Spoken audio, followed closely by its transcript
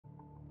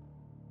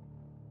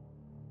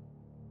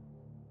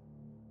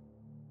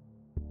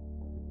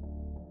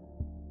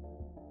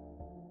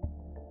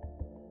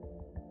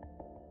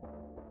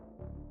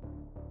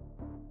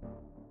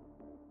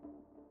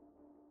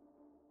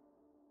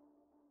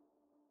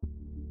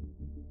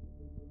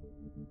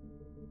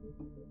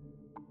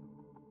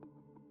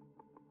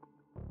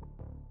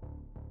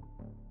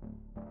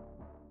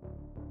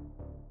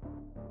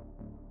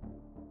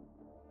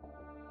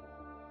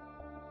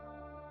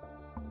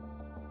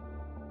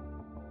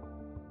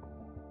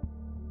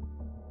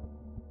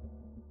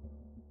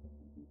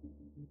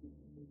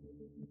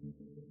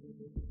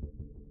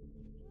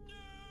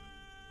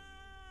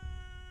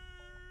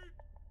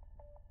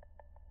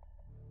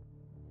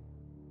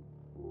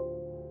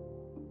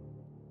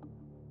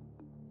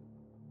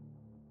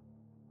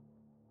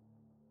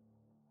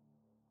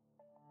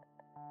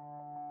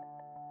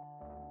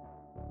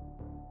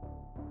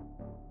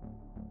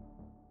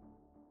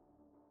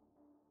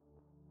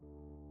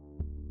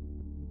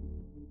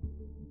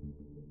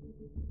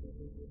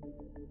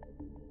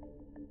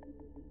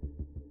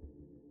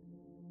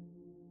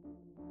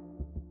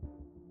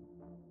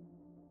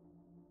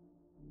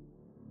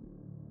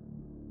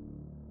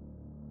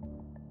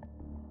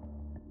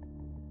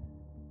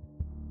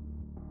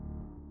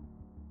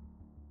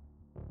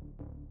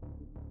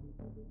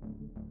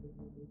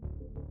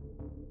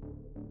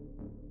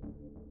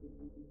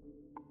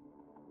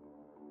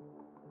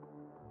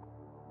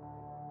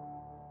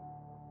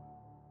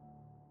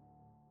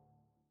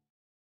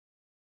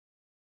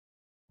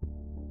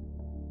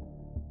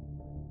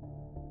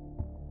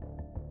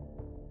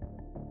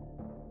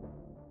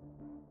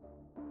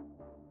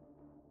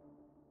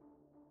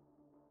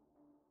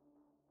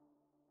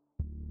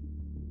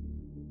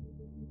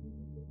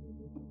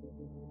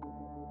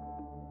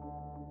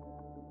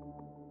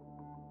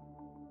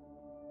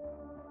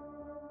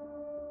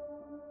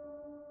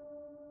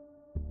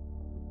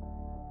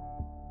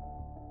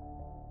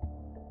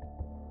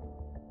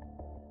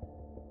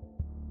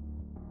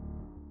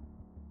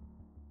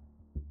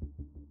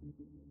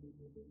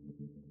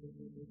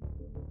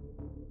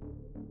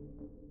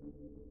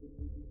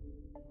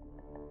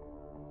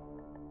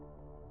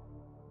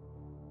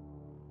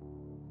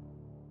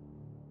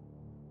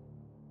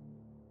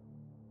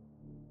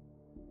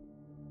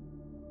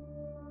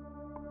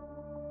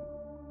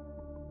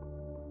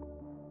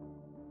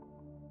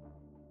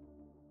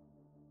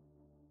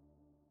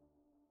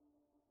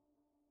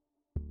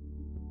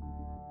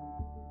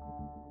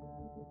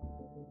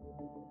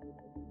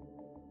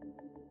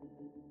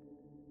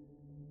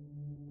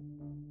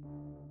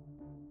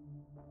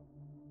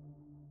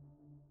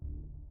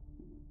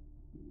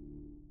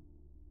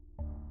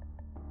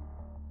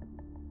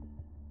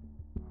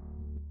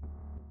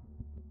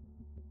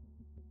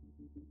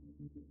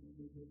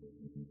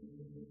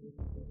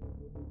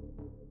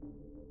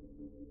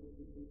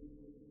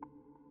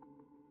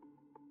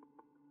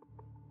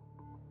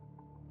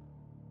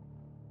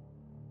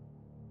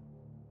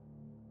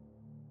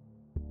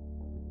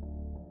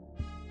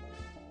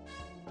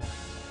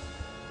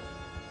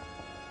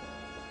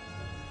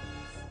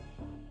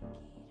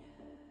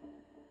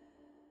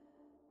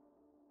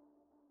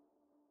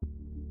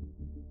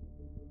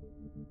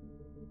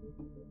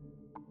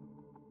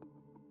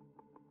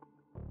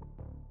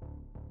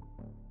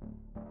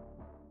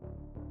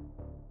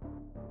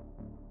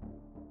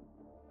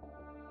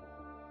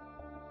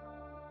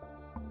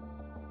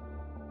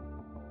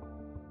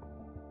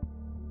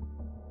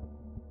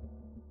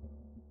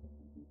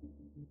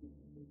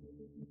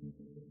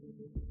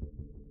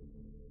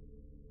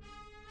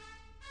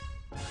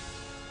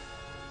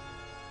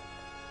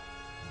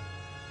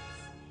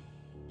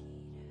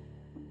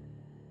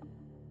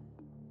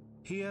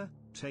Here,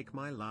 take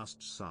my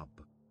last sub.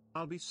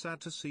 I'll be sad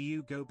to see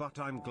you go, but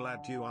I'm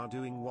glad you are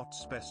doing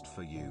what's best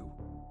for you.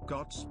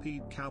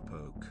 Godspeed,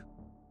 Cowpoke.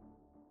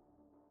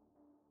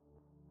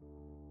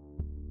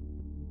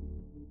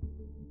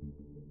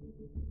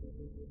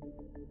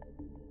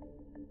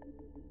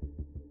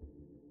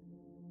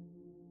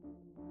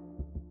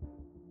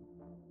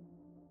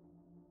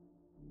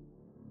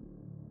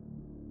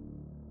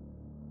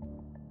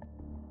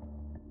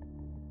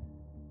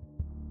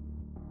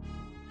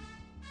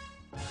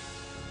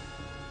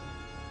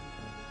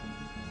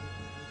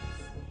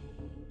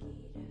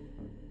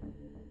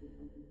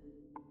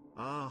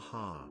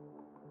 Aha.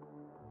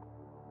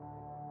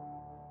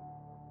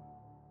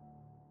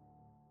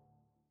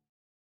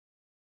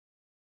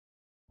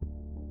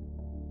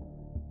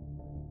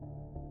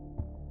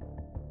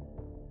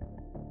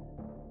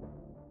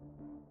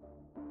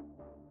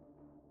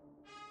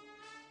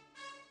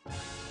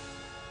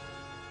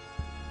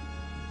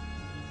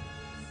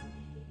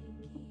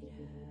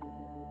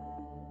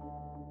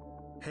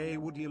 Hey,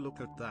 would you look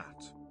at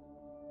that?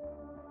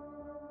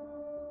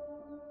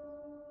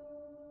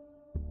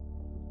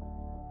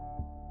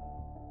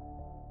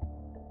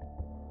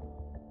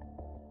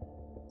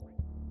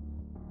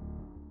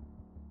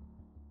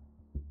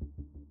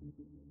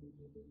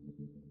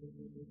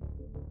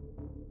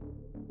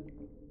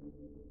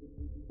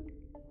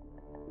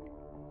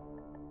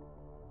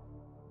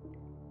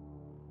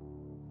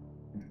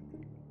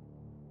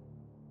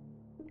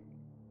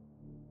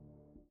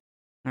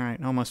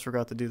 Alright, almost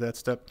forgot to do that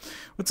step.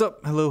 What's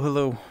up? Hello,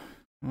 hello.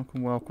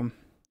 Welcome, welcome.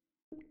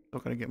 Still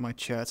gotta get my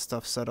chat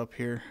stuff set up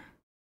here.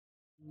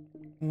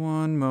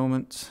 One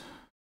moment.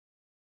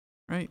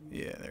 Right?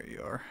 Yeah, there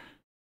you are.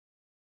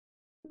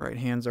 Right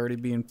hand's already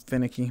being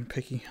finicky and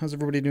picky. How's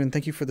everybody doing?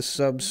 Thank you for the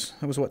subs.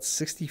 That was what,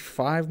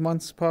 65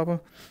 months, Papa?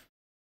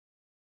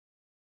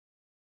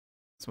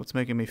 That's what's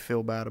making me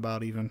feel bad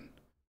about even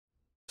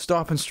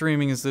stopping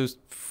streaming, is those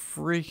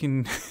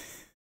freaking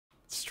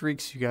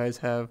streaks you guys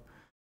have.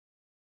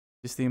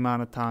 Just the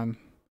amount of time.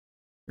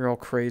 You're all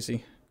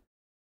crazy.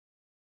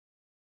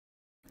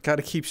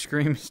 Gotta keep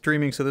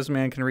streaming so this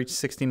man can reach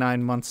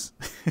 69 months.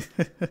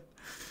 That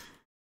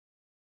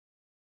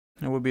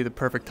would be the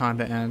perfect time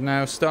to end.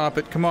 Now stop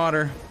it,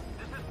 Commander.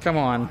 Come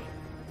on.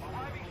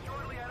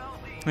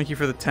 Thank you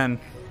for the 10.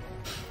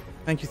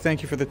 Thank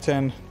you for the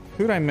 10.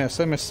 Who'd I miss?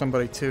 I missed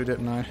somebody too,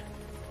 didn't I?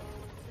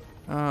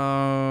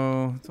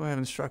 Oh, do I have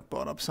Instruct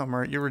bought up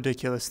somewhere? You're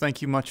ridiculous.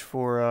 Thank you much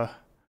for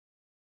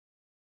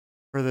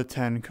the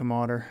 10,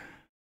 Commander.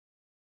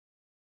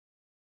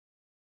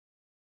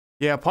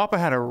 Yeah, Papa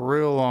had a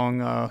real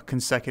long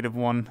consecutive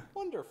one.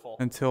 Wonderful.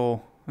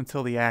 Until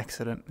the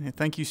accident. Yeah,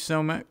 thank you,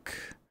 Somek,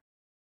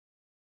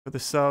 for the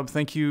sub.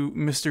 Thank you,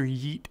 Mr.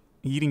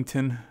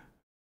 Yeatington,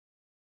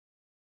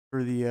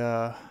 for the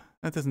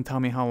that doesn't tell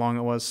me how long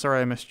it was.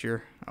 Sorry I missed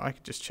your... Oh, I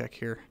could just check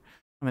here.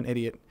 I'm an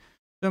idiot.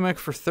 Somek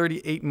for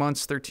 38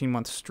 months,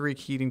 13-month streak.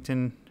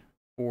 Yeatington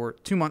for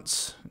 2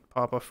 months.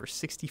 Papa for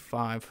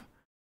 65.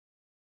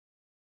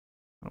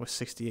 That was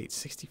 68,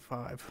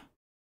 65.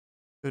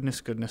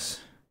 Goodness, goodness.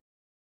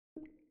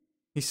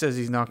 He says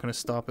he's not going to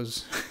stop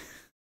his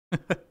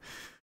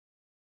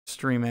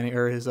stream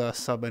or his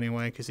sub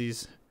anyway, because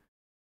he's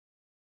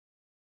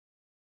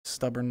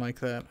stubborn like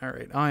that. All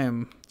right, I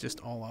am just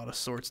all out of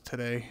sorts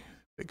today.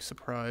 Big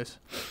surprise.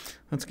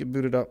 Let's get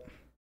booted up.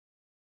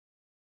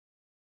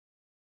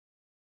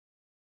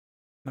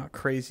 Not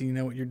crazy, you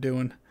know what you're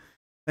doing.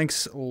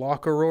 Thanks,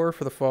 Lockaroar,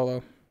 for the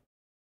follow.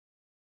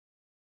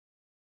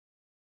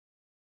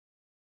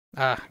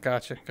 Ah,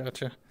 gotcha.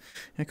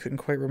 I couldn't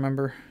quite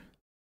remember.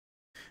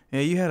 Yeah,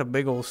 you had a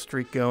big old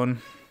streak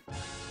going.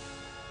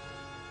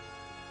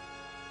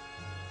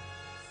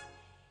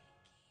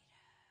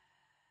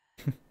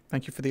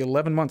 Thank you for the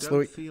 11 months,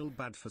 Louis. Don't feel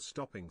bad for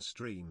stopping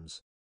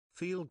streams.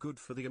 Feel good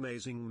for the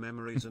amazing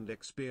memories and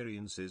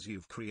experiences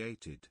you've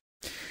created.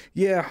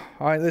 Yeah,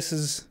 this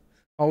is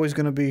always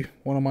going to be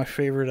one of my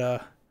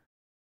favorite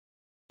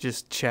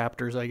just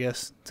chapters, I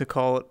guess, to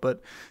call it.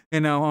 But,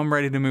 you know, I'm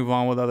ready to move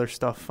on with other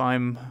stuff.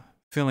 I'm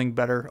feeling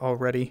better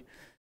already.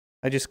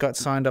 I just got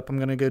signed up. I'm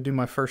going to go do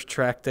my first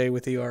track day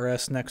with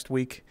ERS next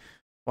week.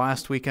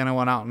 Last weekend I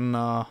went out and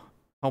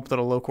helped at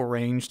a local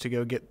range to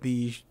go get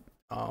the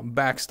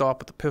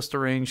backstop at the pistol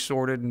range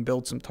sorted and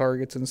build some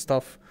targets and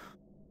stuff.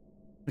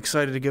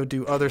 Excited to go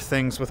do other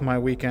things with my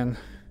weekend.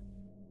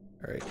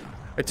 Alright.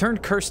 I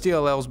turned Curse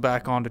DLLs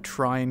back on to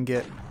try and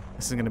get,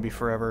 this is going to be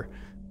forever,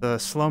 the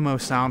slow-mo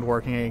sound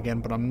working again,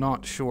 but I'm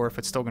not sure if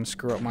it's still going to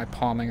screw up my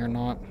palming or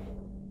not.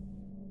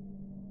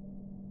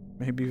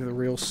 Maybe the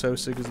real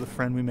Sosig is the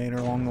friend we made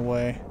along the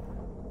way.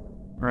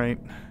 Right.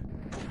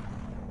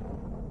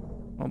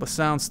 Well, the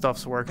sound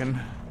stuff's working.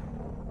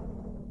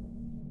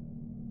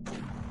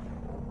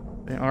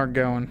 They are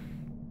going.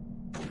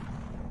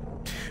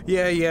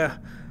 Yeah.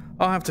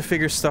 I'll have to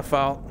figure stuff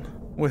out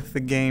with the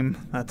game.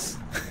 That's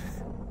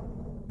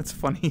that's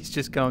funny. He's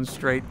just going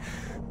straight.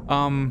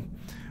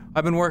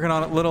 I've been working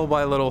on it little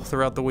by little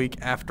throughout the week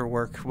after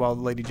work, while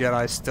Lady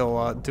Jedi's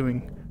still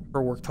doing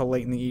her work till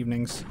late in the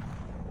evenings.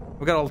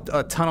 I've got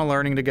a ton of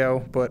learning to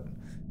go, but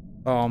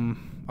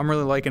I'm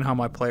really liking how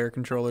my player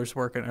controller's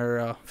working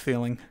or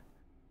feeling.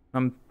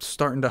 I'm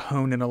starting to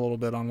hone in a little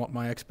bit on what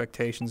my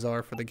expectations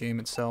are for the game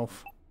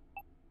itself.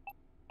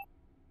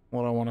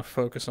 What I want to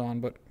focus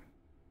on, but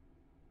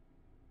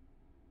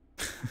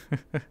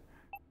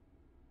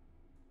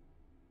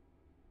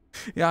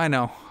yeah, I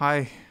know.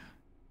 I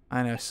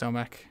know,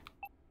 Somek.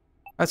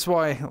 That's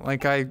why,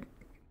 like, I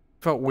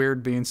felt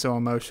weird being so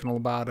emotional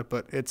about it,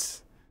 but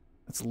it's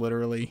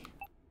literally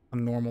a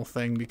normal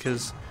thing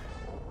because,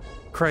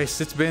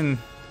 Christ, it's been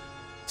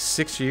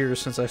 6 years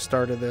since I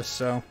started this,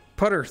 so.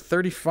 Putter,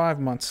 35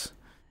 months.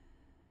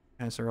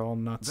 You guys are all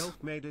nuts.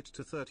 Velk made it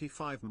to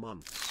 35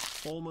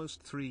 months,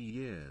 almost 3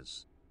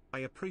 years. I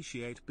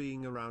appreciate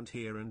being around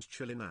here and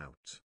chilling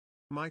out.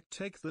 Might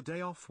take the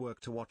day off work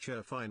to watch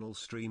her final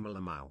stream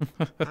Lamau.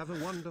 Have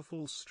a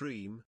wonderful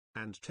stream,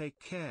 and take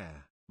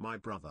care, my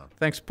brother.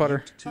 Thanks,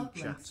 Putter.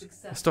 Chat.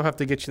 I still have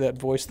to get you that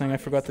voice thing. I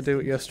forgot to do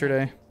it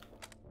yesterday.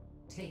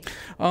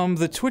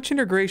 The Twitch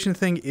integration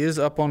thing is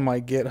up on my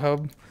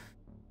GitHub.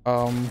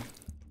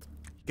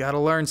 Gotta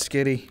learn,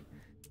 Skitty.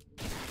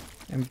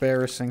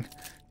 Embarrassing.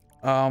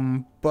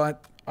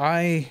 But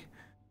I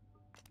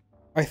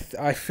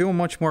feel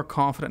much more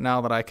confident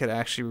now that I could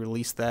actually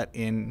release that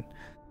in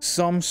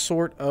some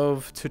sort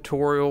of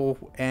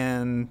tutorial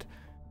and,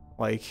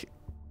 like,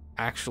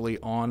 actually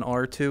on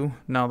R2,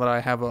 now that I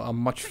have a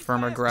much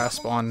firmer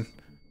grasp on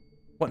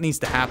what needs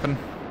to happen.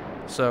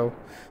 So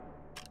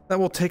that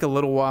will take a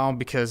little while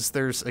because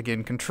there's,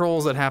 again,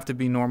 controls that have to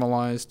be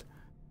normalized,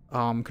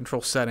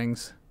 control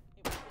settings,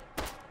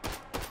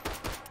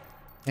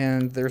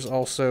 and there's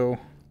also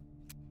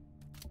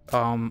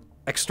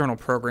external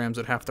programs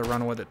that have to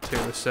run with it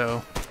too.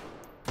 So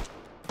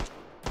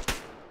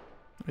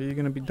are you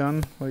gonna be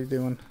done? What are you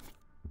doing?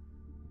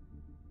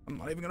 I'm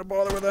not even gonna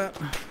bother with that.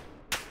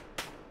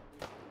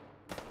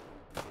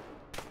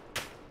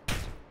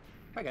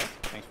 Hi guys,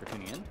 thanks for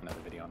tuning in to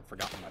another video on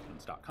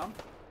ForgottenWeapons.com.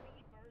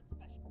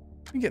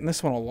 I'm getting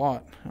this one a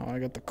lot. Oh, I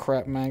got the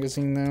crap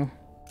magazine though.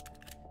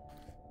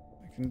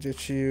 I can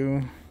get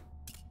you.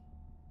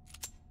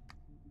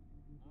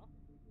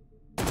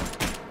 I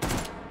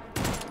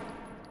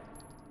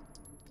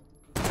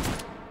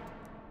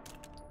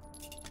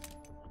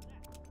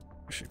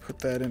should put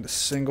that into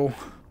single.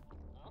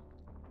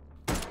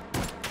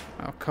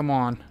 Oh, come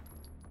on.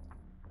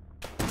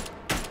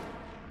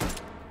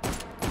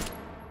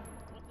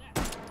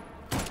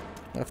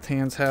 Left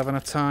hand's having a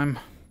time.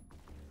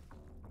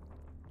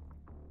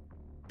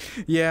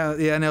 Yeah,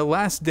 no,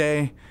 last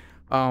day,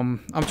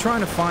 I'm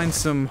trying to find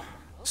some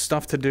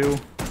stuff to do.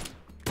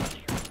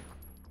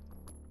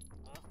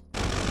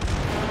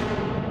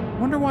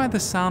 Wonder why the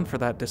sound for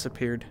that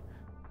disappeared.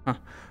 Huh.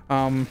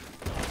 I'm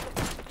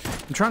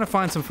trying to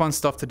find some fun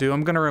stuff to do.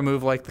 I'm gonna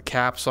remove, like, the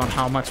caps on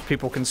how much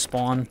people can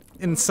spawn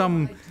in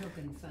some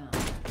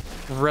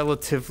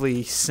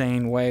relatively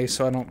sane way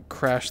so I don't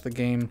crash the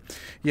game.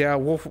 Yeah,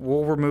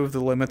 we'll remove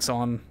the limits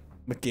on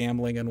the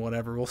gambling and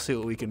whatever. We'll see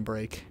what we can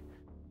break.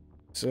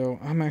 So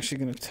I'm actually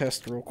gonna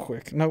test real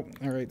quick. Nope.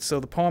 Alright, so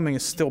the palming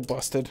is still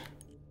busted.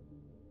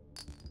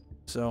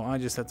 So I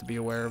just have to be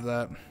aware of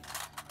that.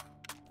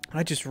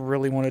 I just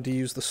really wanted to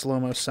use the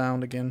slow-mo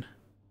sound again.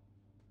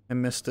 I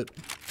missed it.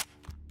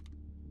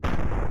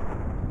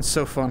 It's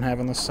so fun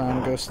having the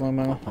sound go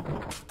slow-mo.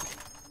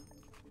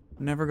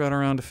 Never got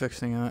around to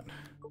fixing that.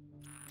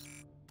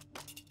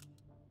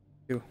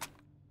 Ew.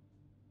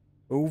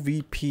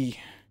 OVP.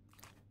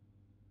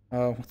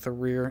 Oh, with the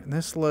rear. And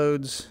this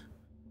loads...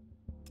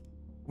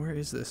 Where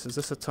is this? Is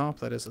this a top?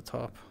 That is a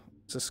top.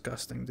 It's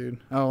disgusting, dude.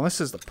 Oh, this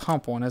is the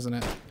pump one, isn't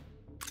it?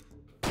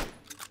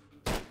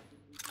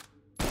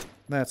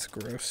 That's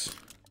gross.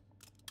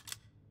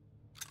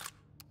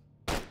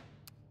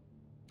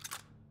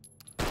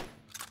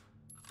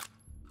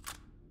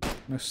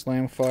 No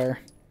slam fire.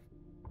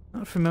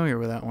 Not familiar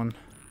with that one.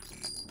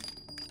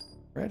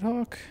 Red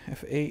Hawk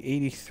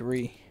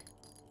FA83.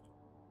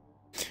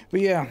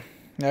 But yeah,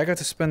 I got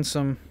to spend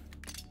some...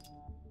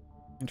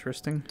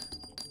 Interesting.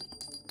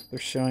 They're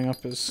showing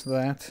up as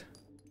that.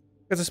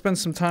 Got to spend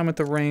some time at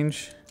the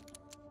range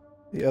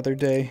the other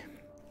day.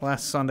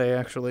 Last Sunday,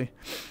 actually.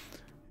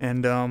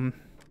 And,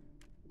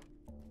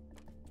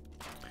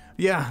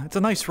 yeah, it's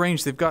a nice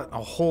range. They've got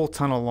a whole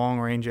ton of long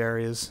range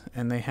areas.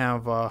 And they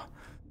have, a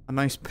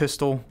nice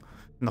pistol.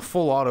 And the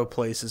full auto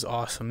place is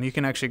awesome. You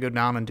can actually go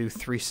down and do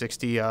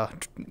 360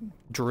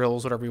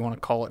 drills, whatever you want to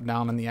call it,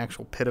 down in the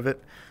actual pit of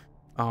it.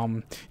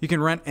 You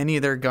can rent any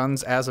of their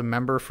guns as a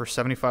member for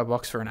 75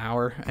 bucks for an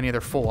hour, any of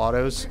their full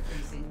autos.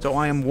 So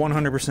I am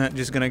 100%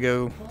 just gonna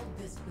go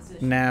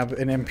nab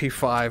an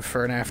MP5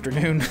 for an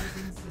afternoon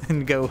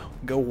and go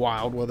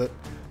wild with it.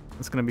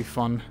 It's gonna be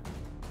fun.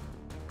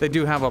 They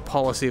do have a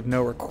policy of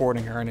no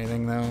recording or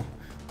anything though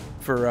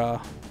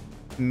for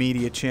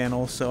media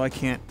channels, so I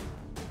can't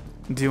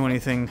do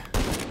anything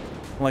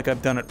like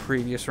I've done at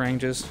previous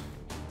ranges.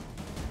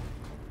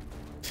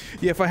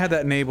 Yeah, if I had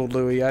that enabled,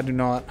 Louis, I do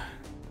not.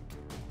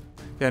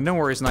 Yeah, no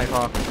worries,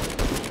 Nighthawk.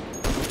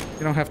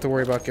 You don't have to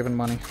worry about giving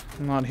money.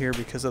 I'm not here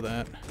because of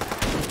that.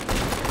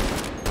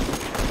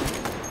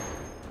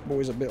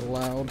 Boy's a bit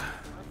loud.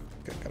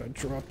 Gotta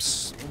drop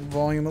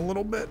volume a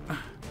little bit.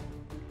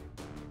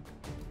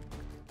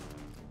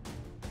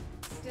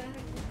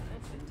 Static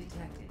infection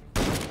detected.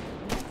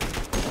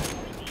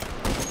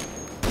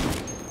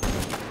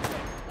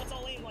 Let's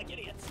all aim like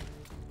idiots.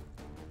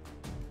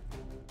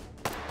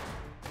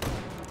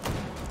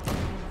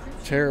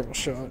 Terrible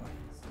shot.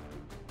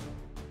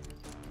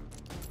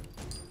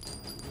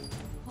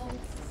 Hold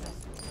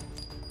successful.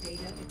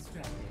 Data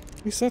extracted.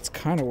 At least that's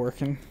kind of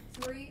working.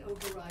 3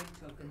 override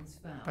tokens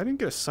found. I didn't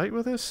get a sight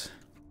with this.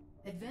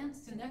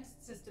 Advance to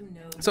next system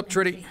node. What's up, and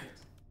Tritty? take it.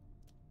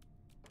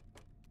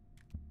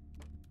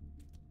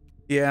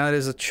 Yeah, it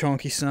is a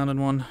chunky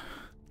sounding one.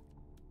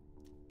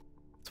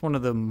 It's one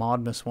of the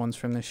Modness ones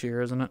from this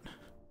year, isn't it?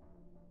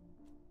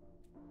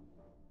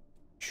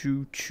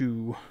 Choo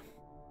choo.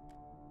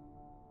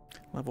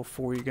 Level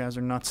 4, you guys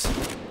are nuts.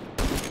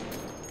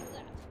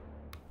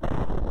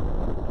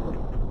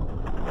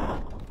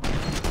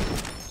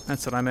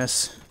 That's what I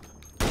miss.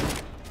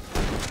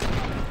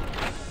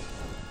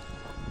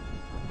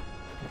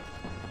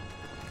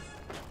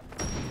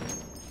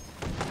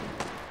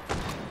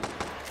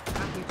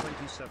 Happy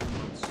 27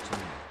 months to me.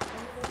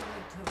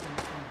 Override token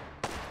found.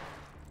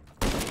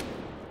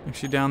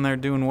 Actually down there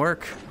doing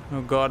work.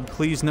 Oh god,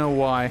 please know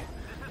why.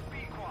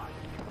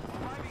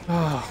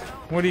 Oh,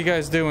 what are you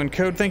guys doing?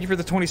 Code, thank you for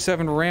the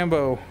 27.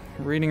 Rambo.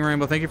 Reading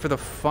Rambo, thank you for the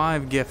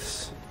 5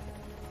 gifts.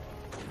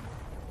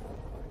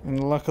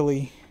 And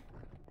luckily,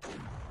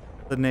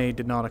 the nade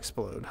did not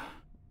explode.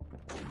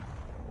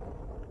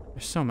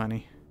 There's so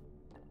many.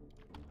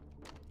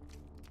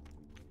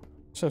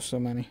 So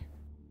many.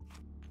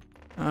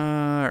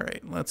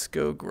 Alright, let's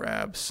go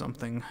grab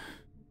something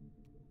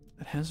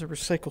that has a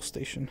recycle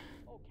station.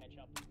 Oh,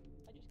 Ketchup. I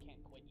just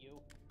can't quit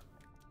you.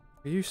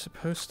 Are you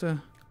supposed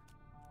to...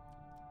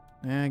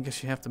 Yeah, I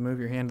guess you have to move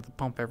your hand to the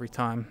pump every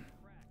time.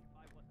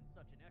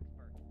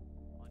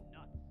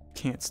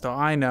 Can't stop.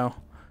 I know.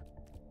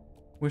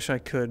 Wish I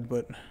could,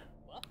 but...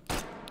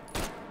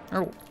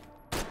 Oh.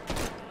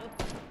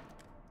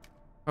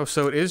 Oh,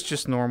 so it is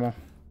just normal.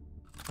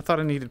 I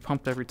thought I needed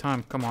pumped every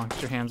time. Come on,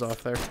 get your hands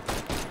off there.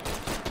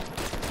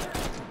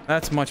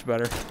 That's much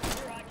better.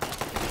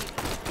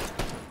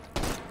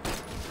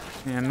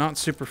 Yeah, not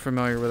super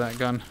familiar with that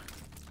gun.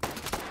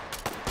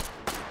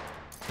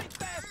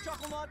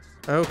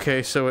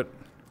 Okay, so it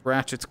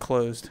ratchets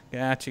closed.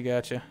 Gotcha,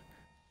 gotcha.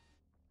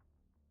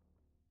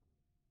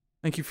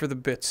 Thank you for the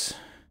bits,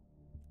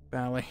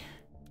 Bally.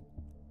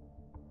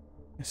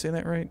 Did I say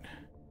that right?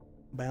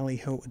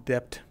 Ballyho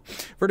Adept.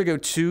 Vertigo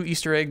 2,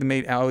 Easter egg, the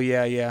mate. Oh,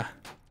 yeah, yeah.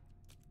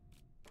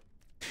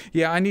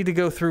 Yeah, I need to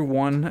go through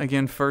 1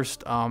 again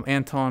first.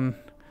 Anton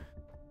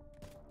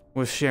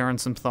was sharing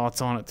some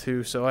thoughts on it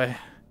too, so I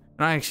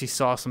actually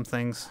saw some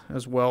things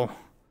as well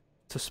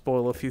to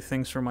spoil a few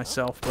things for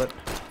myself, but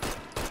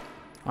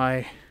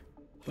I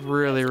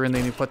really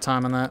need to put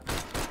time on that.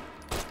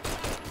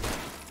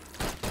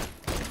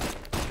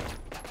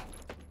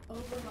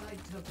 Override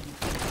token.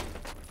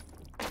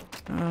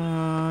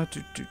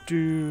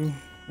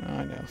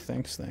 I know,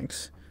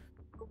 thanks.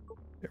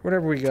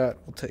 Whatever we got,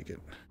 we'll take it.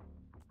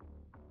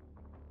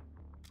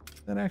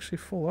 Is that actually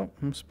full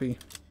up? Must be.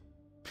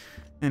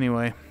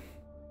 Anyway.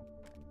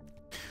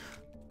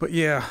 But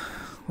yeah,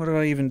 what did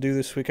I even do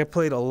this week? I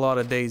played a lot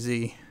of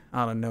DayZ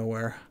out of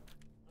nowhere.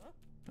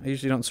 I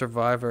usually don't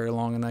survive very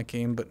long in that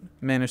game, but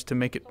managed to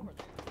make it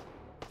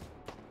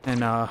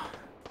and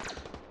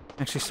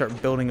actually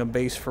start building a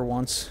base for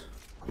once.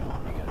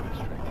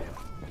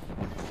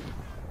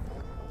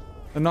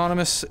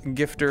 Anonymous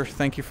Gifter,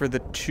 thank you for the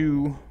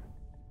 2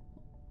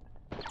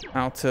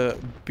 out to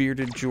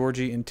Bearded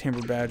Georgie and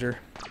Timber Badger.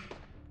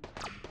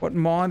 What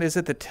mod is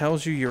it that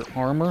tells you your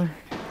armor?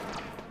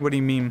 What do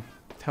you mean,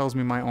 tells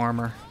me my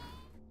armor?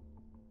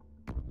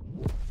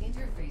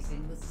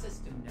 Interfacing with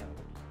system node.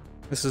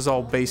 This is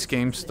all base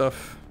game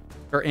stuff.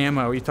 Or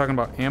ammo, are you talking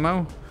about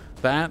ammo?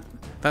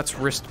 That's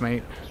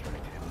wristmate.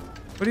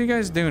 What are you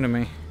guys doing to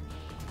me?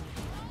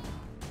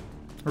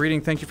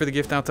 Reading, thank you for the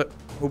gift out to...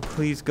 Oh,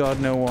 please, God,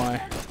 know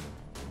why.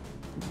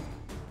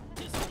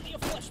 It's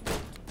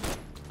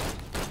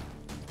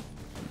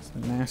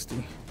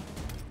nasty.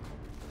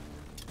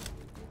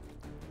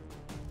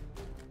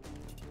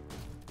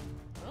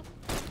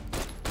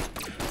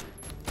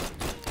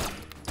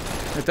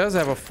 It does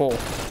have a full.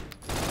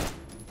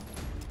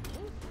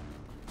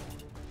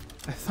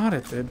 I thought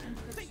it did.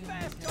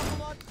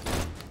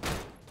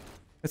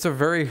 It's a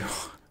very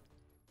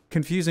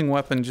confusing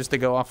weapon just to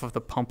go off of the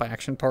pump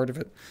action part of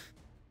it.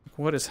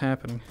 What is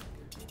happening?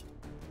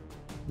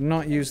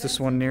 Not used this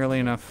one nearly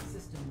enough.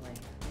 System layer.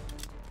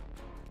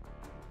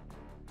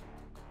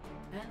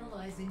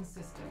 Analyzing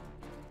system.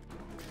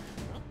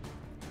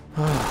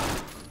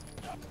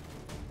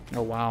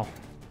 Oh wow.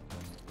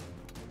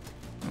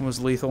 That was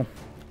lethal.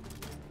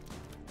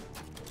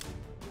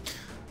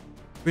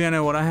 But yeah, I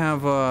know what I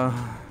have, I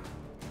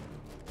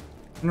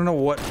don't know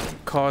what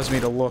caused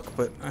me to look,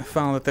 but I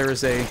found that there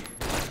is a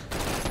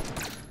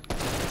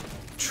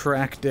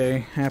track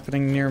day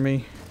happening near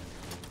me.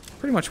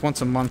 pretty much once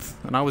a month,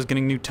 and I was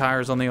getting new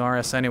tires on the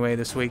RS anyway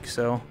this week,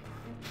 so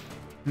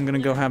I'm gonna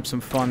go have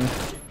some fun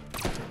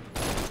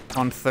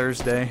on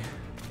Thursday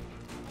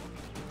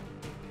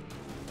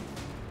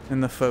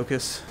in the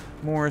Focus.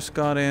 Morris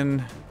got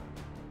in,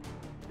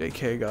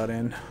 JK got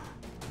in.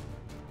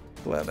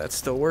 Glad that's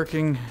still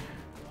working.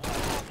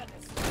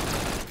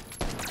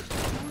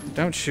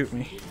 Don't shoot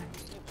me.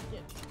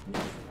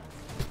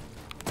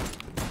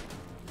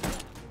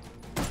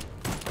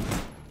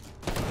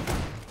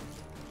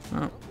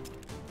 Oh.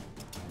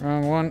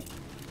 Wrong one.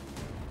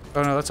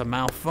 Oh no, that's a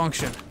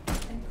malfunction.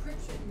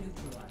 Encryption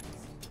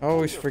neutralized.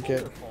 Always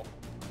forget.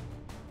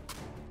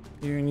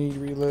 You need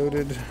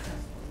reloaded.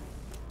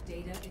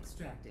 Data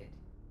extracted.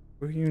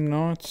 Were you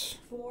not?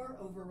 4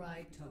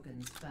 override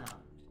tokens found.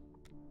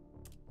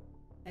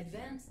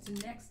 Advance to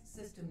next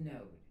system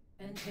node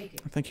and take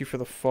it. Thank you for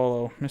the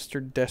follow,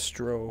 Mr.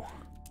 Destro.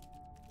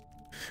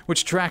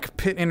 Which track?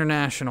 Pit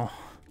International,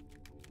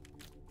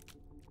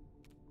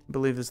 I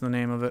believe is the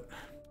name of it.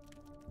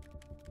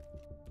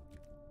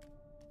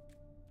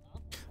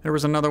 There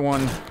was another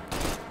one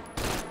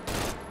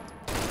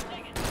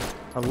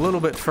a little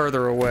bit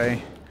further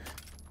away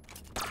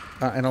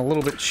and a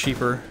little bit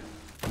cheaper,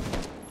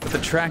 but the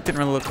track didn't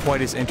really look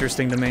quite as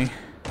interesting to me.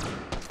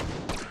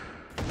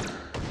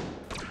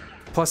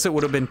 Plus it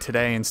would have been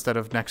today instead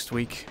of next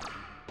week.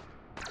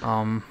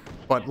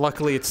 But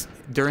luckily it's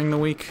during the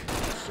week,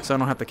 so I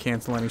don't have to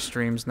cancel any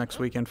streams next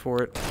weekend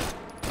for it.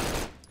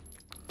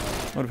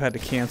 Would have had to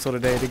cancel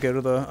today to go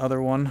to the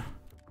other one.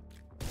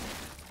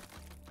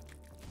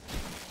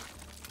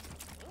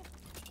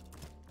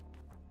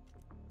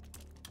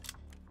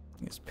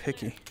 It's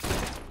picky.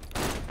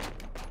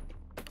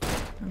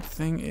 That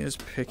thing is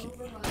picky.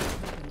 Override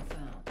token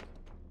found.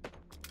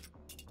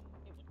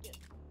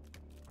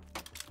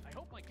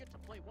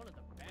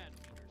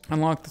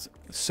 Unlock the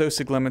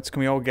SOSIG limits. Can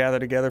we all gather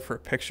together for a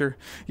picture?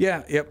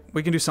 Yeah, yep,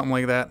 we can do something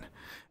like that.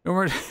 We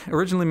were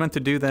originally meant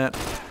to do that.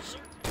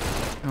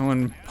 And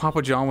when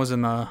Papa John was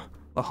in the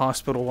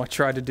hospital, I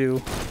tried to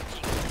do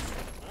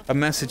a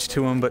message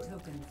to him, but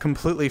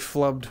completely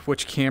flubbed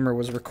which camera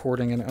was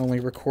recording and only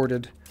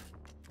recorded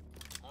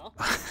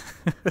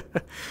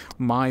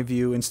my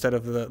view instead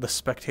of the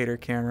spectator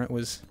camera. It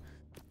was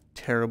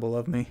terrible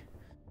of me.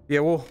 Yeah,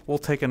 we'll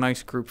take a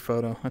nice group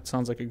photo. That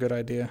sounds like a good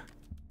idea.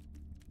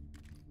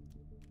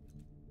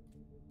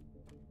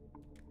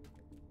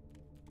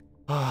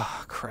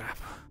 Ah, crap.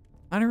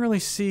 I didn't really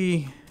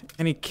see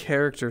any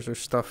characters or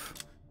stuff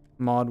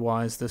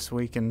mod-wise this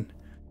week, and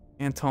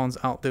Anton's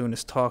out doing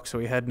his talk, so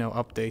he had no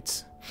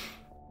updates.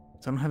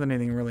 So I don't have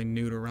anything really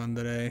new to run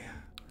today.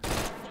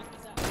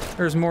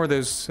 There's more of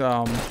those,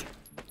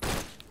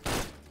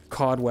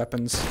 COD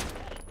weapons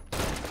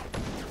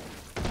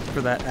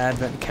for that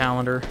advent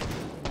calendar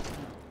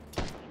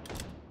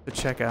to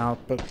check out,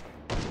 but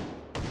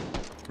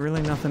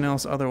really nothing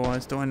else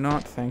otherwise. Do I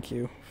not? Thank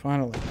you.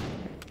 Finally.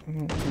 I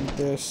don't do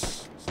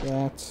this,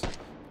 that.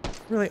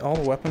 Really all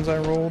the weapons I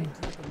rolled?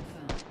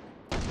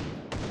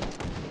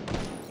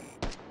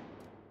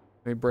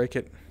 Let me break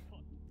it.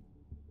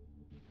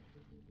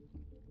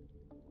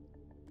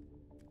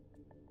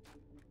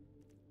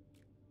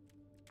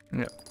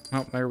 Yep.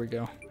 Oh, there we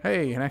go.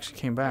 Hey, it actually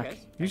came back. Okay,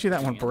 Usually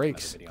that one another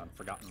breaks. video on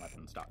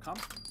ForgottenWeapons.com.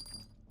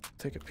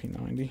 Take a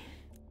P90.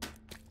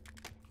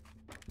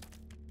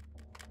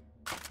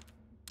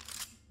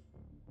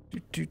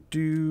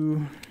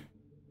 Do.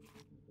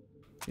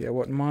 Yeah,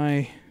 what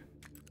my...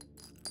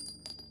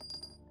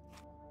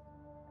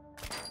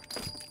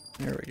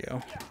 There we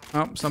go.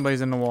 Oh,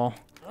 somebody's in the wall.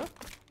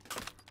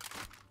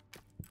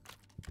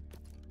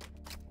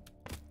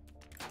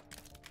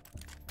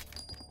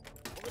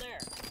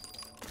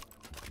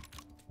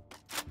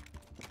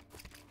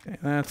 Okay,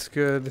 that's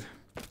good.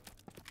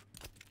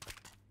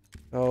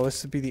 Oh,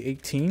 this would be the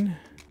 18?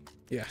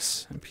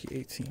 Yes,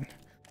 MP18.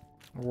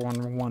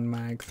 Run one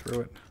mag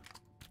through it.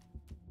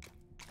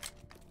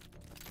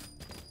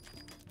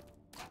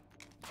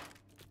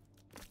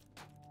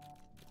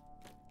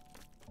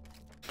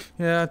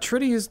 Yeah,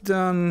 Tritty has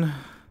done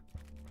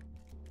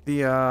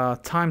the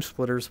Time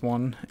Splitters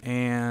one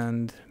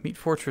and Meat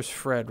Fortress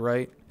Fred,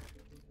 right?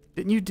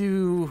 Didn't you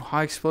do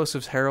High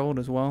Explosives Herald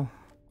as well?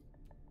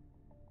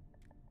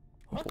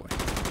 Oh boy.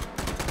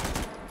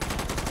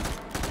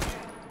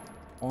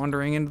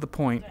 Wandering into the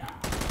point.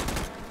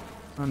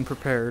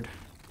 Unprepared.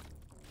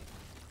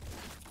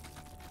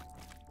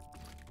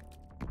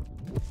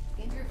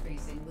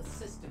 Interfacing with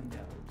system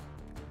node.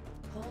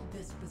 Hold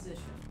this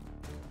position.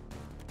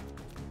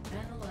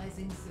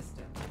 Analyzing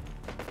system.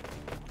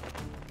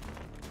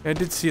 I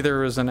did see there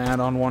was an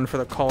add-on one for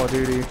the Call of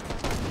Duty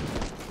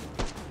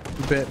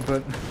bit,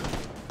 but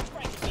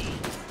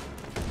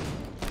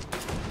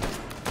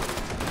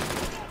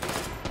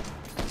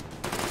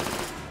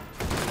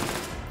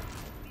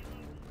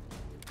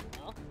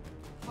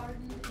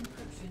Hardened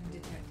encryption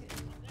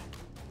detected.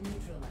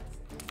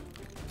 Neutralizing.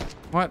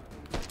 what?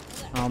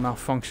 Oh,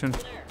 malfunction.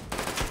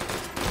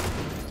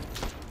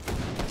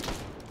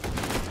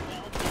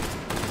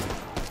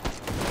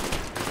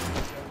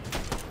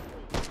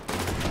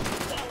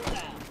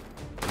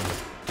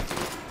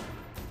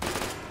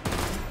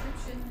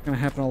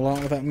 Gonna happen a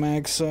lot with that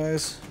mag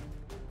size.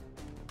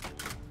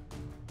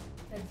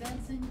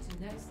 Advancing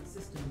to next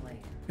system layer.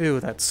 Ew,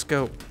 that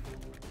scope.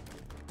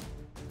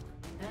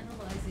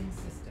 Analyzing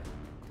system.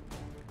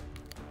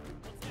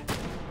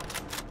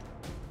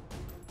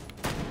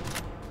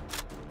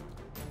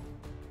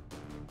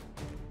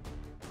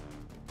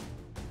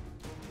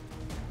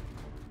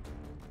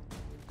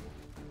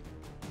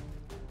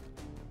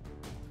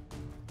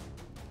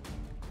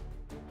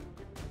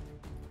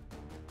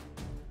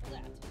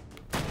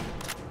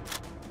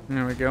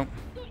 There we go.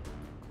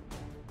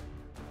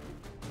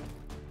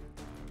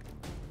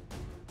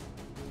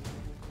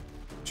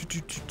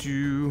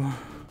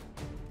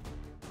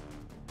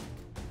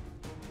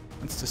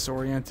 That's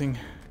disorienting.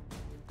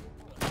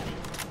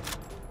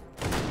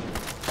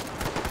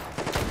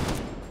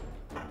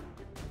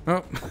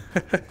 Oh,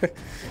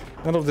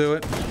 that'll do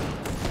it.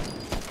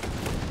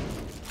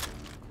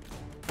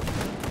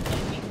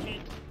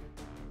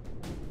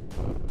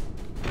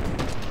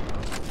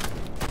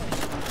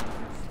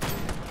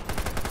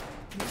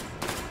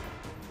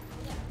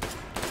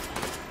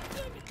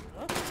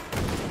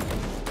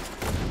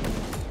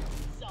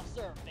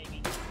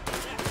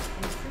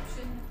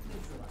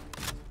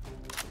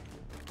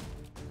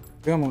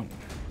 Come on.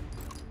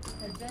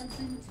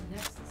 Advancing to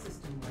next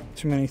system layer.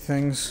 Too many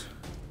things.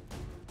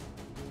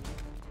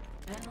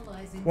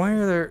 Analyzing. Why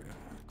are there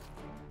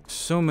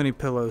so many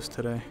pillows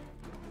today?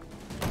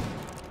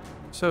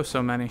 So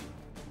many.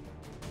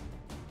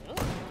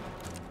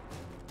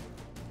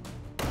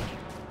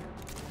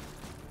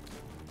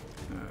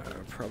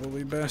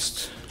 Probably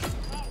best.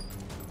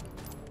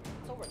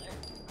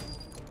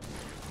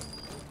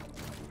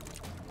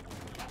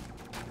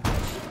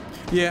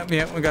 Yeah,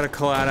 we got a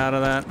collide out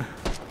of that.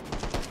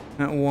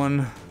 That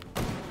one.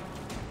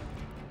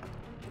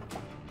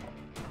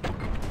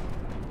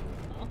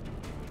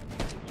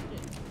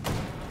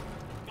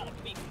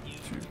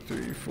 Two,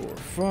 three, four,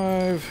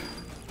 five.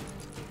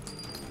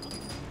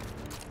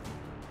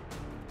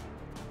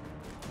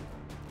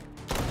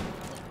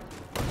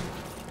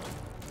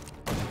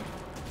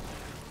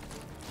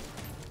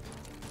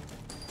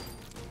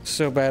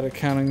 So bad at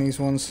counting these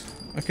ones.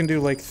 I can do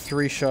like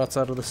 3 shots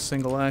out of the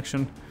single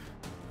action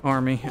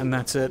army, and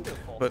that's it.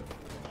 But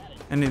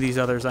any of these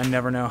others, I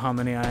never know how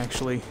many I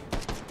actually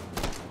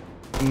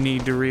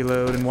need to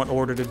reload and what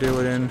order to do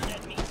it in.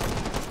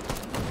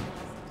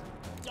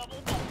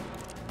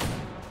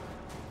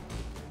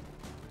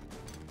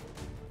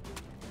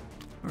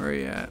 Where are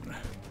you at?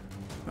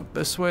 Up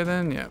this way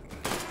then? Yep.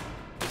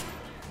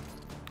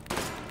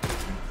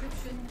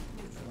 Encryption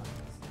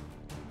neutralized.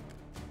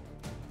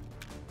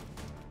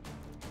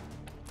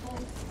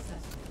 Hold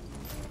successful.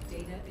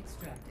 Data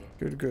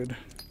extracted. Good.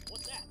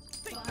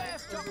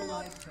 5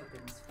 override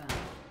tokens found.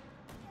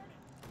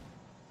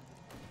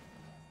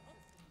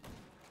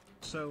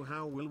 So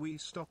how will we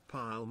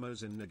stockpile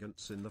Mosin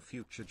Nugants in the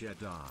future,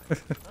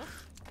 Jedi?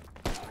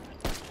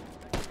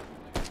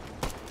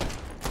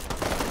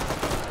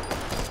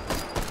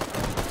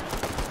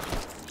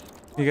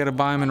 You gotta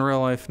buy them in real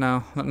life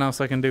now. Nothing else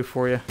I can do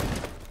for you.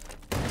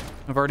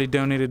 I've already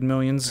donated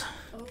millions.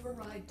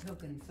 Override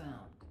token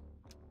found.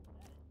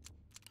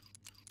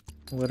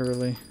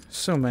 Literally.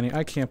 So many.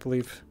 I can't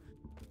believe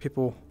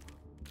people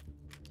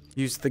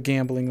use the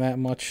gambling that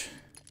much.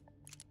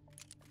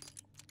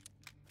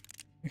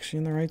 Actually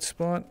in the right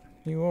spot?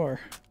 You are.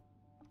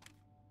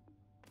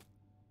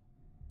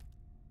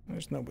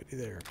 There's nobody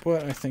there,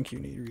 but I think you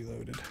need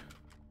reloaded.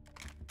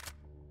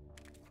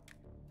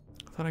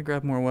 I thought I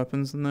grabbed more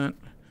weapons than that.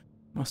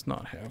 Must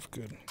not have.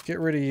 Good. Get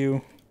rid of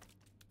you.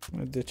 I'm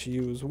gonna ditch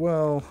you as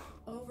well.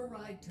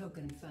 Override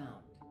token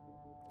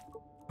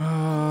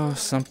found.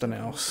 Something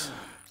else.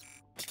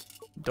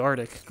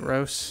 Dardic.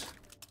 Gross.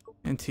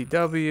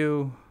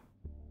 NTW.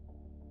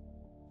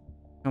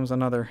 Comes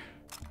another.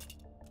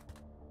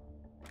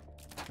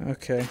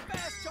 Okay.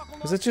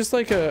 Is it just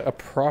like a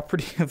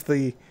property of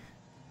the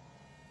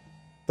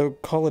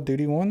Call of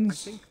Duty I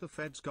ones? think the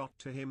feds got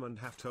to him and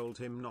have told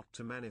him not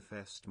to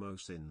manifest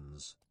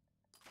Mosins.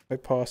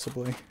 Quite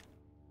possibly.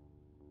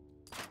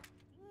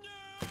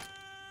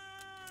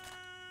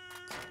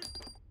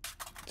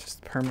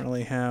 Just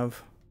permanently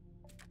have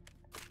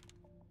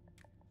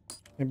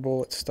a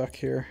bullet stuck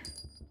here.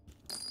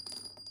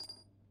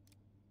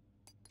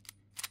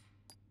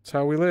 That's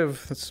how we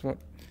live. That's what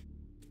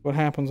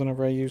happens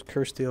whenever I use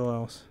cursed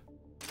DLLs.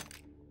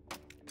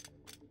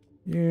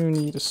 You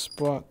need a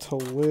spot to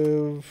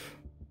live.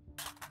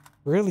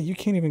 Really? You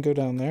can't even go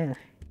down there.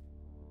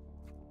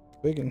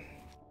 Biggin.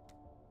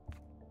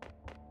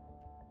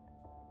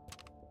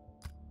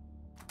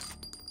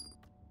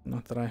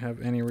 Not that I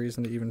have any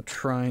reason to even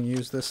try and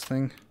use this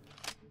thing.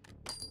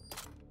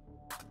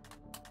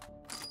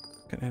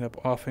 Gonna end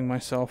up offing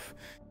myself.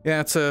 Yeah,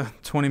 it's a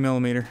 20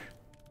 millimeter.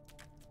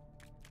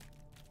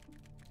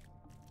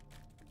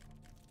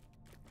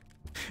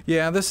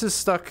 Yeah, this is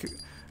stuck.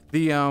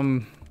 The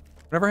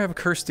whenever I have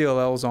cursed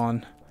DLLs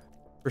on,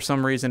 for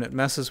some reason it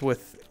messes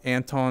with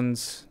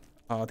Anton's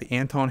the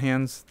Anton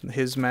hands,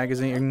 his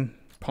magazine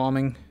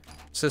palming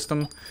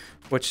system,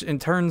 which in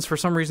turns for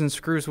some reason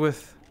screws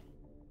with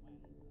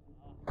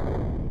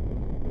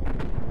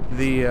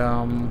the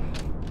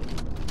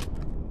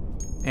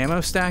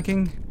ammo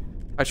stacking.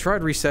 I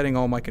tried resetting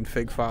all my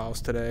config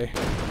files today.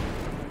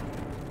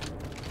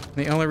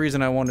 The only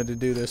reason I wanted to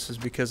do this is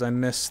because I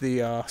miss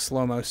the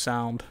slow-mo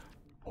sound.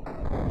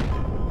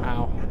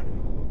 Ow.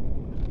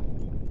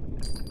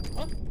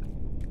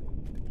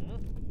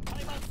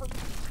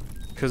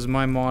 Because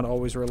my mod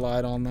always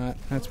relied on that.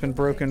 And it's been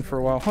broken for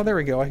a while. Oh, there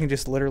we go. I can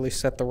just literally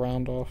set the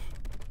round off.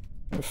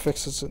 It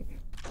fixes it.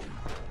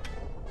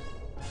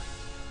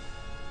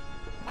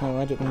 Oh,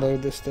 I didn't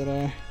load this, did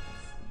I?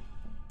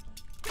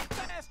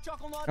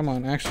 Come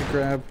on, actually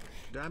grab.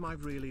 Damn,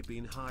 I've really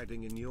been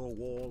hiding in your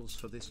walls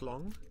for this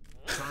long?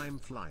 Time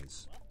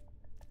flies.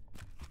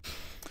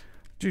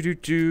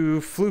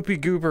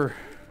 Floopy Goober.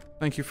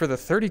 Thank you for the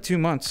 32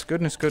 months.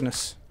 Goodness,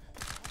 goodness.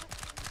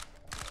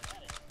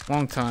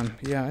 Long time.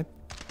 Yeah, I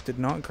did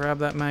not grab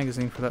that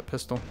magazine for that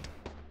pistol.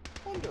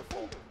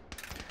 Wonderful.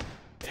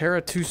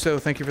 Terra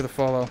Tuso, thank you for the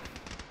follow.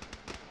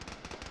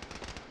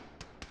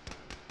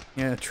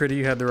 Yeah, Tritty,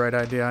 you had the right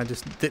idea. I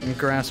just didn't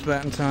grasp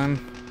that in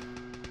time.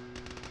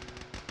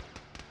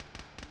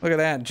 Look at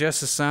that.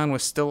 Jess's sound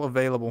was still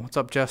available. What's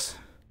up, Jess?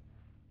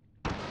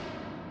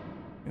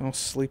 You're all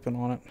sleeping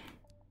on it.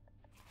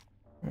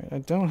 Alright, I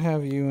don't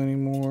have you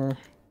anymore.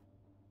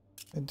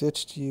 I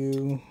ditched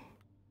you.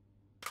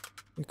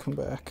 You come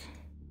back.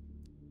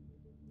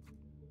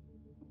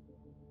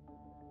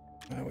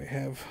 Now we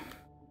have...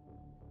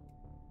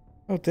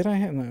 Oh, did I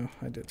have... No,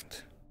 I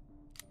didn't.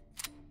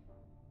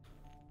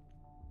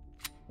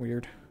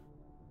 Weird.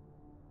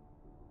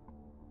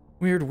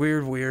 Weird,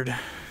 weird, weird.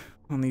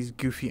 On these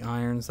goofy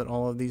irons that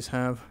all of these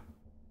have.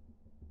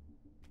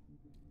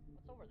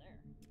 What's over there?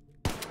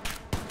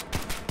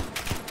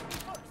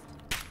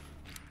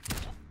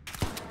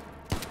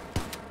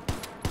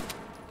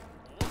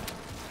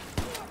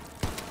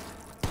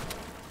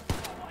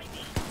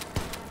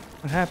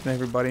 What happened,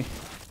 everybody?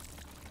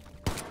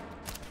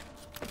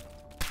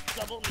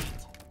 Double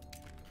meat.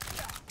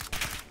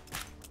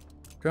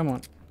 Come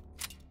on.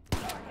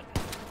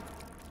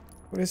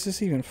 What is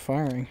this even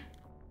firing?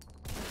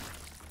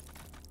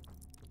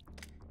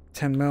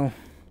 10 mil.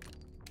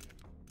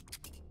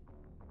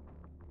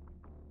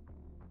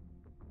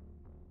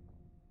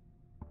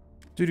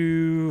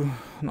 Doo-doo.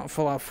 Not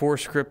Fallout 4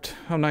 script.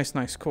 Oh, nice,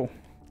 nice, cool.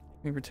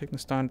 Thank you for taking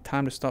this time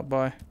to stop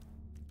by.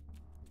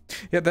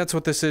 Yeah, that's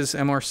what this is,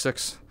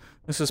 MR6.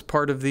 This is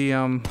part of the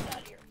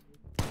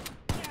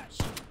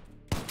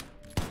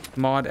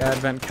mod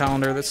advent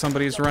calendar that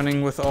somebody's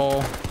running with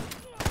all...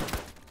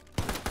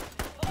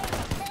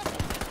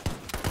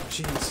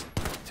 Jeez.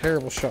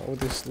 Terrible shot with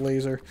this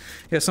laser.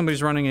 Yeah,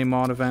 somebody's running a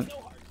mod event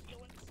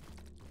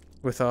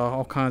with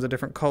all kinds of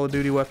different Call of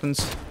Duty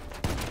weapons.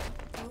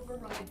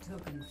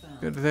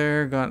 Good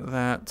there, got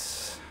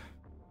that.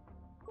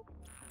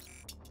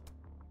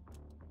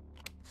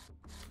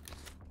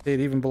 It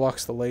even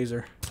blocks the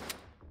laser.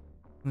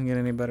 Doesn't get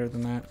any better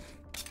than that.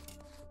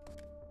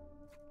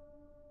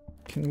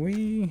 Can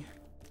we...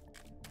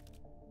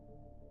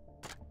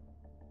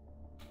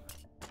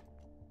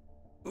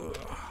 Ugh.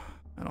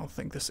 I don't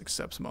think this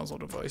accepts muzzle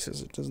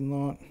devices. It does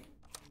not.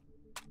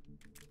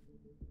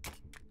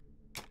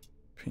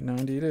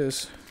 P90 it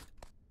is.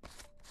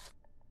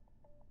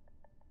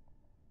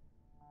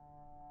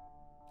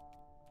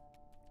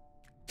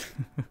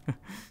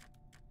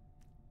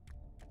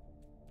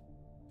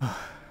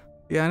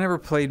 Yeah, I never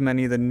played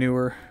many of the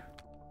newer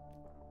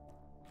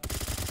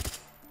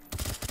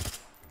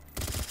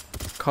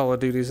Call of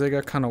Duties. They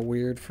got kind of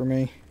weird for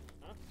me.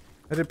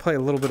 I did play a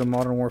little bit of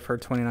Modern Warfare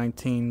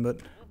 2019, but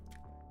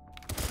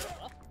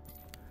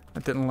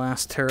that didn't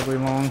last terribly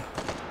long.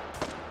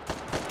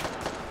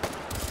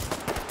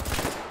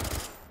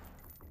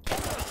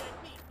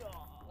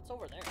 What's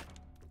over there?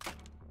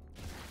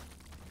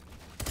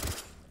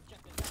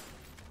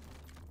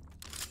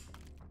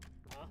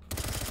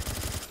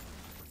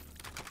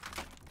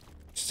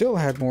 Still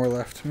had more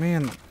left.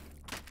 Man,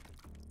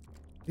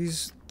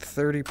 these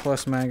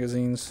 30+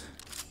 magazines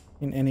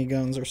in any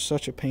guns are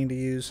such a pain to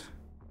use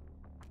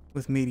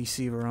with meaty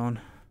Seaver on.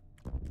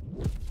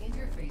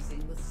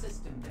 Interfacing with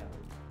system node.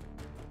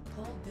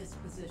 Hold this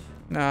position.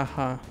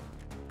 Uh-huh.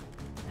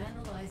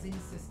 Analyzing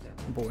system.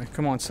 Boy,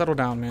 come on, settle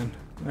down, man.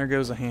 There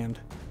goes a hand.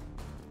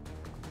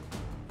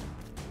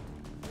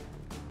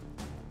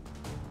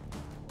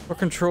 What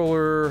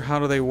controller, how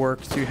do they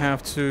work? Do you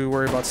have to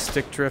worry about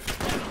stick drift?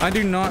 I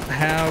do not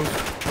have...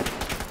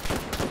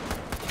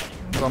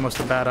 It's almost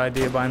a bad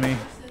idea by me.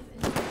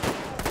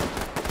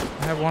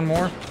 I have one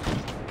more?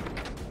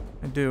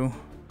 I do.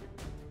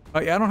 Oh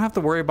yeah, I don't have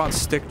to worry about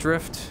stick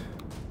drift.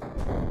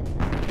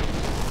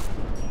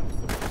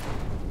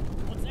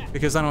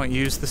 Because I don't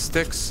use the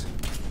sticks.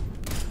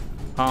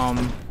 I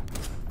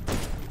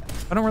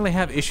don't really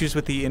have issues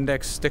with the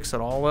index sticks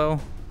at all, though.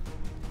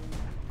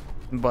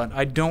 But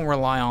I don't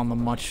rely on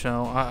them much,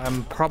 so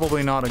I'm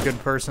probably not a good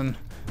person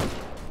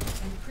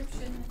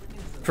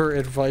for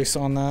advice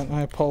on that.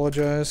 I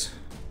apologize.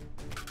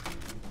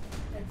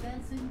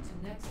 Advancing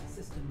to next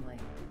system lane.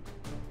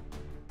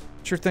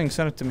 Sure thing,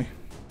 send it to me.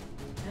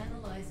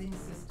 Analyzing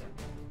system.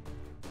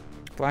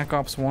 Black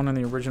Ops 1 and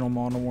the original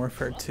Modern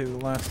Warfare 2,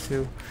 the last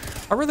two.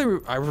 I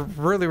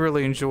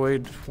really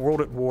enjoyed World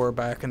at War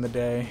back in the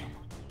day.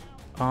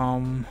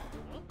 The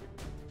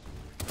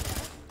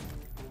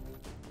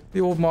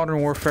old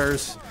Modern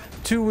Warfares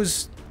 2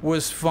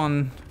 was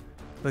fun,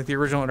 like the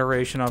original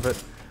iteration of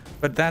it,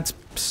 but that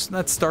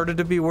started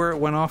to be where it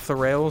went off the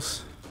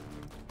rails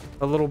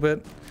a little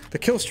bit. The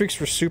kill streaks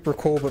were super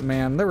cool, but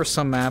man, there were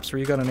some maps where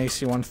you got an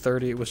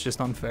AC-130, it was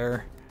just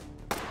unfair.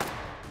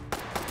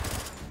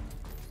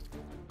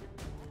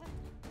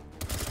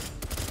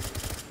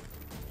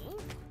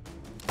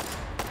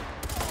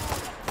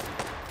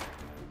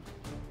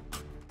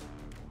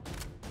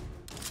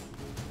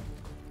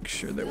 Make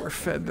sure they were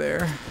fed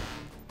there.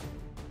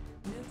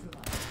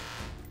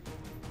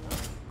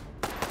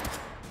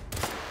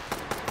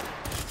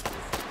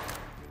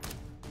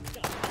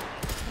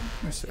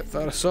 I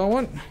thought I saw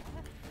one.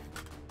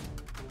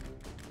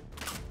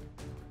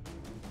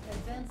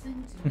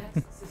 Advancing to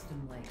next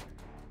system layer.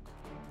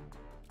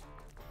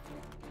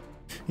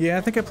 Yeah,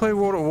 I think I played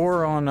World at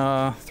War on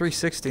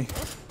 360.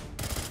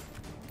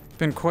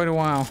 Been quite a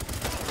while.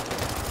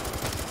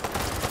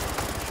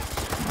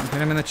 Come on,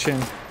 hit him in the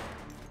chin.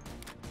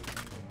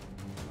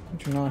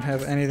 Do not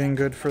have anything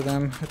good for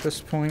them at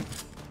this point.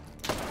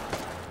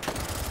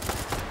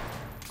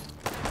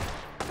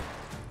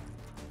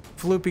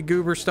 Floopy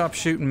goober, stop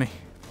shooting me.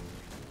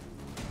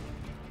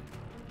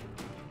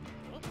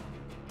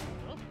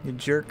 You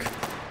jerk.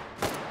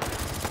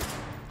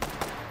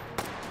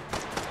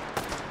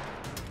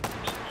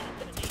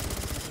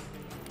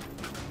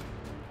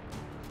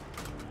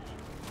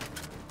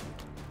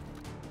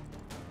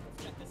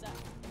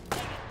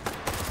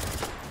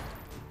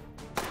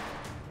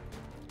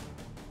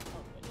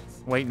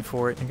 Waiting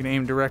for it. You can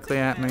aim directly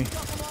at me.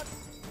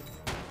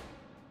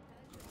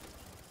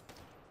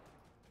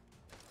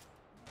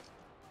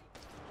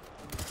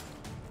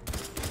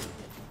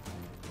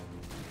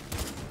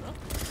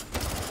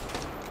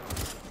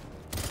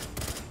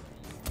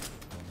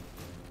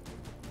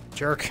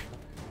 Jerk.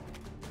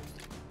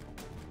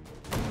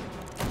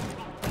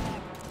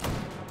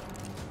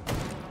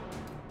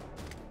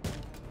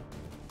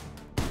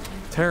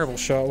 Terrible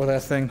shot with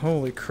that thing.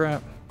 Holy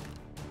crap.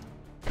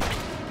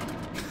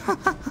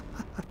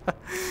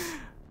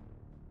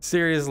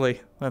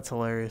 Seriously, that's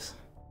hilarious.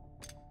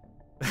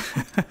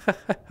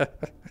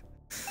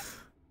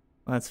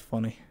 That's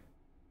funny.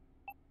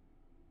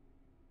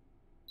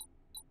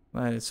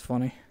 That is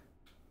funny.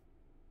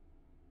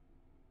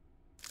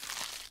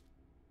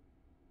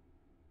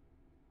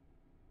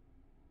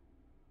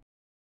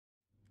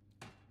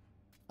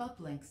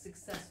 Uplink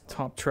successful.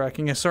 Top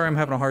tracking. Yeah, sorry, I'm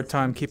having a hard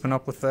time keeping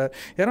up with that.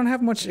 Yeah, I don't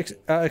have much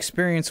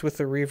experience with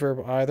the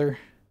reverb either.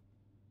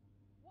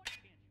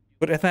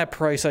 But at that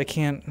price, I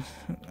can't.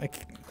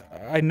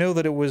 I know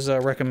that it was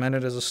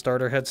recommended as a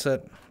starter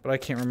headset, but I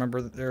can't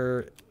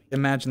remember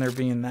imagine there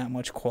being that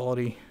much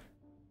quality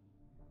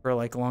for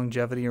like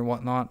longevity or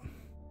whatnot.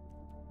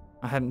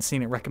 I hadn't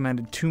seen it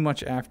recommended too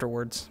much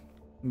afterwards,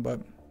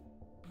 but.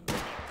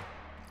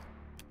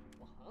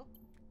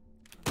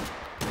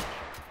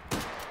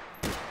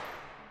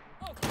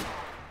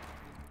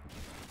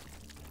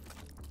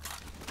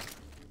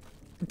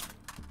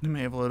 You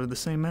may have loaded the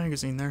same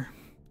magazine there.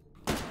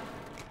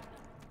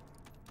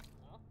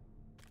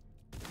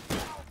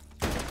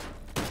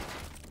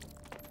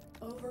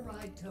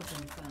 Override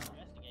token found.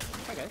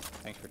 Hi guys,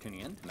 thanks for tuning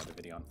in to another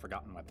video on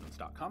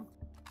ForgottenWeapons.com.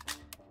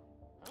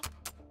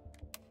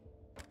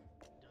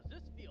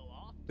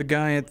 The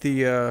guy at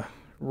the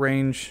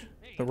range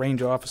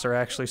officer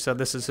actually said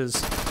this is his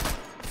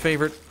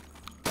favorite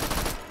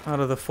out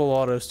of the full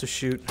autos to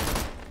shoot.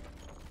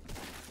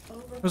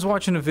 I was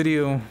watching a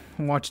video,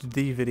 watched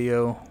the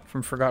video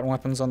from Forgotten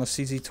Weapons on the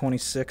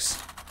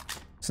CZ26,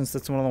 since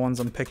that's one of the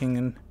ones I'm picking,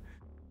 and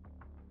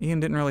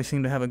Ian didn't really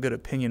seem to have a good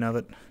opinion of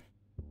it.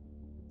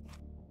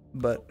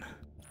 But,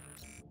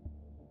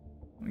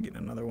 let me get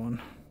another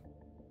one.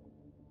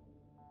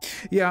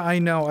 Yeah, I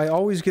know, I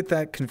always get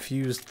that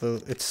confused,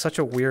 it's such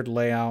a weird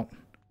layout,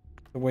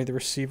 the way the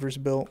receiver's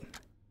built.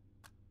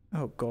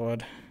 Oh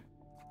god.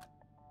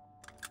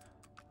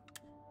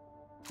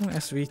 Oh,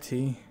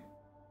 SVT.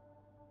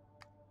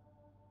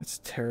 It's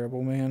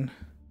terrible, man.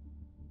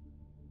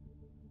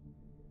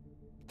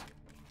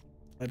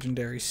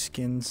 Legendary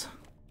skins.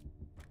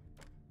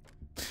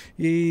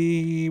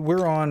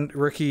 We're on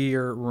rookie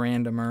or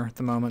randomer at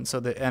the moment, so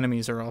the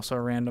enemies are also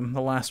random.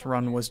 The last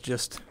run was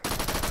just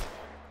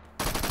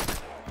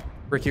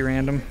rookie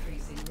random.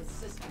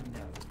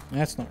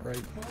 That's not right.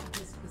 Hold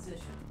this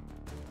position.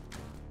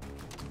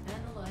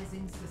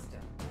 Analyzing system.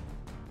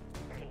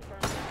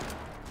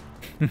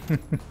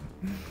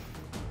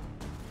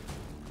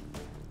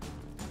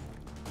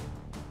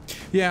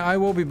 Yeah, I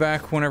will be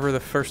back whenever the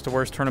First to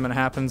Worst tournament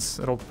happens.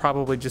 It'll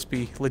probably just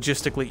be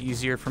logistically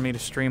easier for me to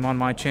stream on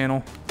my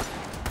channel.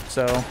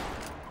 So,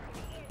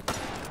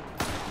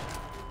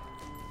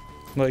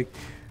 like,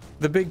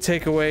 the big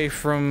takeaway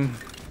from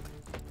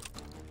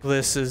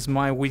this is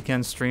my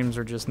weekend streams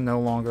are just no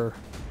longer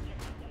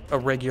a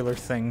regular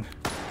thing.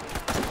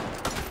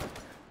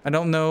 I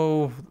don't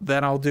know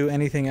that I'll do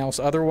anything else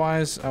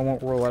otherwise. I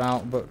won't rule it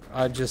out, but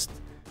I just...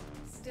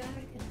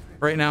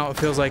 Right now it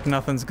feels like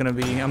nothing's gonna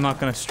be... I'm not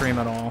gonna stream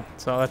at all.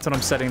 So that's what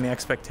I'm setting the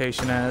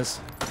expectation as.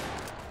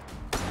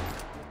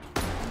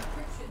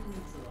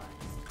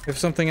 If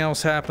something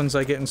else happens,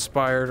 I get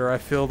inspired, or I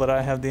feel that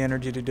I have the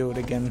energy to do it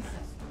again.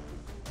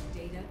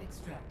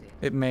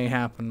 It may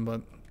happen,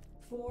 but...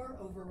 4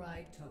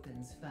 override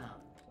tokens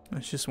found.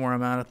 That's just where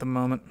I'm at the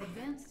moment.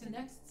 Advance to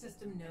next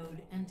system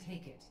node and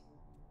take it.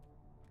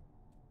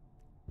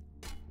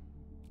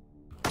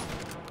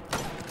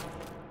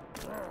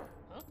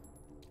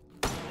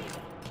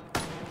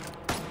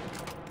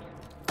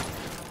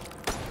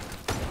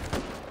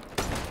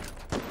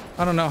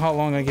 I don't know how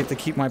long I get to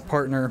keep my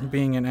partner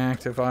being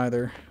inactive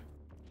either.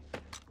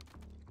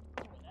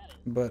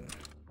 But...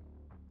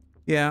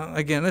 yeah,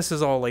 again, this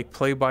is all like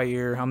play by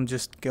ear. I'm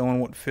just going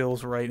what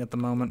feels right at the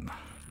moment.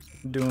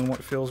 Doing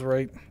what feels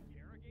right.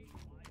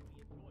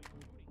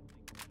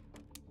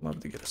 Love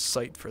to get a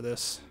sight for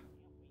this.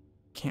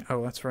 Can't...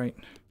 oh, that's right.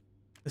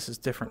 This is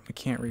different. We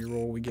can't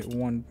re-roll. We get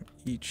 1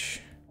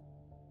 each.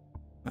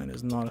 That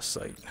is not a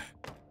sight.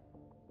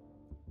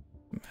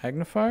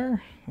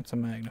 Magnifier? What's a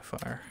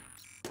magnifier?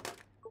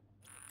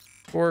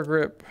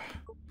 Foregrip.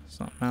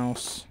 Something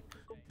else.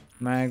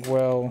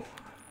 Magwell.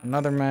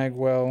 Another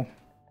magwell.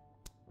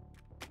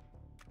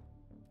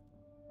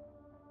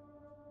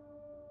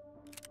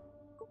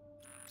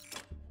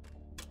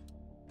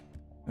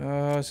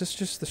 Is this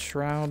just the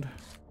shroud?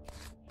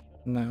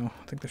 No,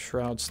 I think the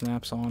shroud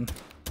snaps on.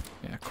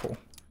 Yeah, cool.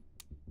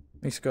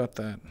 At least got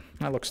that.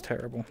 That looks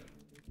terrible.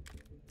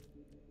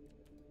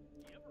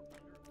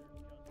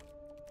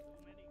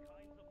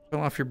 Fell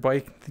off your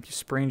bike. I think you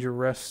sprained your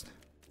wrist.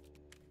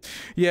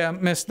 Yeah,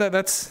 miss,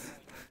 that's...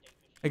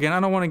 again, I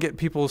don't want to get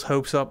people's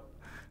hopes up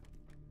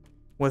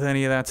with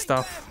any of that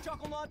stuff,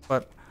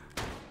 but...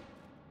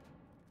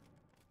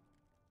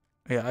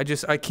 yeah,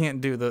 I can't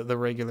do the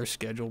regular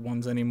scheduled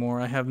ones anymore.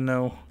 I have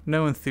no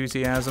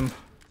enthusiasm.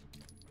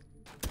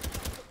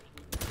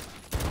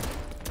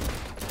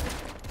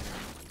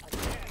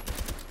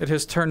 It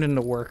has turned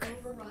into work.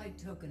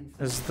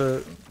 Is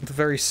the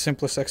very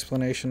simplest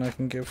explanation I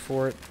can give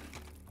for it.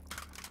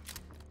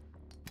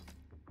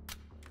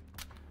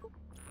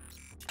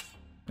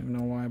 I don't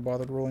know why I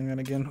bothered rolling that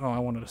again. Oh, I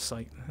wanted a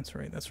sight. That's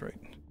right, that's right.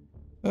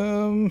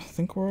 I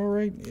think we're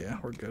alright? Yeah,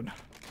 we're good.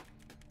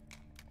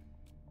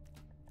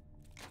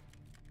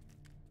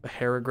 The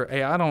Haragra...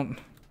 hey, I don't...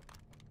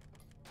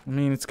 I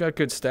mean, it's got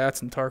good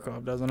stats in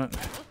Tarkov, doesn't it?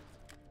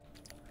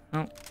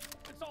 Oh.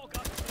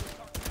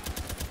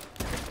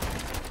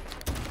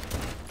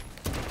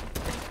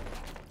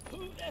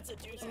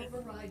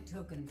 Override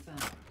token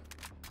found.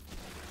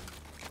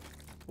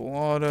 Full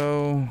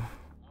auto...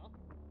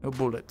 no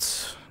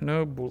bullets.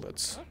 No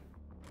bullets.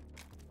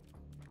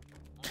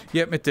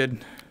 Yep, it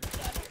did.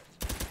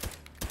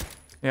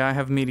 Yeah, I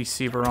have meaty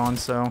Seaver on,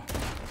 so...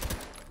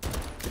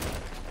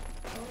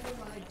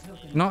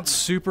 not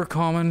super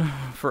common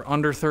for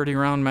under 30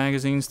 round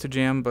magazines to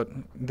jam, but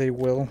they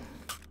will.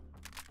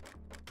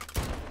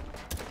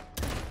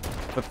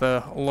 But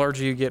the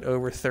larger you get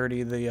over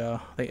 30, they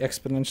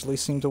exponentially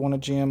seem to want to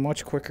jam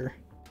much quicker.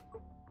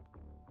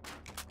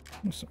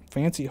 There's some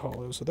fancy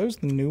hollows. Are those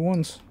the new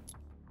ones?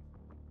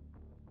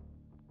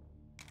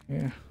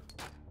 Yeah,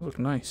 they look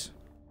nice.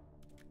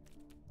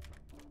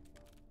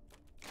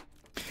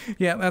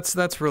 Yeah,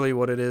 that's really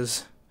what it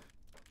is.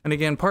 And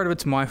again, part of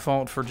it's my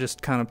fault for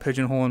just kind of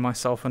pigeonholing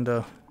myself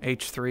into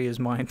H3 as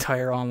my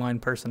entire online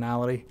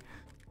personality.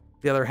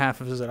 The other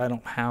half is that I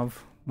don't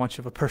have much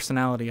of a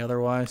personality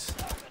otherwise.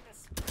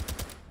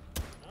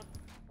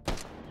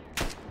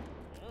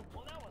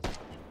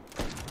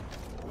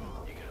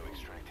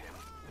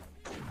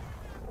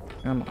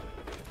 Come on.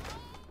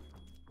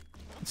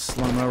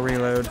 Slow-mo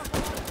reload.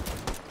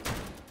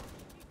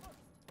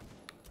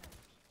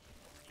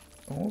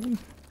 All of them?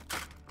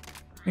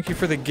 Thank you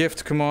for the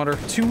gift, Commander.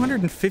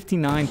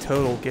 259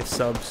 total gift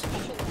subs.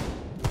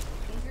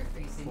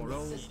 For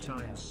old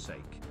time's sake.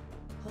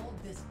 Hold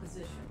this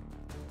position.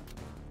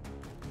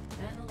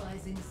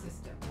 Analyzing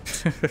system.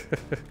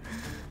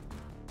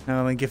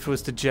 And the gift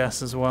was to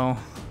Jess as well.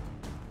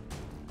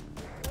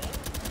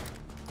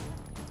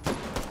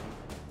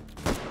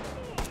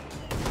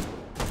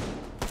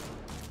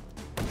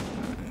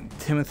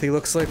 Timothy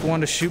looks like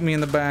one to shoot me in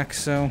the back,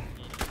 so...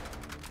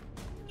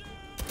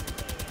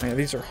 yeah,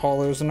 these are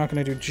hollows. I'm not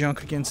going to do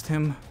junk against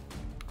him.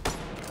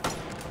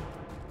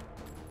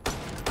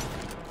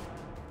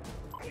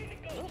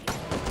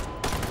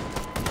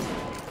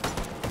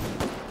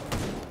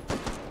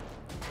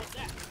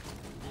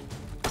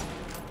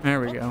 There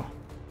we go.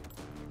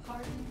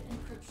 Hardened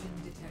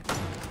encryption detected.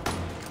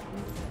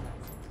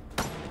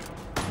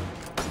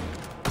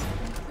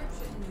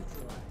 Encryption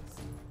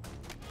neutralized.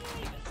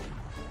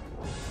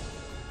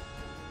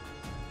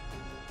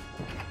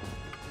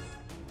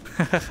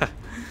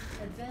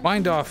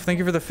 Mind off. Thank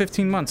you for the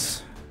 15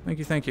 months. Thank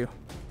you, thank you.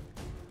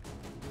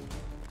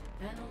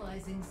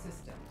 Analyzing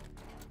system.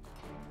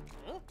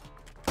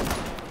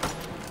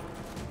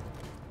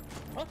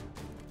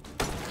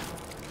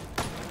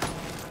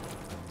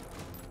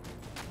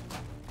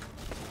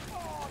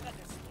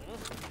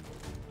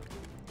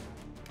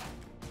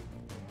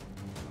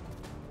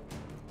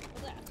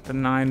 The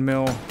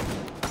 9mm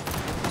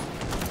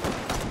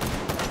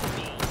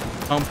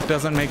ump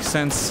doesn't make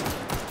sense.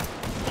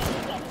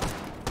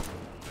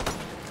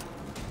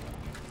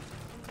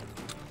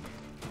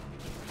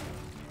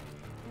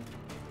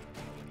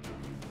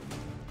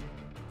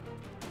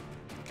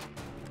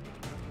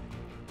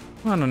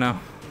 I don't know.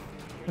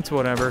 It's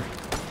whatever.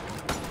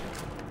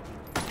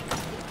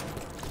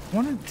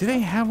 Do they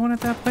have one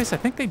at that place? I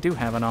think they do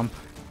have an ump.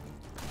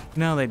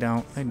 No, they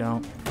don't. They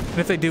don't. And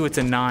if they do, it's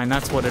a 9.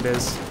 That's what it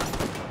is.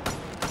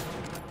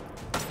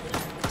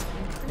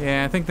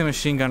 Yeah, I think the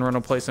machine gun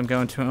rental place I'm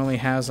going to only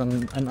has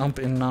an ump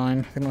in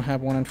 9. They don't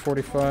have one in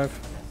 45.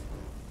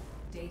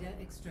 Data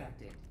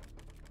extracted.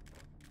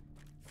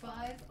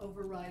 5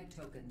 override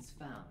tokens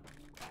found.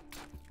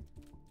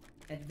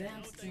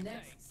 Advance to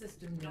next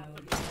system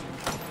node.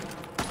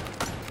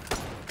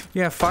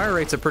 Yeah, fire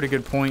rate's a pretty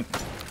good point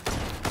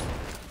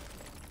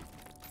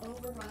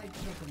Override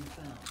token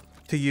found.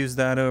 to use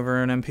that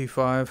over an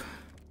MP5.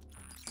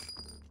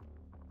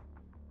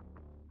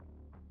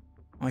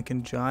 I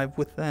can jive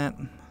with that.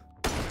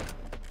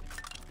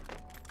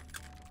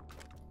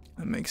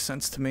 That makes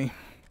sense to me.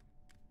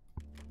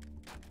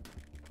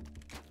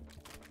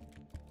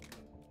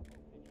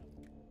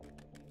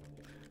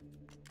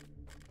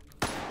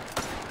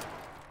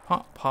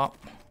 Pop, pop.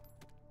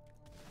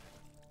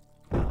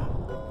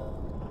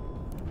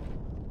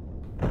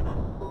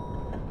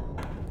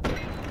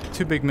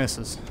 Two big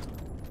misses.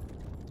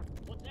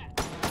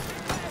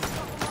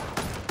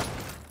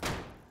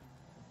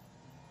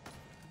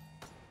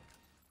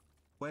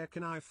 Where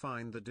can I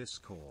find the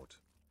Discord?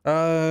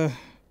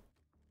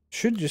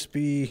 Should just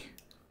be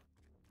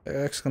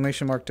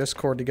exclamation mark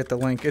Discord to get the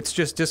link. It's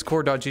just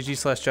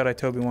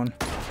discord.gg/JediToby1.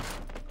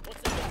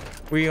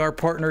 We are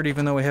partnered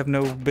even though we have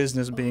no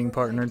business being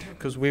partnered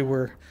because we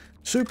were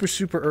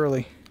super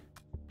early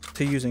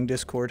to using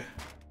Discord.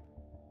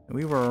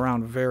 We were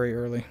around very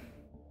early.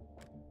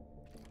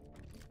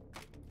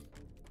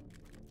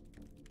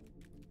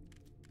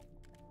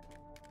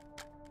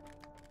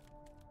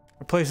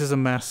 The place is a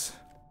mess.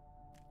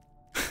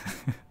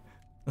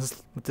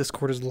 This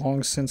Discord has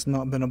long since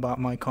not been about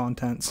my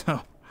content,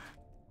 so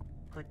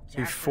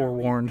be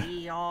forewarned.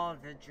 Be all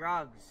the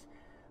drugs,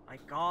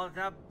 like all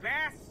the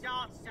best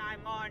salts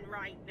I'm on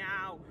right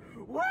now.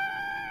 Woo!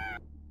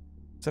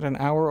 Is that an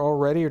hour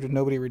already, or did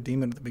nobody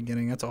redeem it at the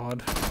beginning? That's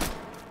odd.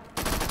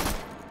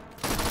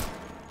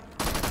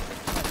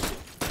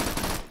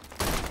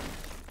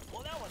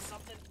 Well, that was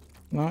something.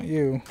 Not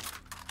you.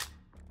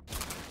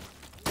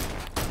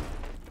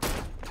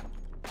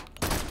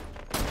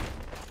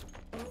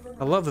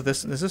 I love that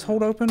this... Does this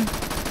hold open?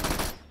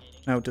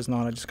 No, it does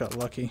not. I just got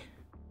lucky.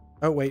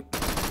 Oh, wait.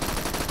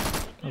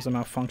 That was a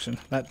malfunction.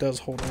 That does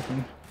hold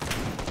open.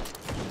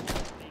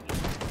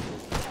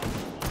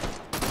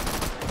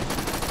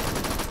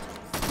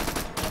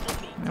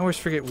 I always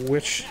forget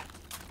which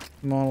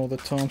model the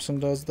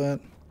Thompson does that.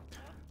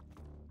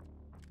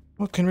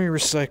 What can we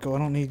recycle? I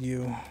don't need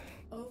you.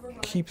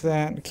 Keep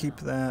that, keep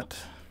that.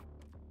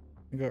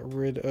 We got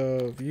rid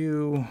of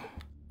you.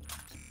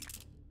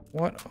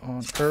 What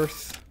on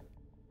earth?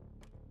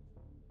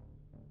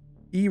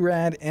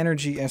 ERAD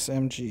Energy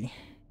SMG.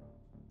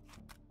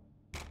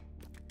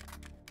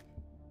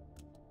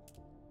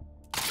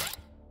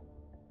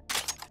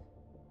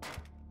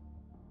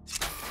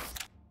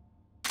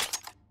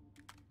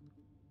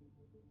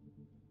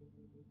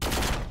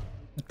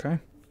 Okay.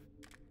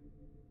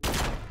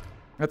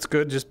 That's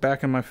good, just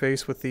back in my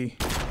face with the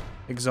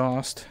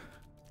exhaust.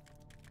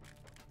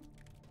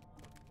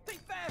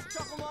 Think fast,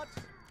 Chucklenuts.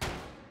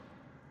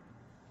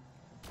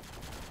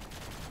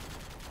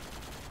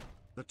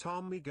 The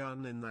Tommy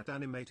gun in that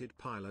animated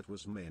pilot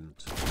was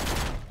mint.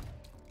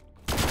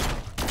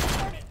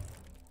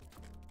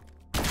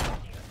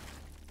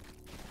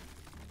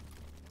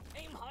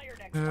 Aim higher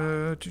next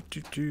time.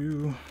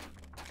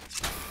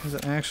 Is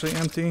it actually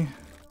empty?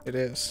 It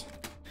is.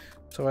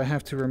 So I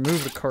have to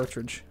remove the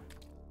cartridge.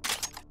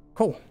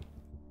 Cool.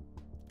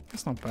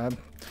 That's not bad.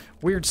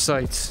 Weird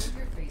sights.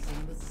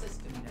 Interfacing with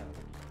system node.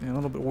 Yeah, a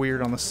little bit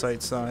weird on the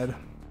sight side.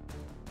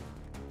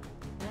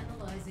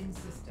 Analyzing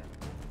system.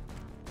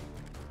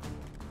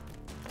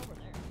 Over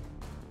there.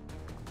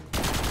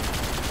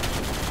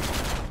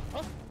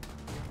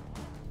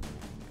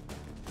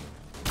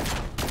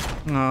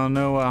 Oh,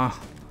 no,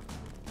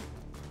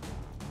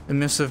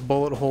 emissive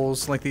bullet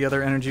holes like the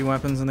other energy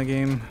weapons in the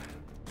game.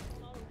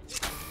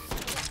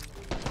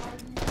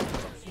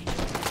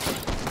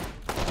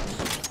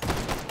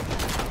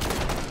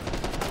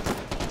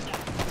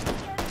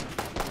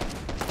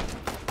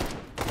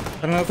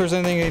 I don't know if there's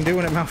anything you can do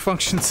when it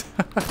malfunctions.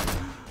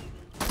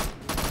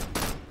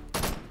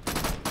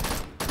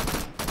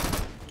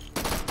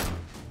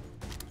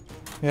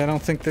 Yeah, I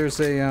don't think there's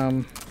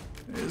a,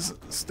 is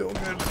still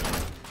good.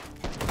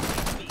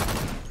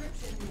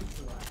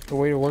 The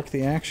way to work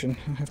the action.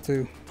 I have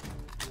to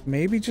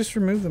maybe just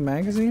remove the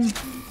magazine? Next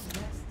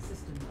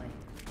system lane.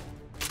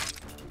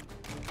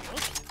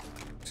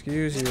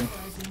 Excuse you.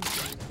 Analyzing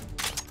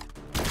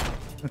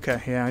system.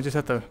 Okay, yeah, I just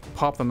have to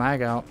pop the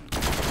mag out.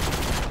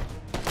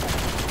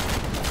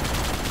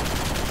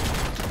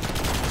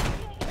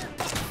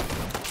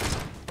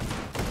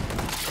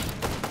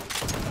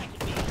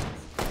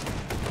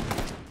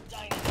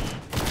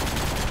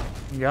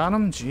 got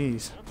him?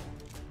 Jeez.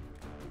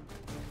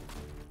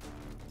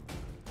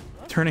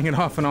 Turning it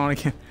off and on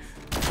again.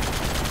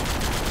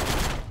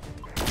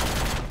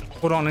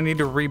 Hold on, I need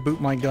to reboot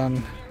my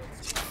gun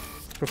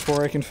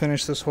before I can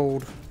finish this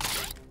hold.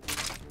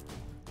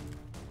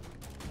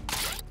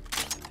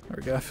 There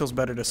we go. It feels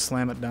better to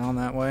slam it down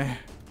that way.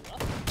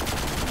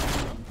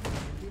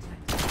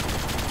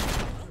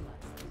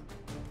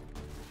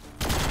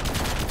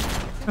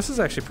 This is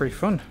actually pretty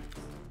fun.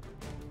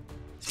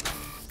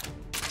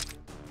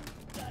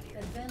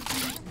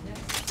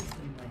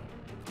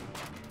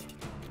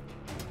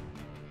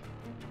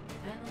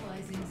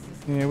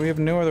 Yeah, we have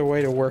no other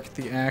way to work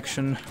the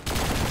action.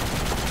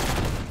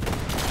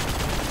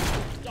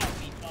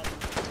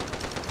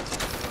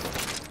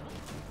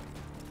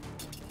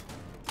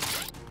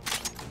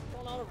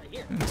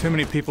 Too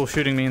many people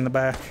shooting me in the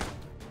back.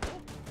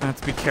 I have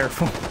to be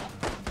careful.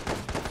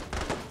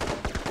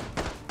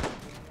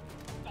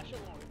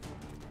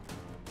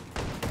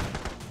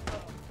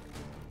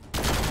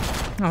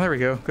 Oh, there we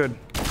go. Good.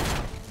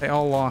 They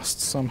all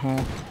lost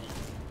somehow.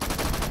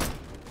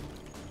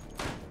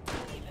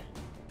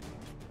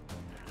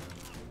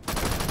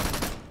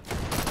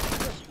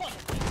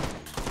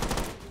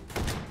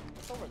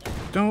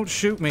 Don't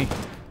shoot me.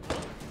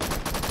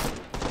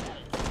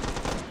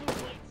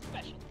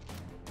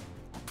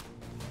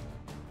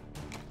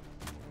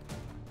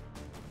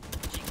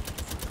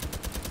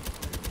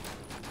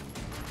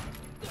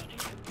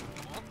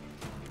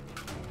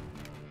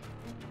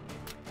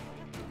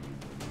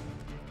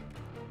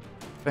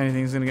 If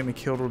anything's gonna get me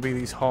killed, would be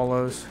these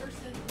hollows.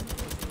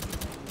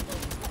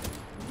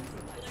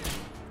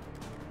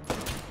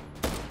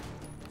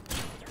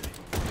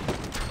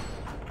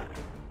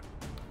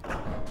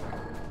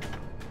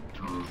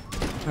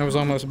 That was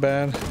almost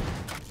bad.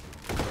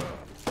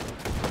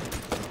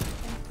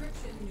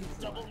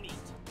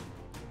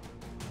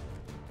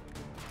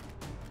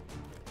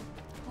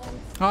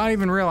 Oh, I didn't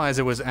even realize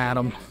it was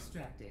Adam.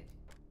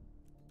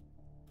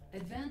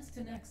 Advance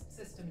to next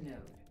system node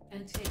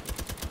and take it.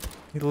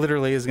 He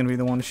literally is going to be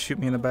the one to shoot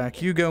me in the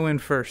back. You go in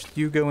first.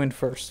 You go in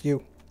first.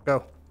 You.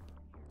 Go.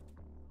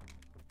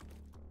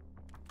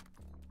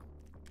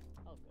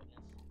 Oh,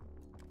 goodness.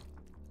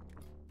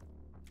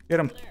 Get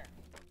him. There.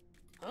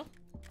 Huh?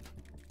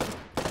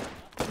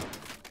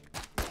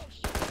 Oh,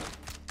 shit.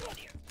 Go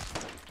here.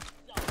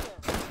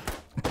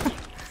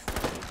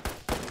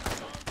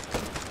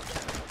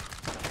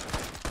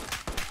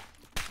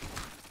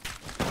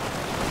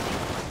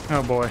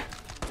 Oh, boy.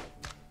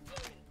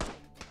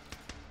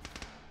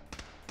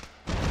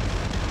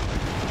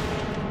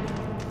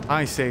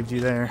 I saved you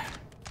there.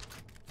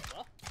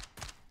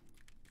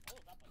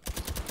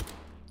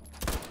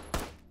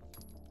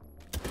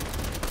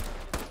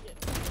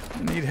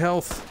 I need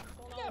health.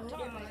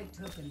 Override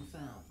token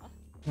found.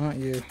 Not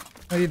you.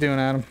 How you doing,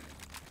 Adam?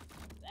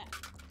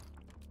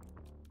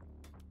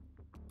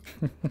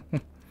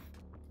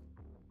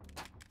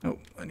 Oh,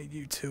 I need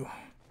you too.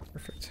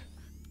 Perfect.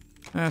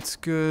 That's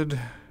good.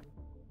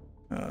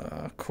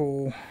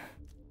 Cool.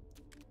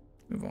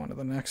 Move on to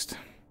the next.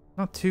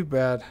 Not too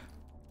bad.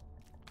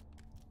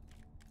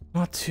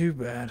 Not too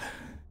bad.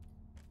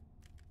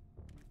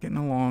 Getting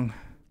along.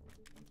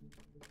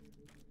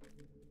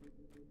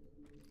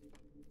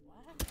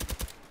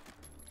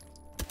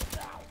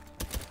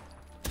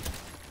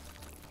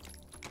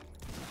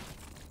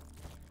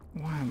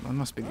 Why? It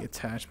must be the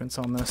attachments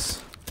on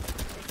this.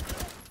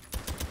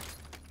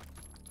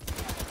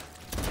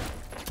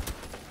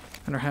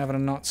 And are having a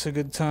not so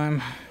good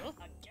time.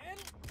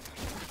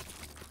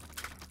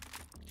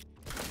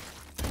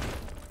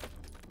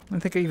 I don't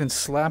think I even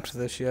slapped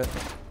this yet.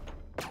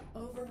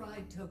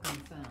 Override token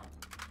found.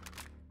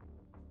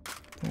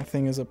 That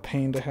thing is a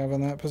pain to have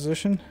in that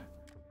position.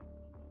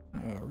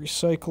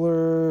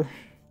 Recycler.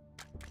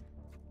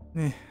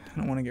 I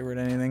don't want to get rid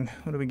of anything.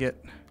 What do we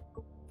get?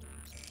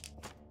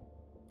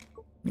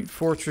 Need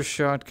Fortress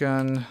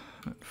Shotgun.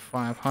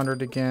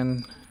 500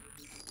 again.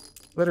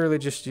 Literally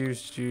just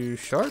used you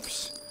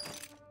sharps.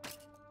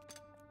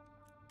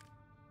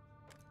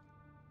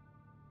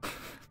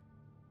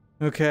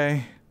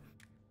 Okay.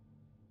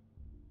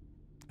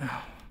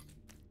 Oh.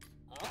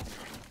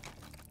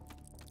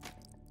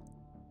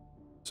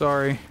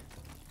 Sorry. I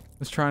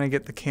was trying to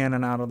get the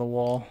cannon out of the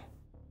wall.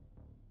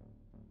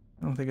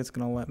 I don't think it's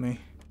gonna let me.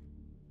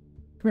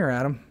 Come here,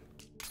 Adam.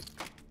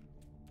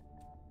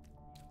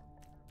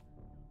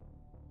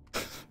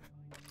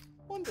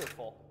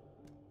 Wonderful.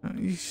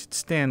 You should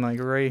stand like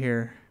right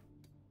here.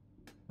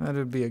 That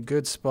would be a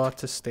good spot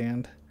to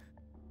stand.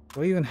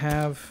 Do I even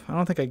have... I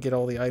don't think I get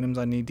all the items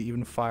I need to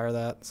even fire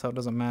that, so it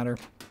doesn't matter.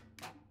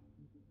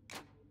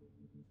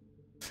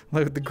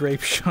 Load the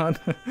grape shot.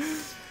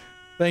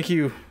 Thank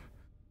you,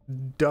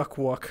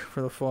 Duckwuck,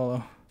 for the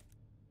follow.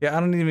 Yeah, I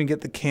don't even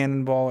get the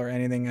cannonball or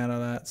anything out of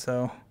that,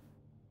 so...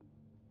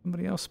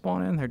 Somebody else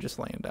spawn in? They're just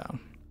laying down.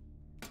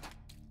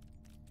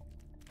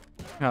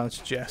 Oh, it's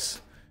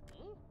Jess.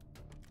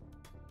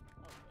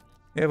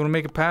 You able to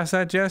make it past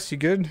that, Jess? You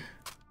good?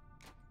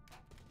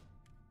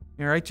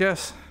 You alright,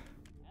 Jess?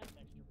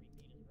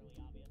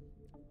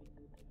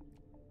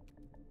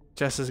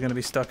 Jess is gonna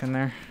be stuck in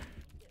there.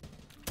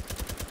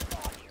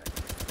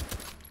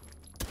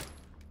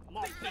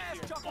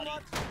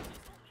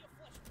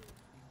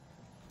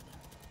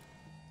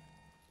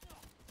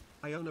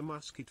 I own a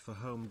musket for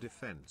home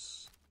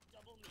defense.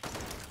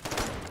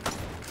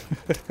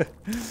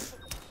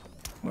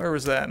 Where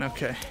was that?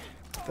 Okay.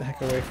 Get the heck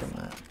away from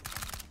that.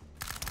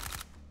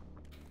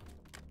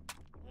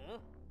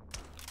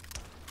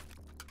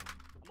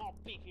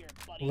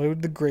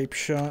 Load the grape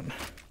shot.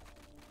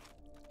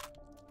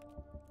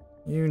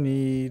 You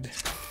need...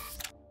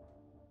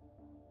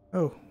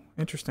 Oh,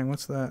 interesting.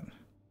 What's that?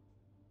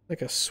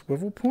 Like a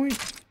swivel point?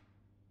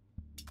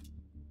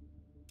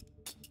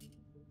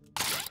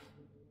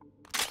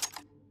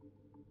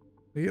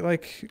 We get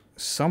like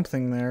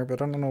something there,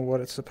 but I don't know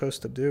what it's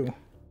supposed to do.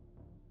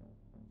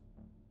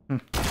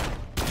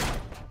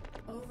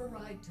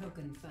 Override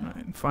token found.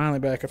 Alright, finally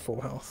back at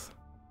full health.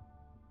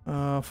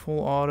 Full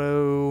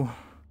auto.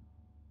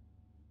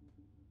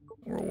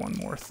 Or one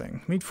more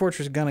thing. Meat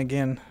Fortress gun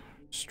again.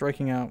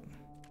 Striking out.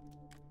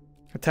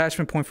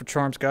 Attachment point for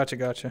charms. Gotcha,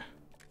 gotcha.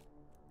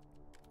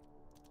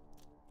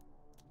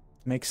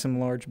 Make some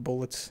large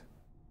bullets.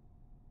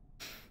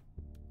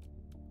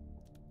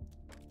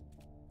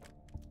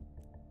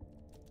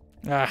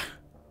 Ah.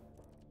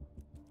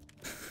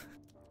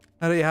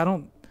 Yeah, I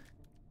don't...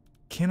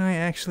 Can I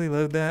actually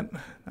load that?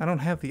 I don't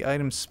have the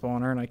item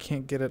spawner and I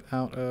can't get it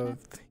out of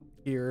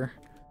here.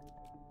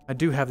 I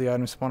do have the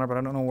item spawner, but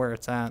I don't know where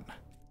it's at.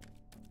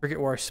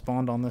 Forget where I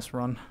spawned on this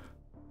run.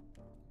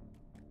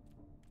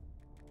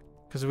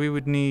 Because we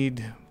would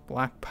need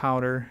black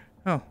powder.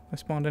 Oh, I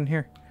spawned in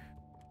here.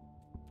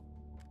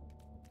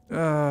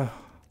 Oh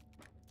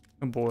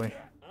boy.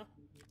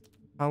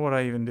 How would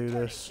I even do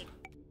this?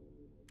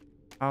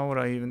 How would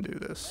I even do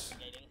this?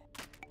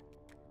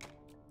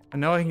 I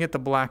know I can get the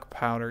black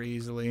powder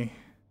easily.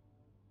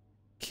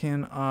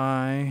 Can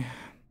I...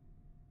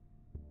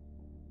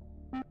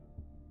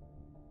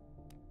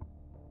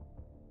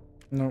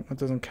 Nope, that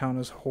doesn't count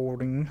as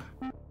hoarding.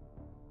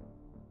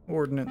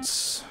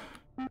 Ordnance.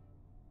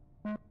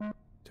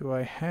 Do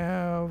I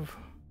have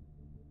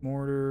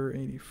mortar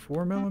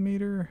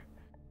 84mm?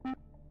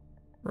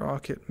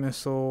 Rocket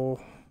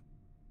missile.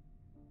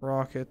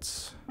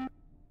 Rockets.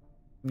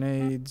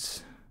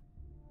 Nades.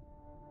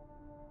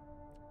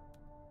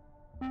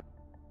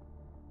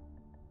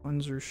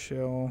 Panzer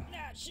shell.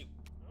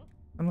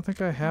 I don't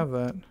think I have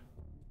that.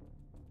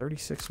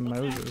 36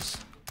 Moses.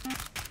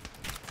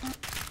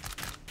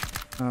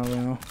 Oh,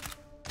 well.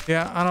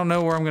 Yeah, I don't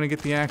know where I'm gonna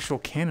get the actual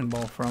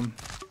cannonball from.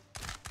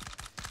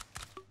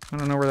 I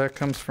don't know where that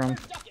comes from.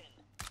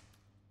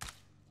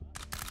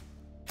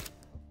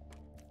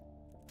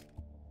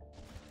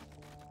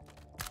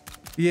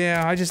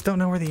 Yeah, I just don't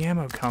know where the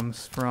ammo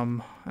comes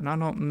from. And I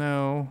don't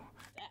know...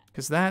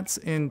 Because that's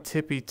in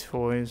Tippy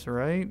Toys,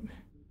 right?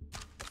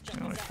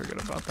 I always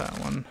forget about that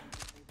one.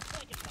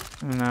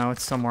 No,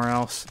 it's somewhere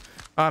else.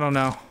 I don't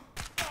know.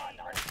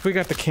 If we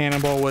got the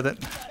cannonball with it,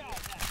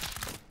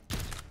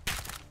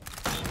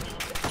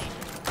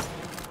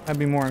 I'd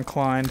be more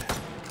inclined.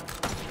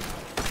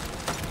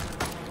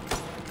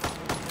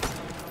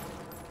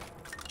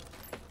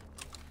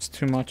 It's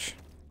too much.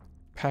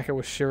 Pack it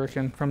with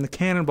shuriken from the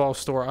cannonball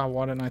store. Oh,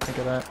 why didn't I think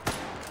of that?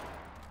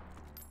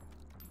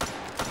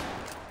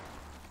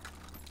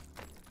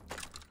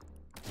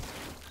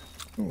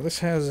 Oh, this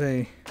has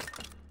a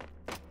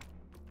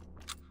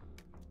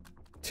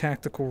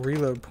tactical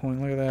reload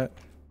point. Look at that.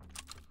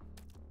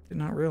 Did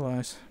not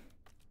realize.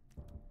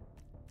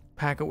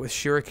 Pack it with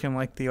shuriken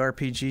like the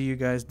RPG you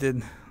guys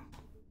did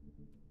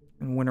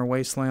in Winter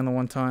Wasteland the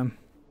one time.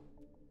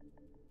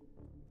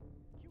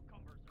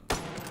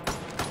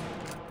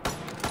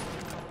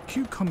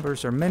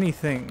 Cucumbers are many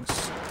things,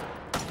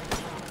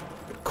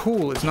 but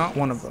cool is not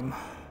one of them.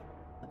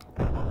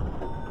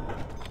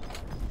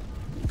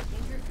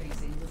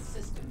 Interfacing with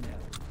system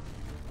node.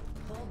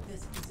 Hold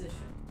this position.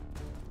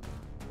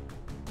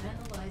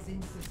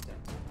 Analyzing system.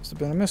 Must have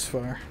been a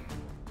misfire.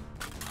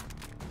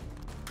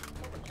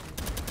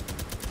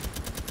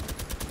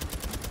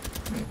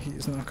 Maybe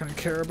he's not going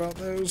to care about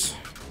those.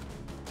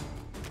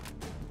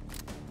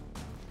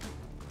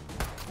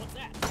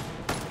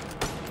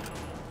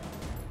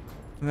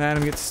 And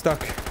Adam gets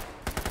stuck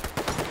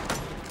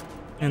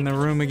in the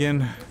room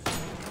again.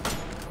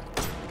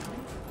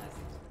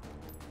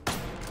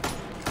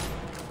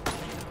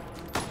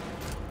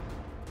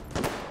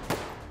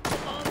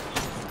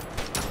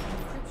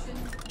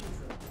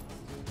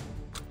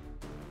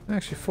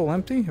 Actually full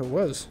empty? It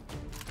was.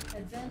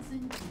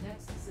 Advancing to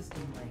next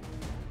system lane.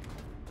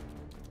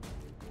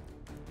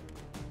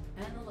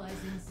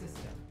 Analyzing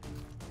system.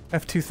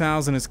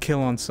 F-2000 is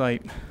kill on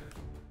sight.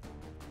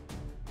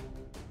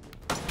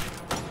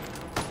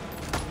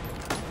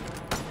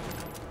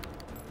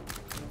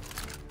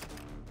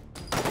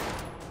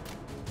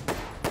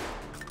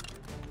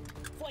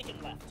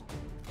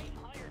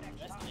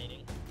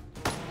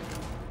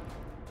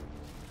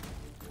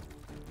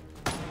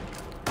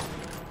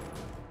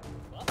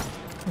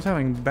 I was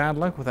having bad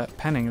luck with that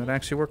penning. It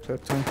actually worked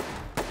that time.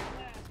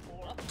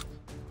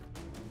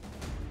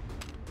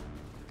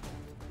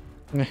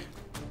 Eh.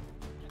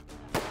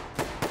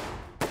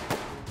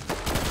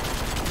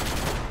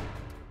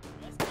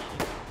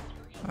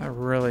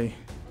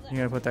 You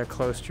gotta put that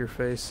close to your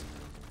face.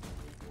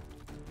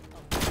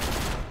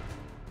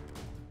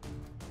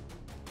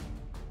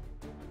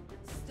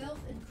 Stealth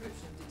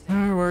encryption detected.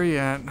 Alright, where are you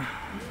at? Neutralized.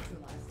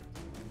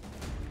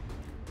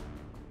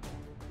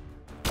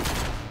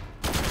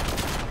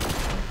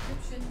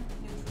 Encryption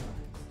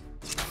neutralized.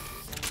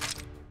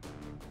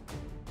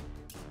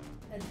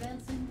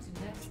 Advancing to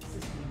next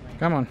system lane.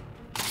 Come on.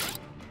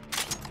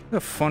 A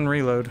fun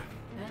reload.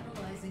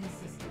 Analyzing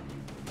system.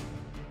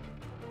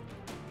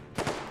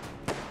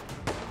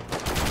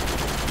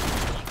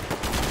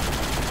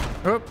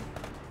 Oh.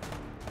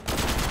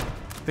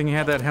 Think he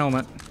had that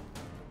helmet.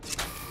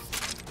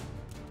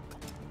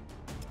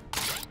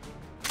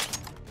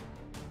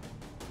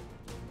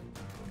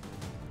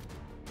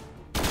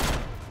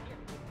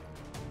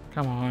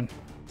 Come on.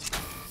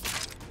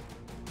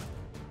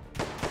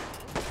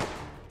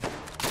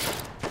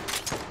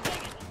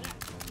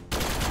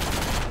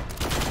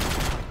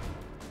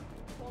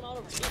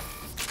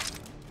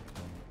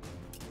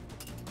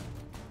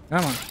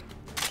 Come on.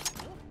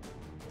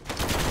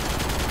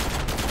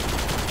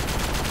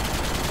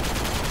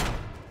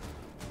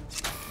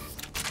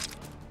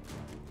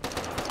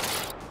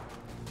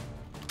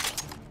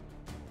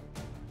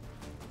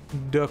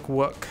 Duck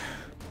wuck.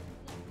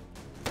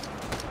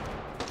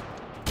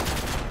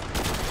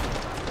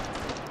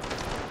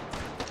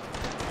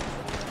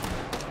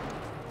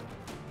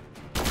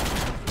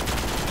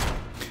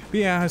 But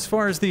yeah, as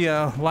far as the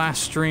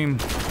last stream,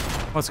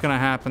 what's gonna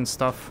happen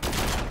stuff,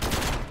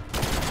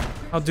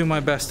 I'll do my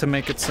best to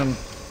make it some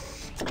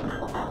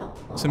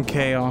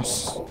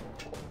chaos.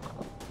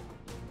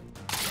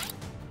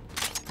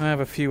 I have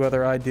a few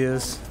other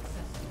ideas,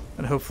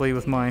 and hopefully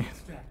with my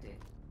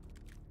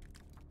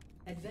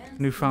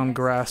newfound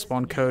grasp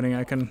on coding,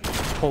 I can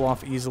pull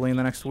off easily in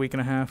the next week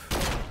and a half.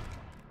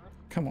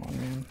 Come on,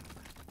 man.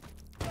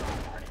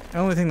 The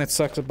only thing that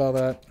sucks about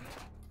that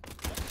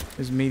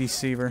is Meaty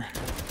Seaver.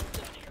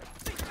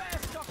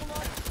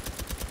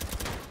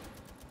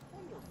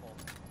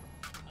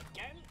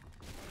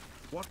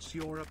 What's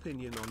your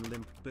opinion on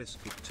Limp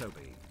Bizkit,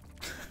 Toby?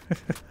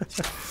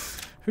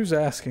 Who's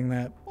asking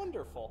that?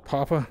 Wonderful.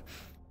 Papa?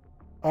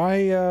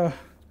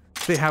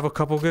 They have a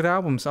couple good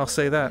albums, I'll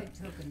say that.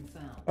 Token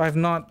found. I've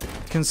not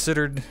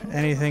considered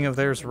anything of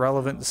theirs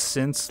relevant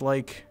since,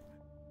 like...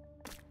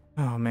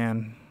 Oh,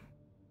 man.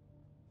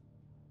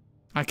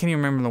 I can't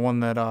even remember the one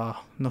that,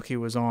 Nookie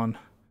was on.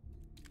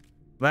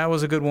 That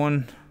was a good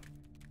one.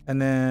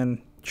 And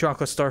then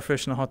Chocolate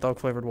Starfish and the Hot Dog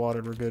Flavored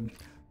Water were good.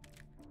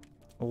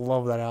 I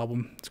love that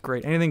album. It's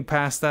great. Anything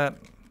past that,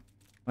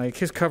 like,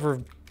 his cover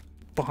of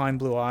Behind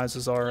Blue Eyes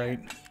is alright.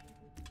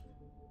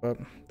 But,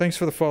 thanks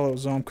for the follow,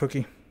 Zom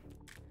Cookie.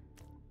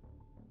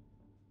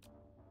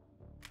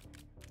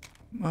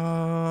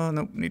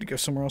 Nope, need to go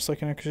somewhere else. I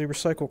can actually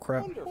recycle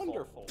crap.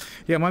 Wonderful.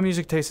 Yeah, my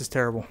music taste is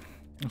terrible.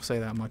 I'll say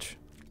that much.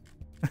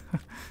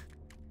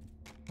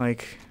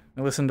 Like,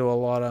 I listen to a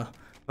lot of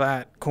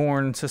that,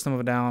 Korn, System of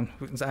a Down.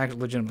 It's actually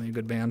legitimately a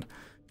good band.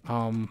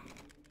 And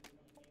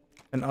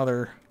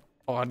other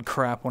odd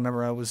crap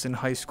whenever I was in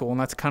high school, and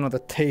that's kind of the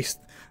taste.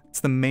 It's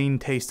the main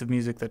taste of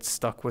music that's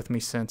stuck with me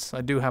since.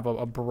 I do have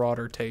a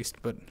broader taste,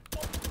 but...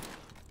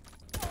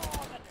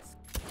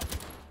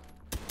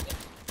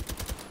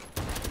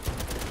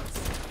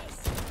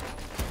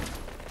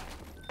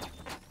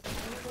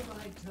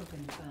 Override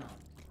token found.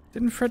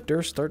 Didn't Fred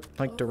Durst start,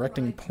 like,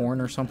 directing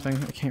porn or something?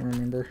 I can't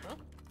remember.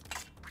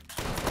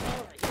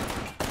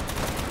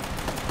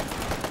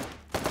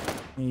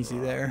 Easy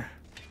there.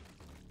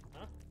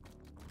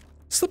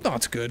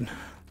 Slipknot's good.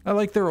 I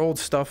like their old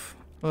stuff.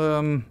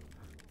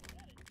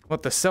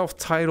 What, the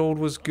self-titled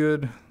was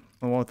good.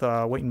 The one with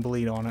Wait and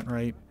Bleed on it,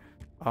 right?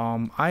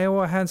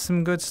 Iowa had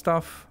some good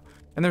stuff.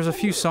 And there's a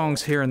few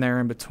songs here and there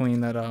in between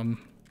that have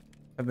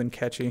been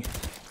catchy.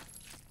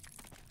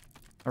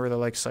 I really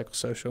like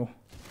Psychosocial.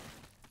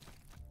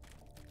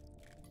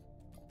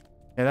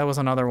 Yeah, that was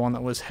another one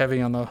that was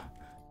heavy on the...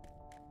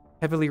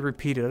 heavily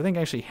repeated. I think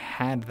I actually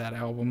had that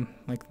album,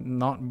 like,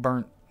 Not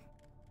Burnt.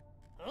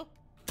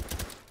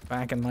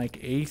 Back in, like,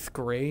 8th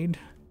grade.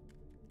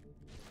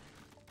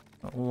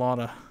 A lot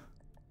of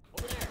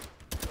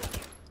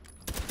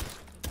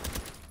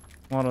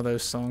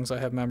those songs I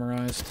have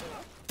memorized.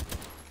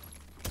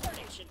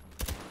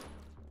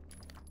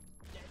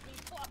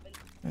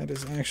 That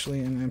is actually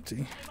an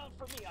empty.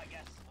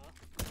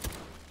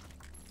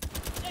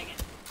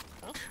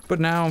 But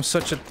now I'm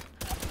such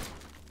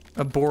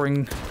a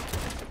boring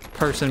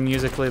person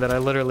musically that I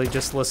literally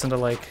just listen to,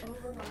 like,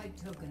 Override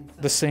token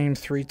found. the same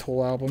 3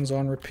 Tool albums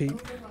on repeat.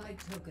 Override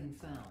token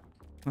found.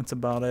 That's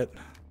about it. I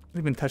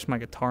haven't even touched my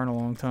guitar in a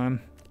long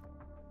time.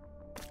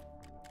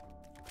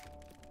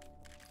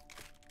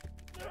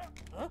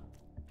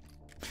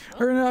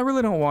 I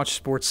really don't watch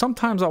sports.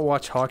 Sometimes I'll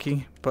watch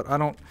hockey, but I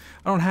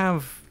don't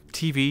have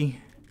TV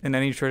in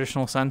any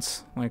traditional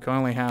sense. Like, I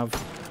only have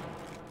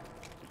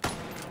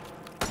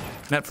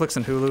Netflix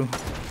and Hulu.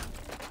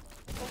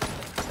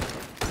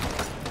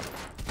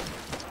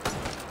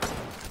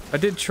 I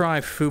did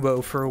try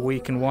Fubo for a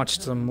week and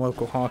watched some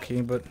local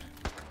hockey, but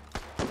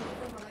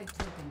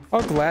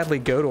I'll gladly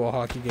go to a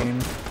hockey game.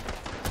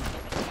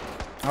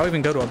 I'll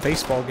even go to a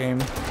baseball game.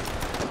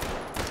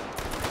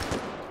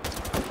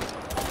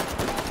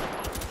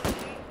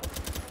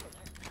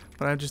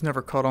 But I just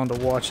never caught on to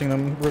watching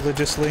them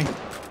religiously.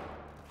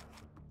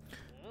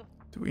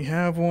 Do we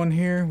have one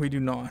here? We do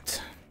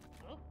not.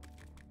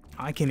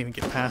 I can't even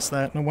get past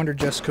that. No wonder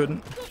Jess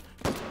couldn't.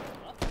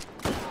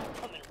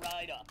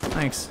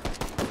 Thanks.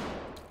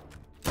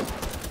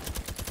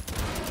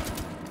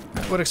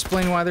 That would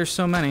explain why there's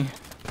so many.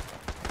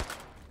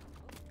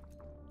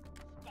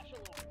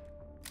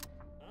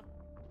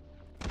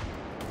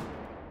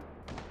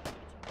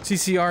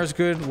 CCR is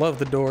good. Love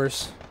the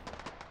Doors.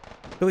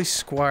 Billy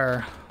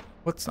Squire.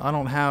 I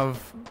don't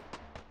have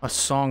a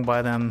song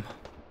by them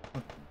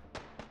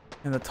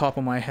in the top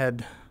of my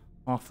head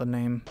off the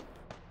name.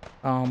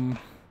 Red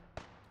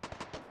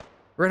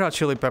Hot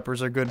Chili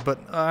Peppers are good, but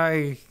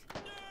I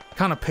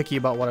kind of picky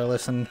about what I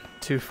listen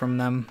to from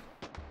them.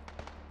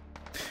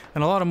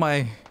 And a lot of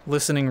my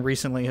listening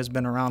recently has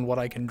been around what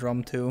I can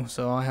drum to,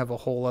 so I have a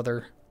whole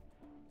other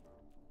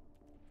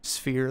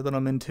sphere that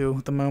I'm into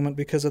at the moment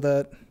because of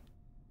that.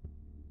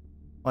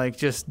 Like,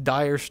 just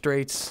Dire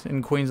Straits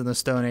and Queens of the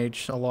Stone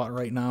Age a lot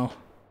right now.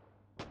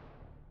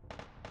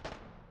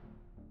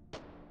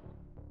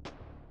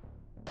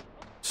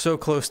 So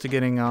close to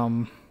getting,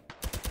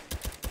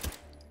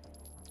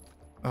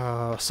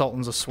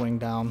 Sultans of Swing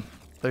down.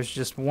 There's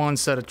just one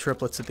set of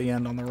triplets at the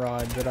end on the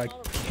ride that I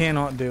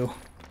cannot do.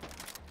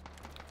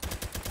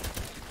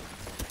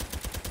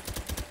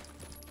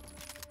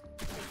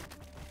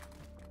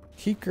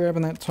 Keep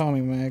grabbing that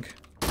Tommy mag.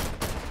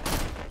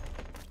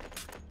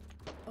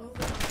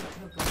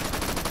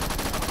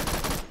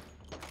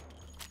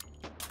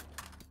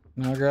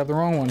 Now I grabbed the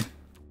wrong one.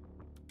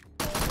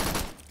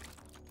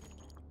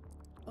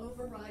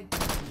 Override.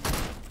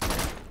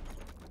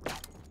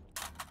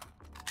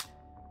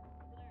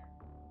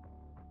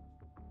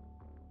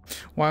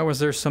 Why was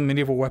there some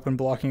medieval weapon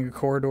blocking a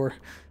corridor?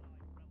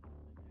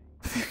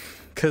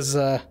 Because,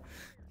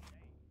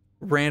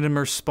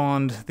 randomers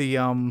spawned the,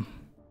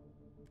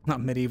 not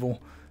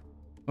medieval.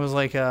 It was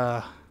like,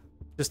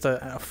 just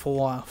a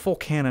full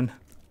cannon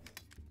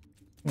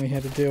we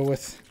had to deal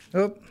with.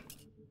 Oh,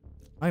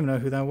 I don't even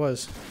know who that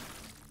was.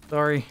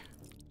 Sorry.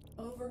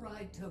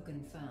 Override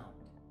token found.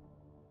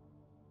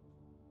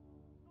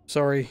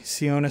 Sorry,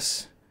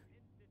 Sionis.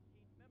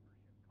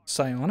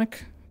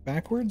 Psionic?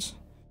 Backwards?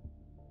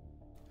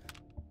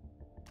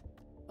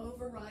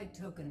 Override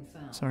token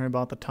found. Sorry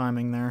about the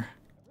timing there.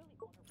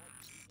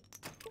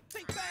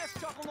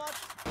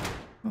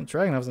 Well,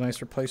 Dragonov's a nice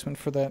replacement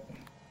for that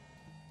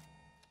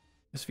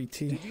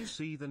SVT. Did you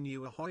see the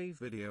new Ahoy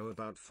video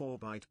about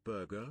 4-Byte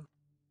Burger?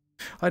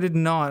 I did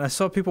not. I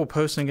saw people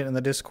posting it in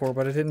the Discord,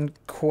 but I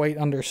didn't quite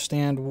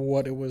understand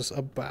what it was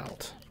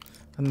about.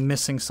 I'm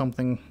missing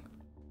something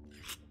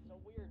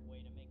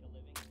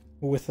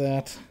with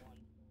that.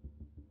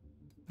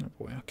 Oh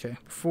boy, okay.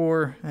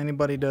 Before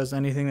anybody does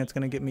anything that's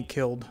gonna get me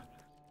killed,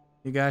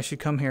 you guys should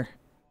come here.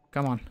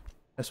 Come on.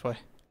 This way.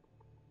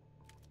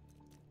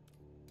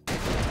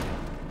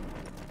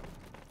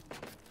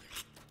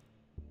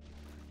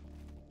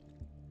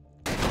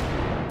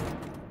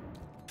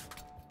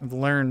 I've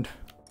learned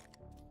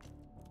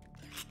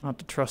not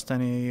to trust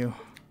any of you.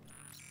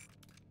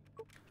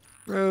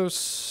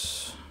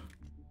 Gross.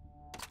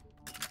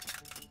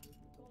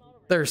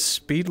 There's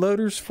speed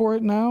loaders for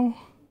it now?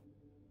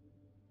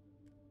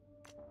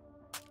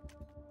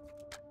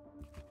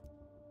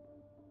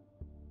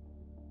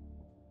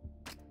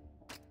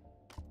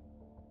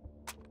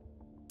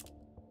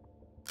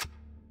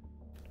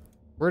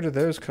 Where did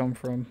those come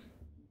from?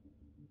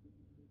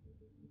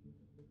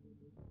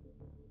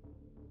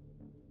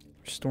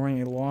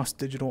 Restoring a lost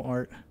digital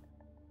art.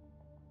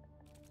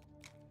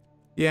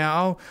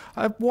 Yeah,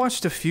 I've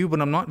watched a few,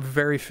 but I'm not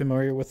very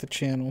familiar with the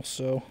channel,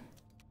 so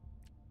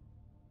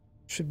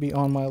should be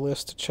on my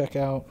list to check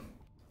out.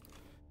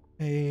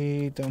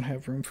 I don't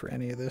have room for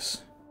any of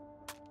this.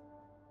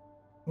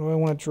 What do I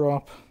want to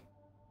drop?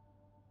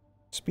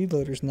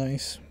 Speedloader's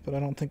nice, but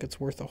I don't think it's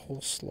worth a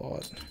whole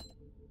slot.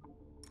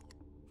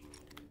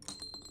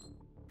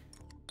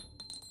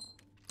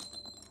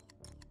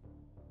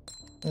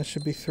 That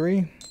should be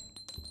 3.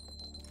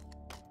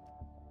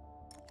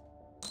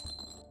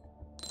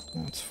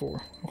 That's 4.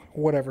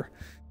 Whatever.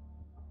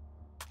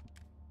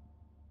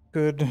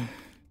 Good.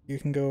 You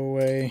can go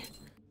away.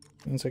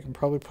 Means I can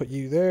probably put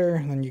you there,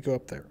 and then you go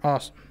up there.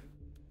 Awesome.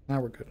 Now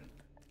we're good.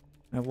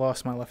 I've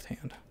lost my left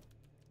hand.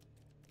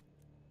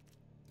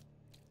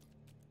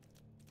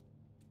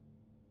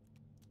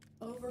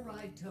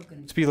 Override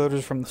token.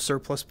 Speedloaders from the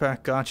surplus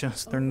pack. Gotcha.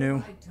 So they're new.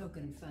 Override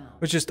token found.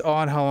 It's just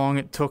odd how long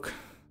it took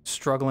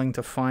struggling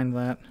to find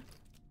that.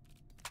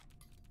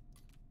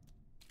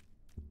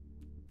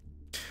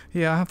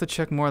 Yeah, I have to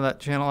check more of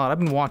that channel out. I've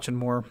been watching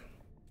more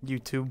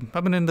YouTube.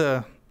 I've been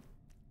into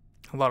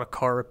a lot of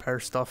car repair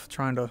stuff,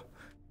 trying to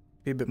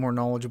be a bit more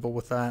knowledgeable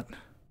with that.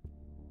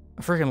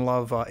 I freaking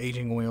love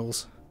aging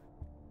wheels.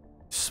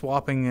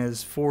 swapping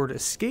as Ford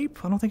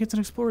Escape. I don't think it's an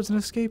Explorer, it's an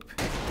Escape.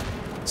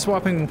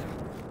 Swapping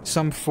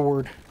some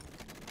Ford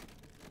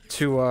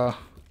to a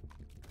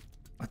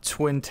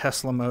twin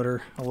Tesla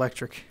motor,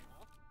 electric.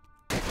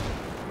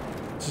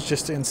 This is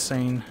just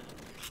insane.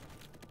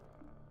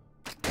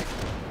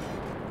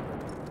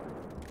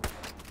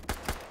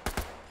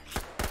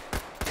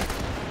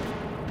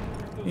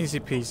 Easy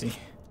peasy.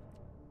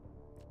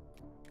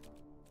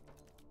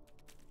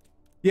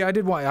 Yeah, I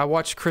did. I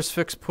watched Chris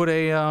Fix put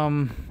a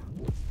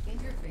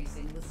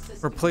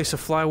replace a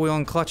flywheel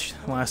and clutch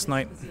last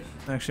night.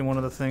 Actually, one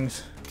of the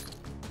things.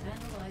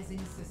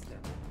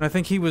 And I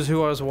think he was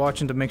who I was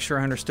watching to make sure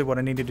I understood what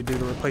I needed to do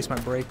to replace my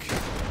brake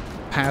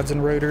pads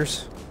and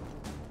rotors.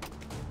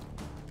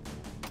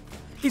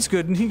 He's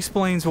good and he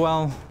explains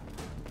well.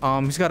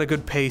 He's got a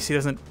good pace. He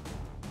doesn't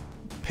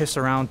piss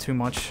around too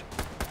much.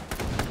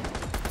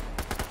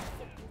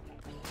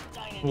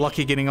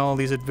 Lucky getting all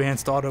these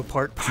advanced auto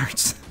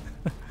parts.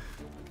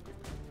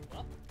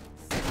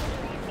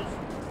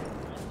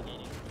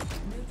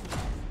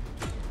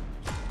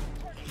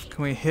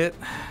 Can we hit?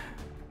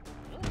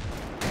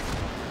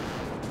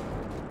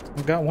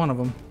 We've got one of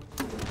them.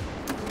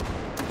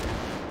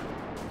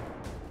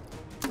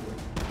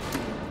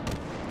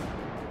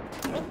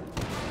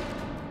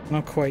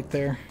 Not quite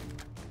there.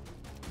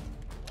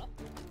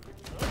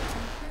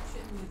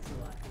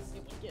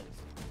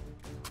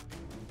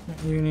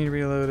 You need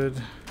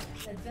reloaded.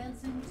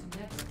 Advancing to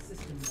next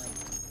system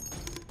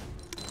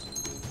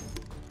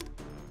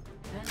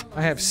layer.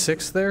 I have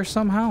 6 there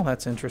somehow?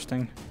 That's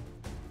interesting.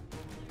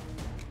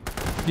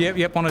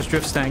 Yep, on his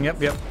drift stang. Yep.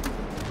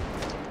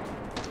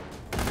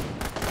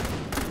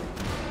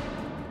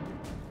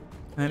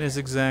 That is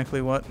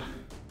exactly what.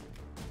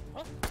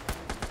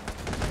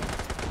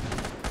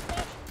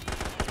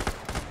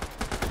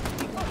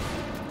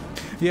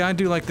 Yeah, I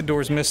do like the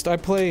doors missed. I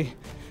play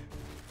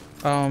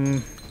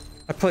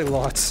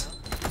lots.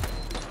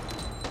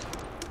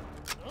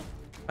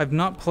 I've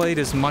not played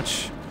as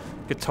much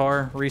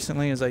guitar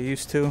recently as I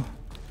used to.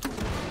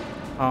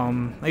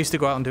 I used to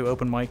go out and do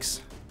open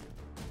mics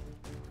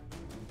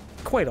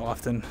quite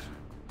often,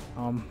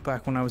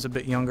 back when I was a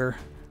bit younger.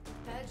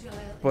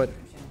 But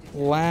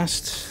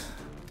last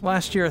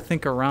year, I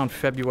think around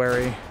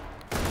February,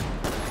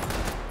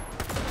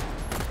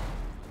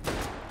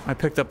 I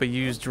picked up a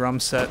used drum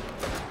set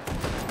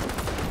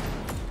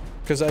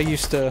because I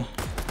used to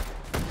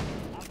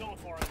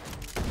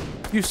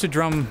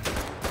drum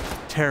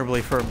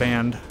terribly for a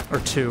band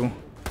or two.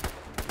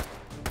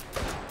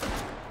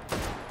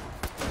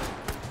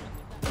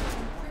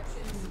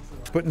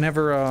 But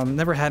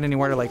never had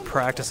anywhere to like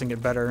practice and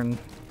get better, and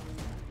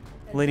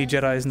Lady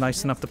Jedi is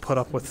nice enough to put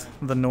up with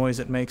the noise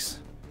it makes.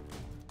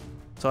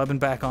 So I've been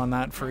back on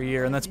that for a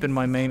year, and that's been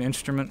my main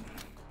instrument.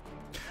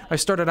 I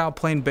started out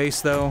playing bass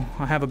though.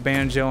 I have a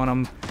banjo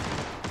and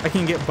I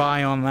can get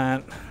by on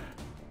that.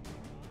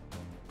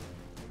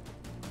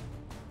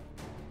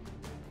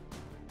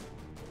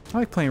 I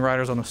like playing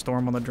Riders on the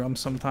Storm on the drums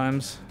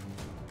sometimes.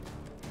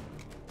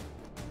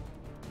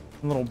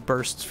 Little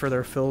bursts for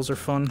their fills are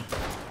fun.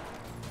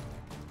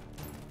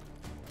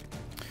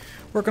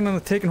 Working on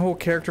the Taken Hold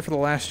character for the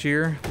last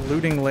year.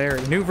 Looting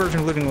Larry. New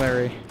version of Looting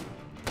Larry.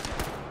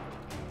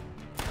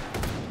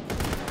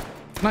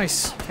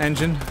 Nice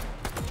engine.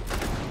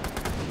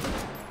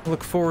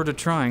 Look forward to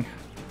trying.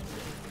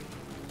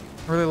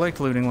 I really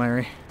liked Looting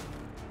Larry.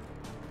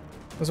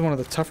 It was one of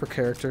the tougher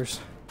characters.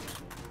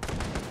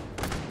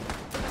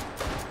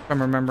 If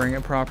I'm remembering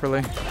it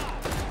properly.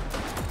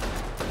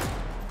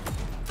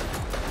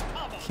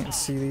 Can't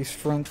see these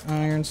front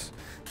irons.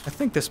 I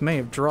think this may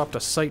have dropped a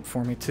sight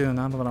for me too,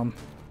 now that I'm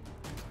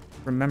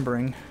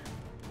remembering.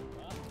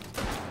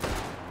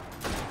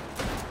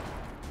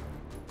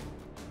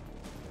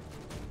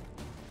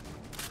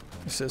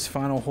 This says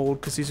final hold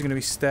because these are going to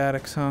be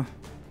statics, huh?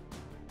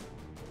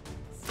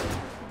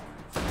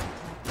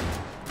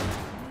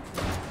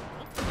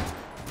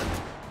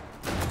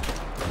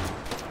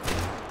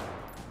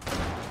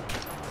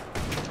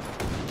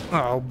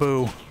 Oh,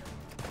 boo.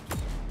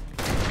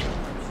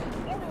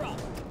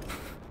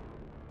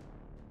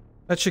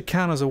 That should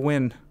count as a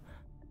win.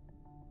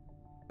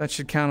 That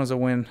should count as a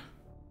win.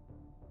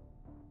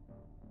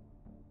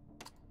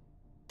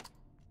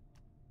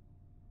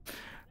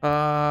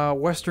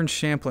 Western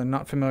Champlain,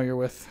 not familiar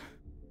with.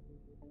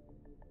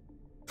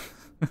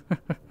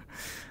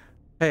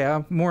 Hey,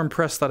 I'm more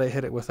impressed that I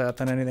hit it with that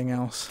than anything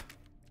else.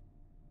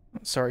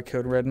 Sorry,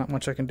 Code Red, not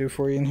much I can do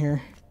for you in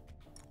here.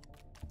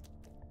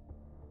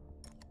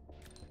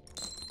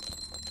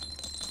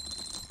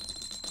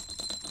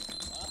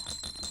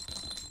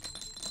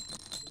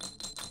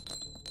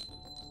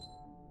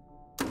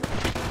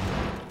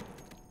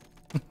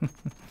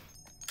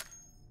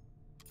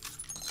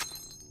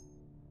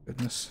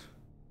 Goodness.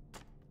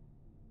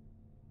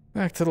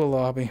 Back to the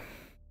lobby.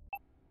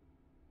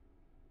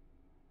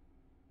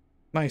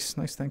 Nice,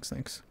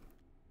 thanks.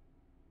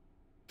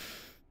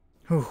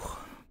 Ooh.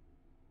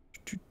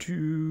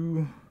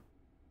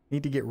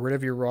 Need to get rid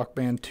of your Rock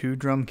Band 2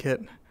 drum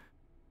kit.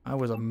 I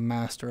was a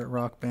master at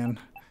Rock Band.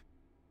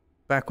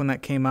 back when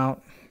that came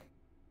out.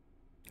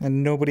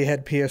 And nobody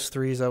had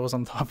PS3s. I was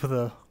on top of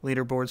the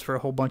leaderboards for a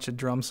whole bunch of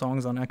drum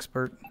songs on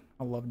Expert.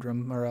 I love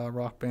drum or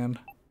Rock Band.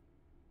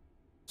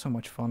 So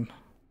much fun.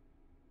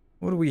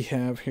 What do we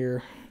have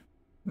here?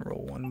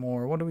 Roll one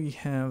more. What do we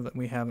have that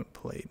we haven't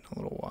played in a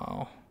little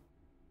while?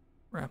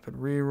 Rapid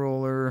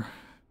Reroller.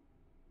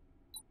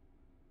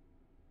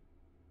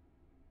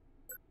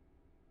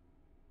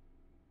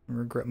 I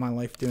regret my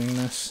life doing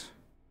this.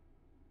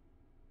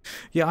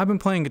 Yeah, I've been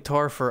playing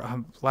guitar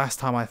for, last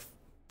time I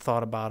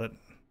thought about it,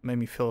 made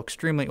me feel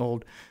extremely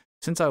old,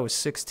 since I was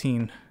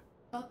 16.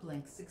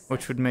 Uplink success.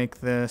 Which would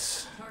make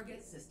this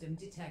Target system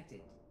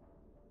detected.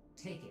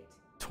 Take it.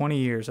 20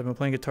 years. I've been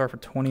playing guitar for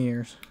 20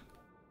 years.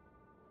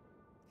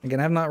 Again,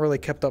 I've not really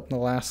kept up in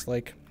the last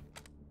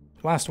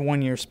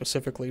 1 year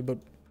specifically, but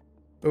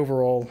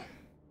overall,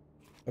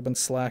 I've been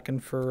slacking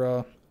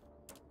for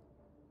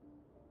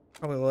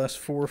probably the last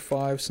 4 or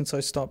 5 since I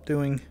stopped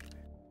doing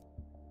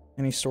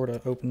any sort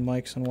of open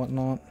mics and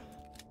whatnot.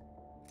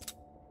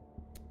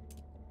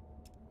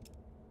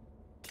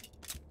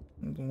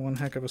 One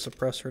heck of a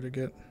suppressor to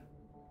get.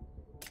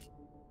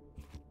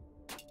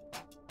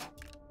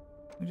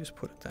 Let me just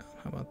put it down.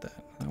 How about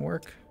that? That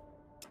work?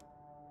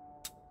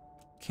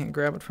 Can't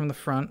grab it from the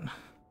front.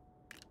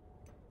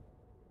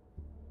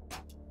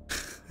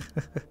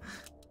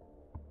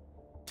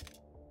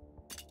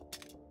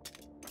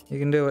 You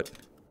can do it.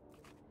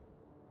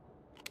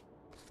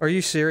 Are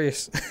you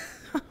serious?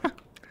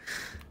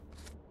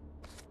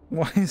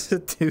 Why does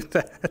it do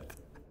that?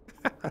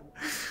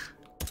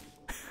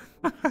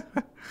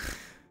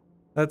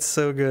 That's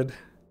so good.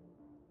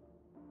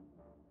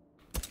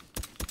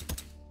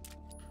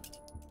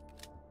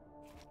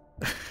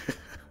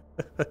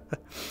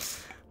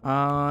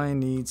 I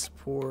need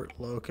support,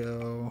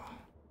 loco.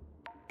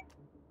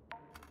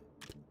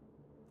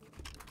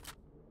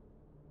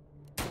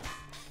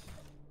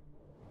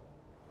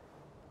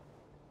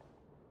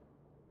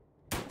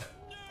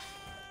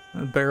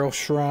 A barrel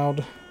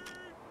shroud.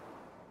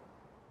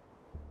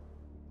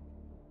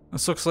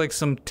 This looks like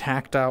some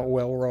tacked out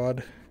well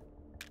rod.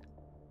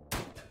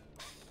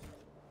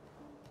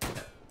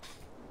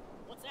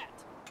 What's that?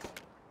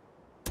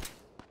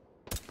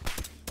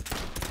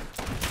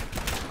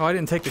 Oh, I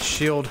didn't take the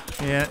shield.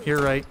 Yeah,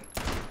 you're right.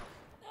 I'm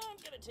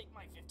gonna take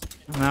my 15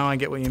 minutes. Now I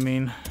get what you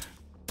mean.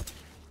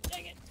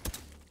 Dang it.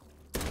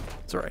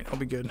 It's alright, I'll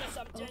be good. Guess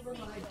I'm dead meat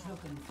Override now.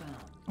 token found.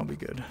 I'll be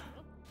good.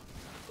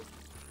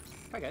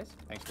 Hi guys,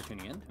 thanks for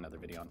tuning in. Another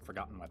video on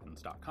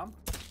ForgottenWeapons.com.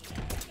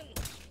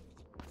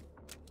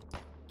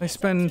 They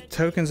spend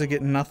tokens to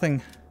get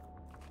nothing.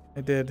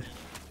 I did.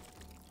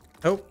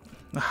 Oh,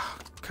 ah,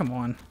 come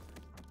on.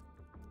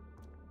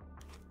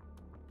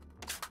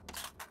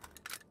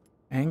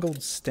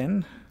 Angled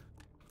stem?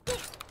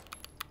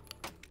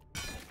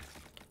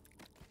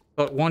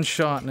 But one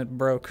shot and it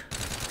broke.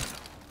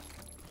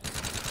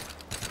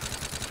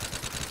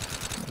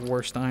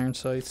 Worst iron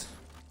sights.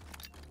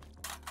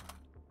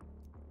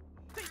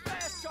 Think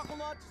fast, Chuckle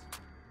Nuts.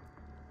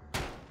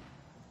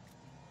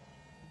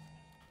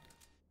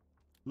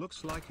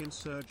 Looks like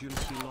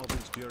insurgency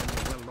lobbies during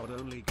the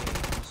well-rod only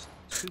games.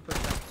 Super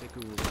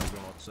tactical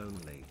well-rods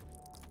only.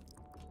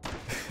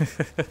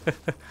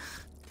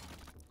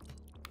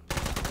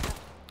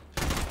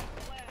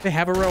 They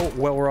have a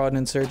well rod in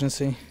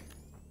insurgency.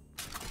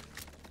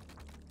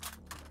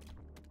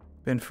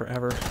 Been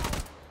forever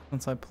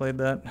since I played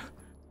that.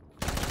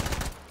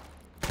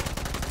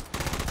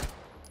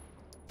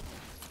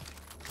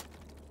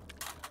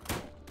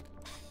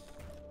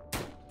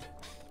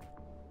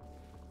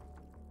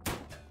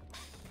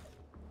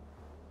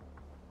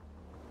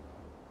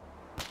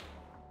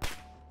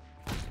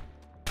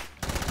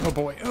 Oh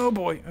boy, oh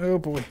boy, oh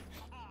boy.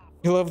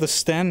 You love the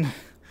Sten?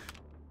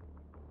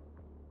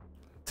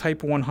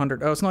 Type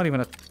 100. Oh, it's not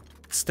even a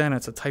Sten,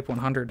 it's a Type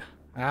 100.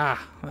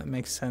 Ah, that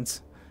makes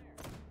sense.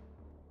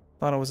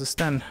 Thought it was a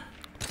Sten.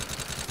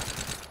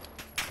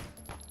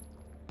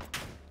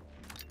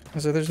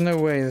 So there's no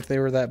way that they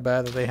were that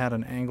bad that they had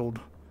an angled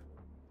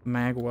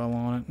magwell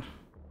on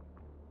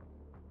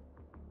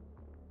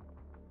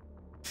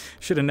it.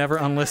 Should have never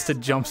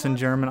unlisted jumps in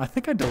German. I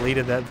think I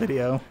deleted that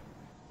video.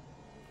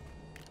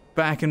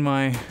 Back in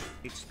my...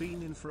 It's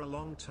been in for a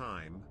long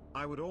time.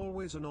 I would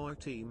always annoy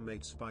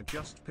teammates by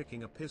just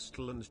picking a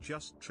pistol and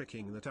just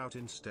tricking that out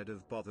instead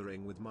of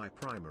bothering with my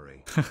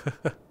primary.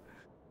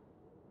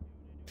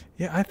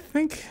 Yeah, I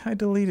think I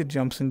deleted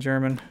jumps in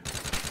German.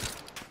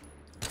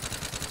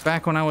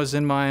 Back when I was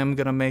in my I'm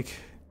gonna make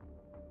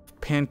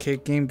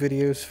pancake game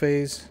videos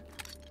phase.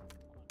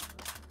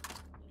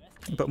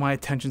 But my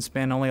attention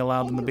span only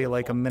allowed them to be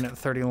like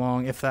 1:30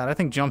 long, if that. I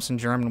think jumps in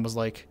German was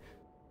like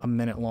a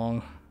minute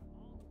long.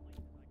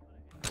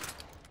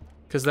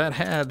 Because that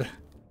had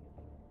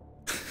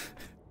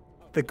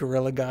the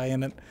gorilla guy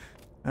in it.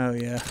 Oh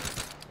yeah.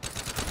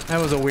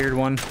 That was a weird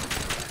one. Really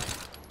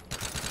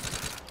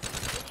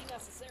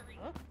necessary.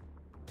 Huh?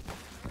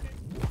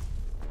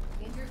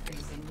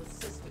 Interfacing with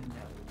system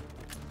node.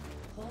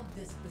 Hold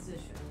this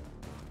position.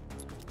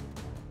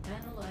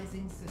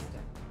 Analyzing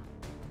system.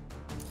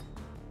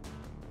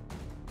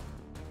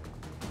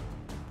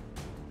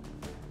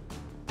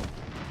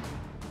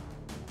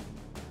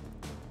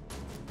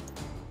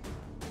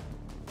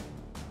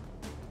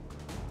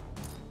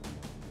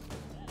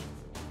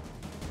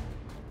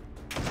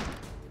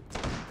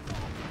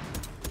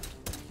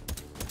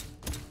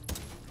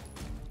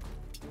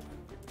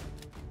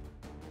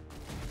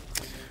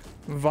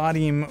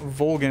 Vadim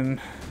Volgan.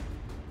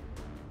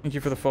 Thank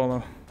you for the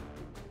follow.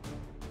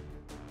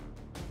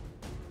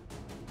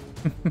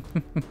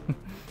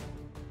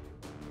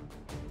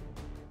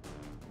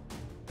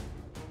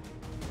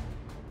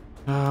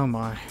 Oh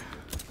my.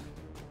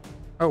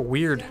 Oh,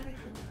 weird.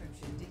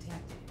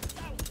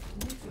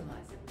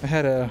 I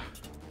had a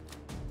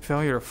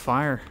failure of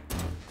fire,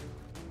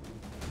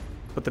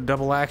 but the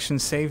double action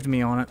saved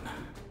me on it.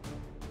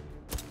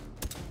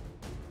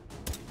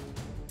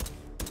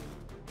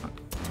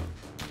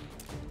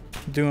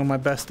 Doing my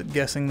best at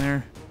guessing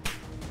there.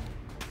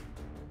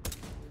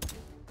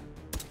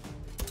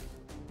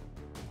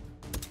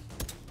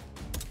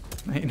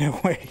 Ain't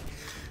no way.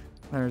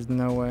 There's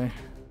no way.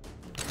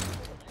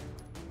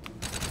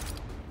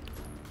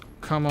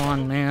 Come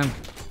on, man.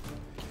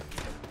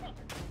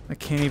 I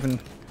can't even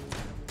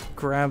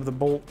grab the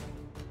bolt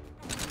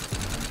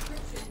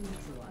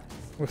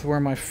with where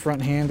my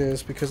front hand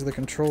is because of the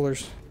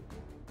controllers.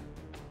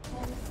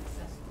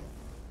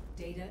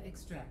 Data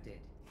extracted.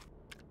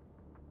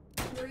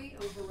 3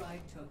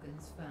 override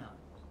tokens found.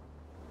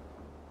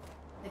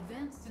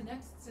 Advance to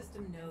next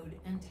system node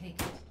and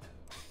take it.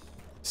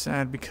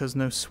 Sad because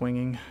no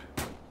swinging.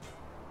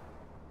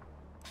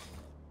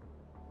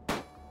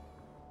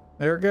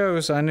 There it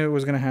goes. I knew it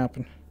was going to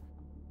happen.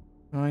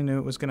 I knew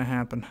it was going to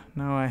happen.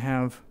 Now I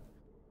have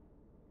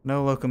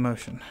no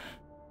locomotion.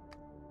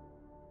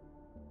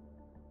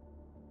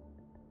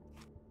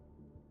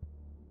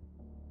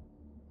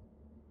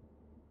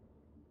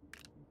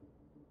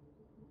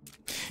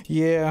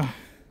 Yeah.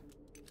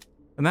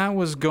 And that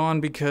was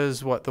gone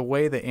because, what, the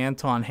way that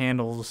Anton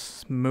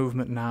handles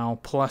movement now,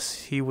 plus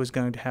he was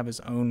going to have his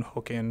own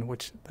hook in,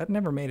 which, that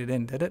never made it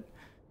in, did it?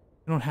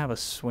 I don't have a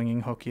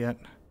swinging hook yet.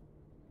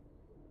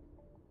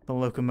 The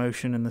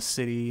locomotion in the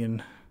city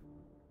and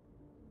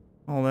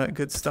all that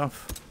good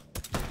stuff.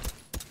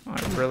 I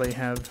really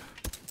have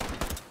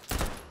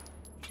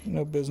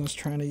no business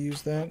trying to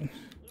use that.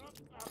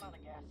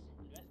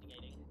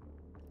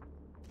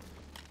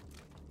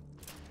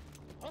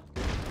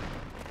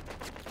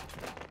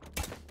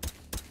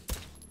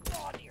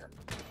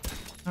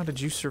 How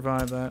did you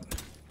survive that?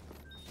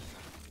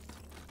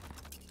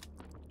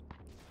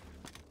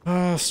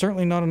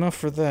 Certainly not enough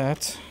for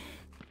that.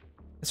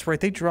 That's right,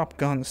 they drop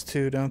guns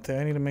too, don't they?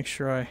 I need to make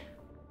sure I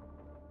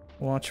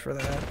watch for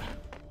that.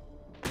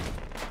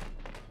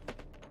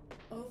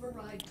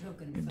 Override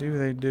token They do,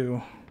 they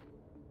do.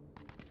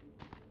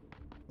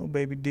 Little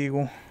baby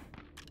deagle.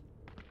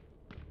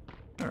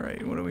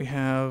 Alright, what do we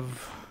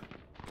have?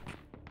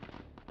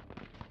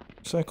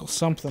 Cycle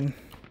something.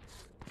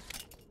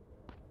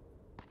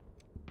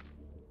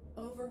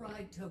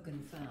 Override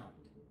token found.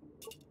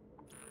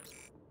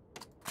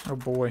 Oh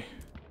boy.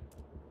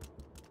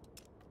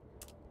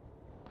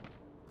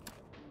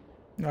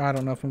 I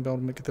don't know if I'm going to be able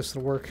to make this to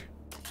work.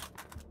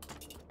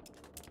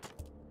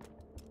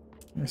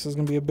 This is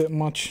going to be a bit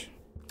much.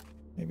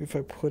 Maybe if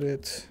I put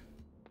it...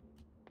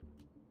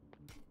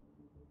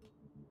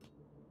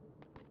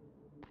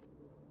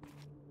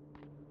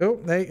 Oh,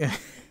 they...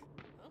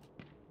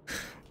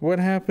 What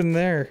happened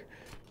there?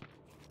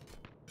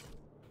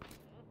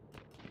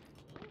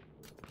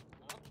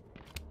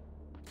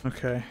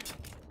 Okay.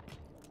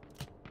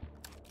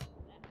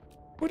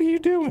 What are you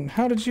doing?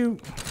 How did you...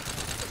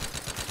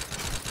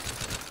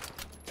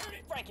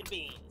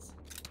 Beans.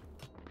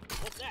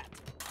 What's that?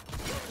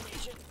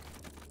 Information.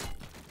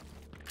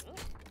 Huh?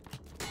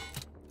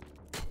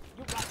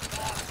 You got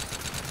that.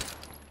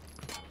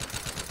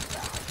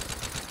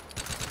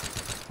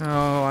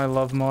 Oh, I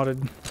love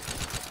modded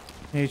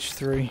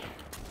H3.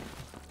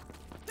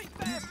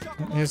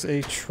 It is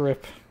a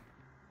trip.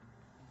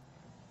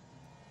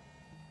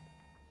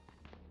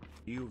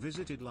 You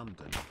visited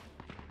London.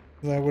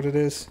 Is that what it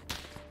is?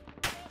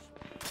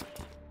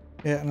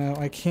 Yeah, no,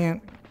 I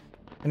can't.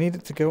 I need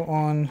it to go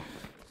on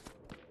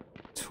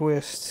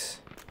twist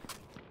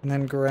and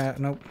then grab.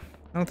 Nope.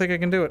 I don't think I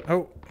can do it.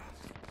 Oh.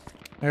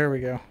 There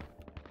we go.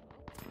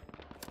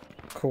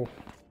 Cool.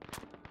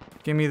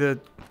 Give me the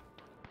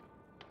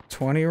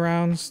 20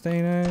 rounds,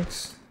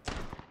 Stanex.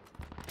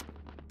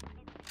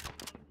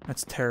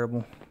 That's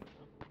terrible.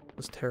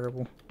 That's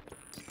terrible.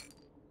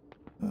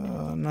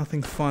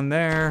 Nothing fun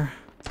there.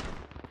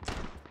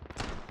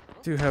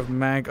 Do have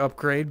mag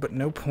upgrade, but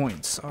no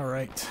points.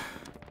 Alright.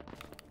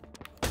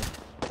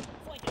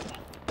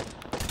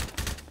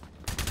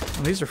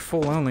 Well, these are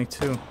full only,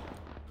 too.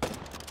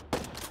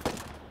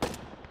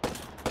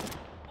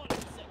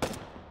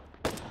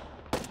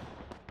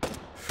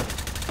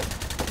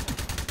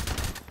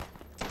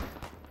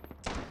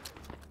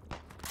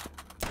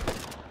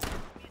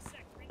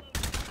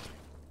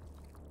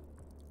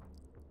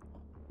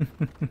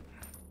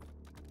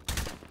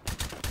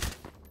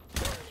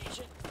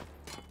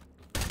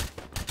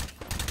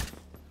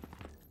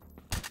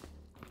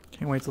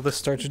 Can't wait till this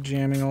starts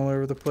jamming all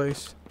over the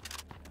place.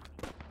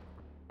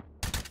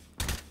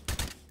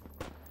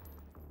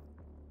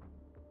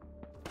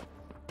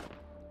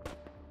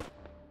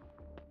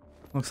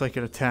 Looks like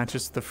it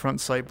attaches to the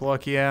front sight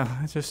block.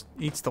 Yeah, it just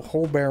eats the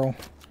whole barrel.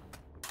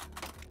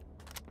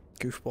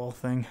 Goofball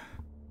thing.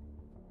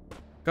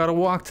 Gotta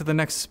walk to the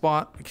next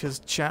spot because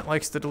chat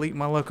likes to delete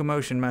my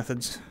locomotion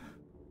methods.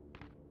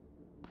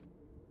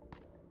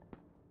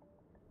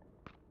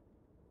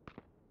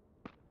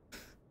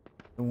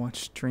 To watch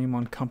stream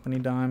on company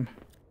dime.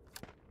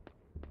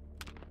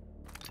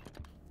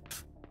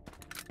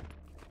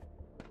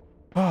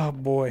 Oh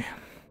boy.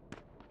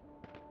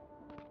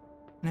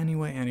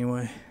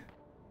 Anyway.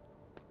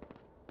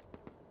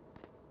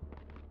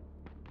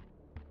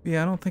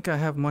 Yeah, I don't think I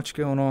have much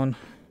going on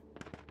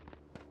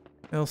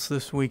else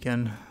this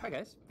weekend. Hi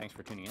guys, thanks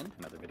for tuning in.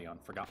 Another video on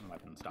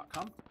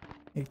ForgottenWeapons.com.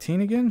 18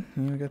 again?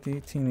 Yeah, we got the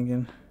 18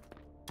 again.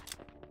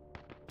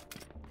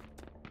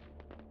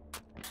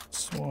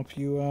 Swap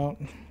you out.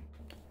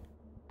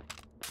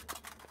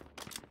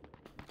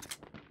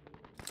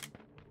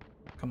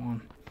 Come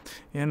on.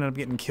 He ended up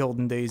getting killed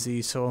in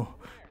DayZ, so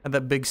I had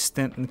that big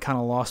stint and kind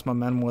of lost my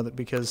momentum with it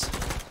because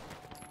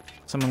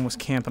someone was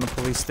camping a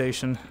police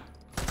station.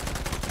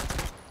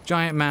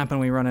 Giant map and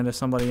we run into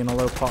somebody in a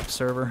low pop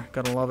server.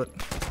 Gotta love it.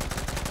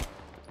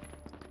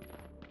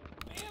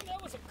 Man,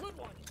 that was a good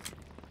one.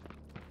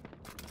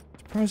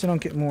 Surprised I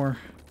don't get more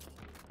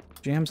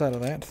jams out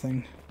of that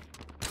thing.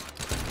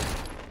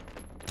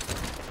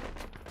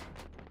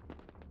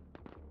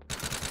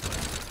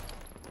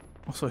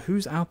 Also,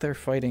 who's out there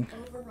fighting?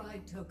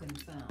 Override token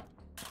found.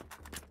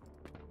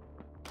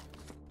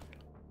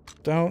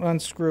 Don't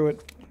unscrew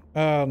it.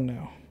 Oh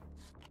no.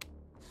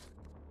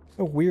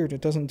 Oh weird,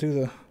 it doesn't do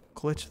the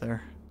glitch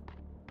there.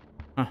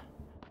 Huh.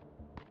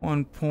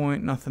 1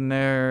 point, nothing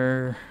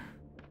there.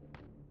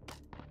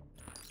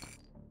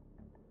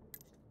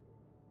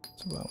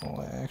 That's about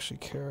all I actually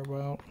care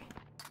about.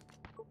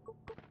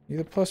 You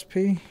the plus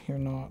P? You're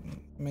not.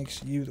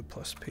 Makes you the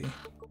plus P.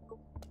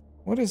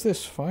 What is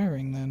this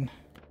firing then?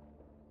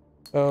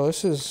 Oh,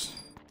 this is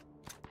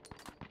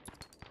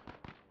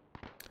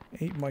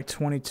 8 by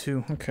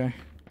 22. Okay.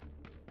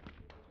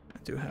 I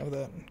do have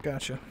that.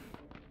 Gotcha.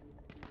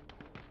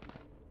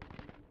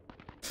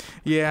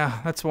 Yeah,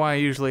 that's why I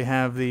usually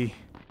have the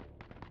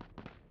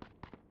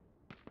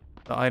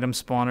item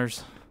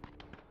spawners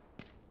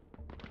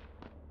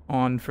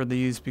on for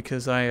these,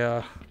 because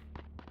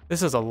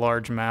this is a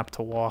large map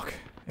to walk.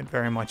 It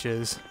very much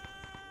is.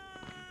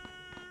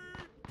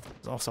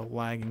 It's also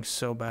lagging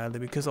so badly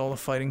because of all the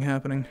fighting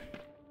happening.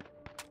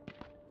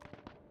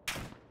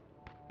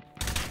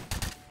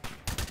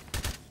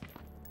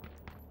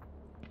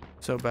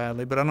 So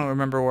badly, but I don't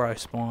remember where I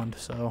spawned,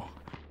 so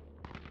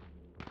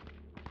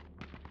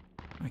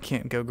I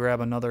can't go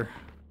grab another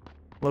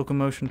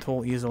locomotion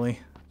tool easily.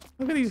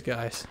 Look at these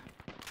guys.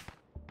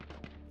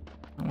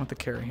 I want the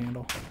carry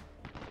handle.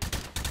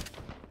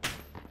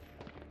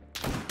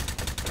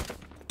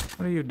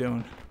 What are you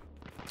doing?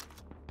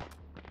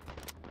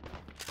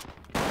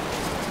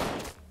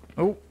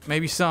 Oh,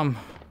 maybe some.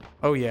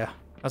 Oh yeah,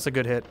 that's a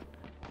good hit.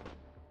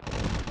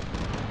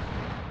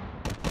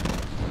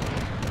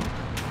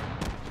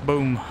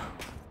 Boom.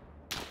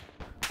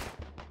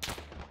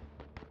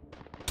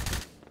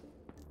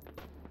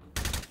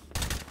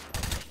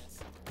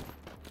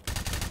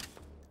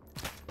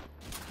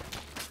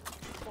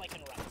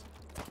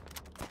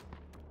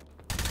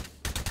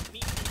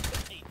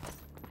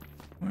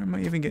 Where am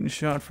I even getting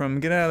shot from?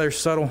 Get out of there,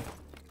 subtle.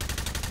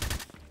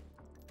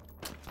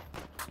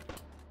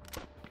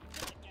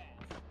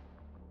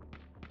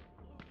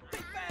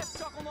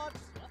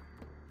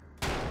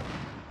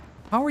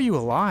 How are you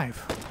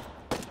alive?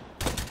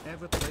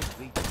 Ever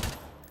played VTOL?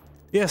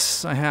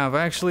 Yes, I have.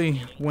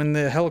 Actually, when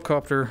the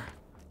helicopter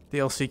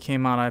DLC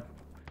came out, I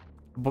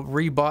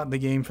rebought the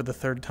game for the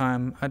third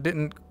time. I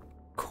didn't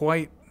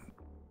quite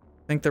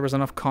think there was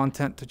enough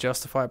content to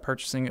justify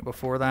purchasing it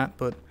before that,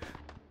 but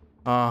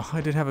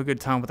I did have a good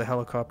time with the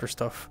helicopter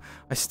stuff.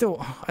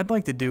 I'd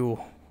like to do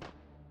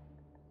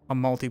a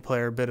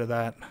multiplayer bit of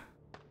that,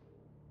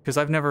 because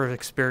I've never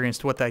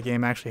experienced what that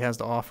game actually has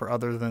to offer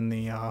other than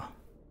the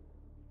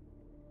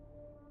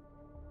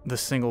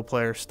single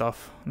player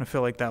stuff, and I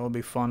feel like that would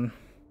be fun.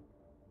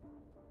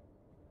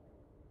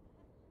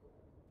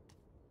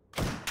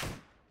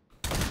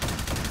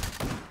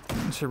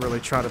 I should really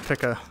try to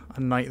pick a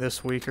night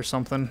this week or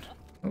something.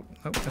 Oh,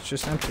 nope, that's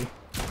just empty.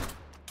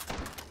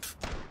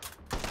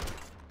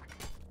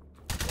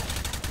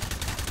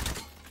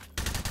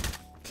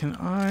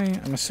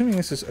 I'm assuming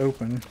this is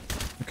open.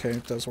 Okay,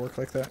 it does work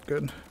like that,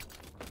 good.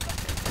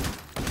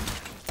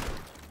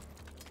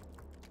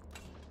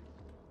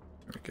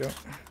 There we go.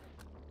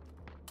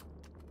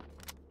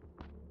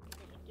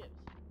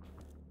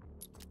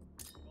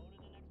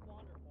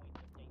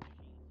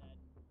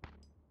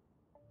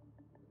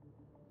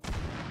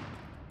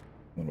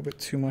 A little bit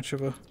too much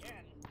of a...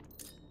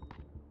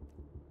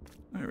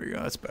 There we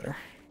go, that's better.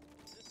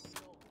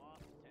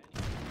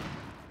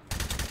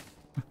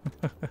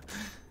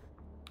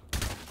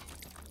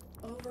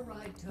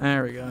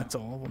 There we go, that's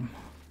all of them.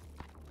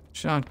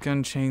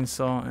 Shotgun,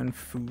 chainsaw, and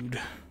food.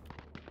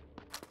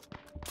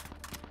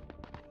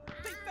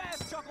 Think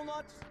fast, Chuckle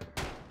Nuts!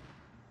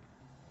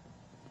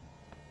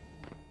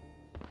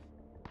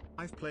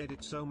 I've played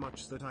it so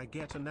much that I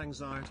get an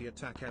anxiety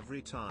attack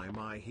every time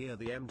I hear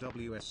the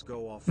MWS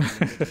go off in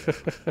the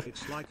video.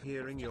 It's like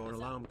hearing your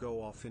alarm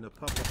go off in a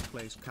public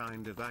place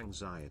kind of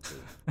anxiety.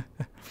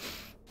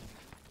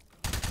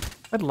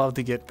 I'd love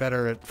to get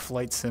better at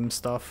flight sim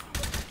stuff.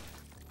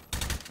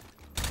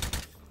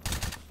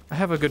 I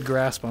have a good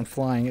grasp on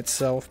flying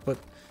itself, but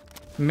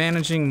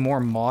managing more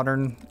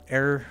modern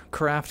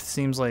aircraft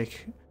seems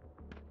like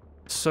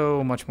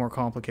so much more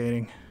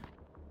complicated.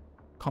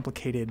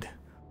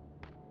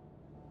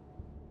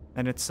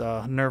 And it's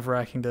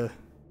nerve-wracking to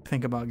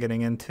think about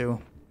getting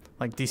into,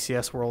 like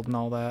DCS World and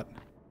all that.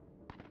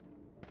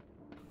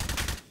 I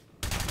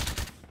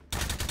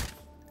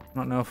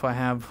don't know if I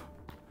have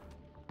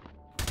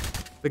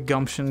the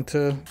gumption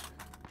to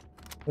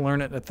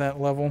learn it at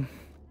that level.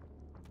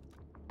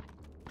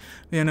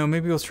 Yeah, no,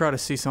 maybe we'll try to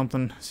see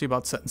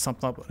about setting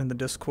something up in the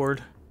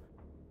Discord.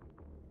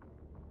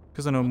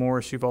 Because I know,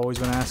 Morris, you've always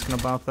been asking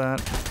about that.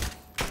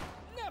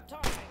 Nap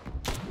time.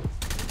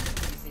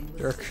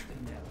 Jerk.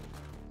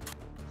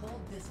 Hold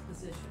this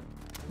position.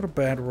 What a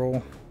bad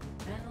roll.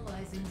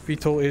 Analyzing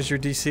VTOL is your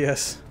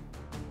DCS.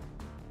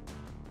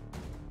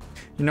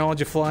 Your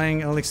knowledge of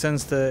flying only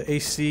extends to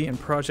AC and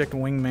Project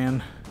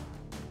Wingman.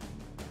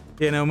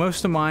 Yeah, no,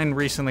 most of mine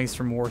recently is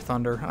from War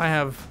Thunder.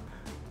 I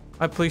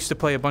used to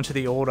play a bunch of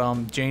the old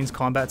Jane's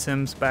combat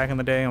sims back in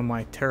the day on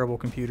my terrible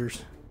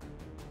computers.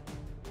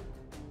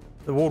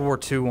 The World War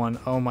II one,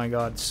 oh my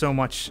god, so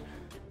much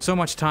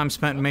time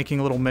spent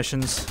making little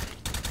missions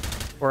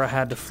where I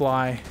had to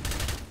fly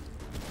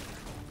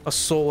a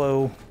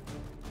solo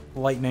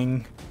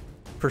Lightning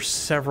for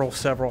several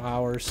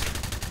hours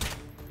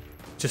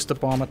just to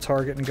bomb a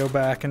target and go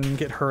back and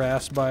get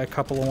harassed by a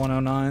couple of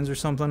 109s or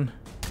something.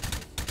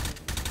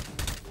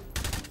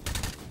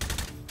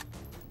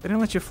 They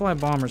didn't let you fly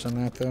bombers on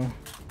that, though.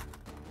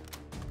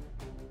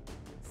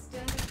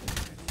 static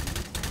restriction.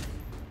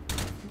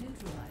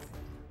 Neutralize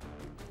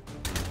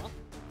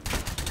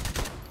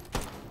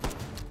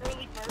it.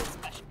 Early bird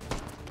special.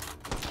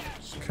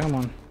 Come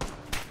on.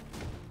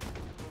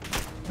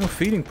 No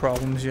feeding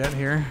problems yet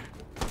here.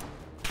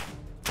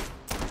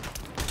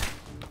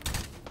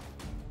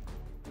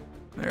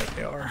 There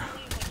they are.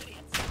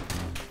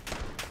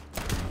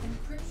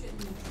 Encryption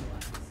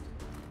neutralized.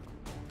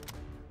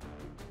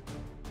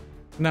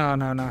 No.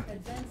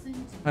 Advancing to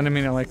I didn't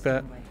mean it like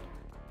that. system range.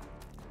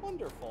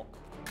 Wonderful.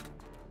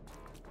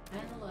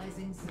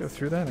 Analyzing Go system.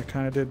 through that? I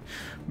kind of did.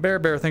 Bear,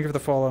 thank you for the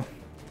follow.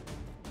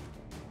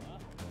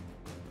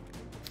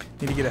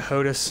 Need to get a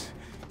HOTUS.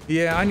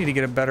 Yeah, I need to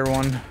get a better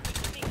one.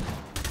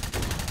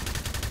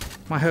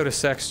 My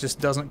HOTUS X just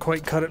doesn't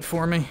quite cut it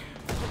for me.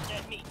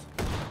 Dead meat.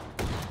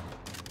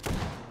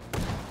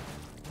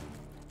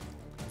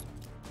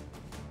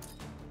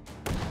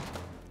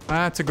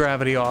 That's a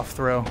gravity off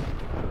throw.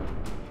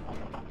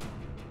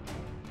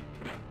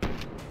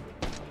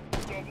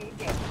 Investigating.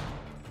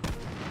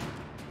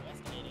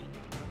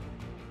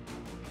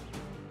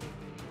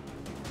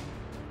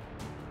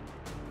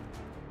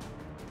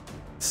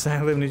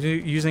 Sadly, I'm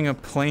using a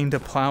plane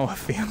to plow a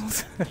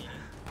field.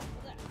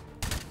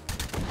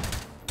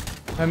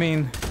 I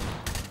mean,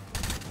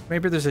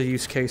 maybe there's a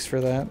use case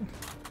for that.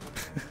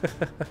 I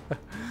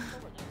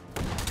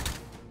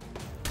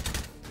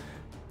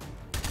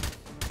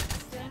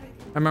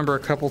remember a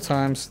couple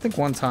times, I think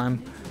one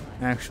time,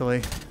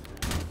 actually,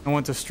 I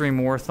went to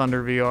stream War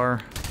Thunder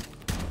VR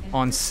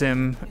on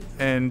Sim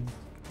and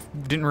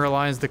didn't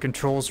realize the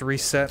controls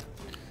reset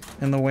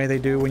in the way they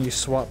do when you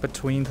swap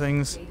between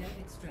things, Data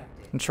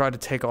extracted. and tried to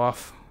take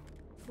off,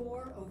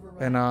 4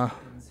 override and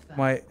tokens found.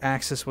 my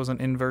axis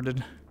wasn't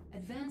inverted.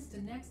 Advance to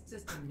next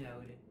system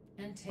node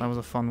and take That was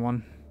a fun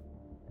one.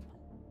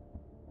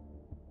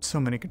 So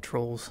many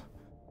controls.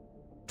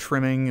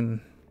 Trimming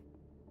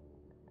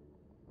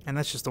and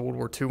that's just the World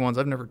War II ones.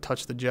 I've never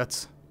touched the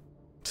jets.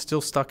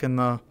 Still stuck in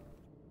the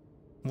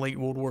late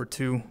World War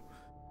II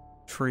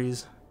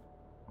trees.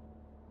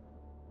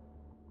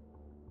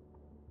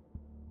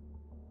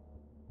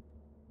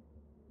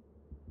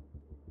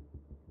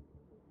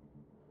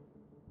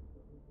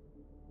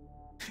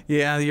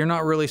 Yeah, you're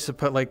not really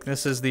supposed, like,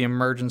 this is the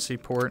emergency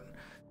port,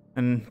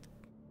 and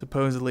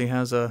supposedly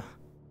has a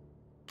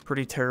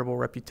pretty terrible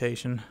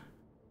reputation.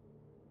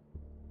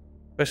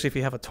 Especially if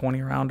you have a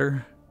 20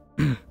 rounder.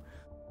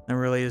 It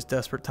really is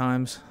desperate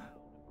times.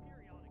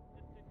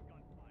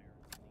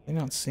 They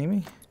don't see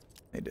me?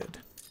 They did.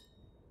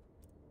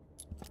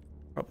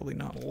 Probably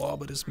not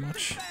lob it as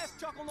much.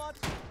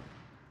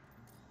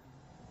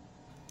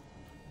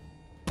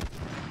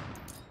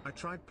 I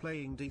tried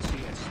playing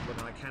DCS,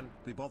 but I can't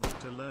be bothered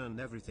to learn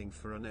everything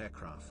for an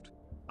aircraft.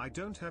 I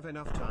don't have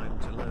enough time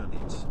to learn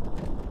it.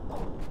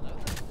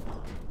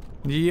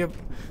 Yep,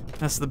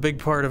 that's the big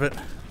part of it.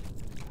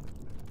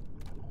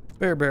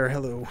 Bear,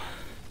 hello.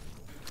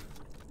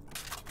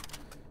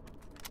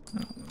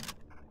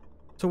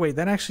 So wait,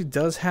 that actually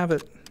does have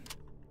it.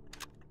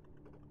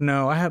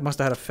 No, I must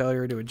have had a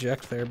failure to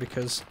eject there,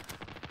 because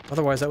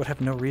otherwise that would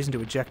have no reason to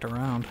eject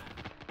around.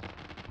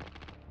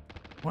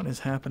 What is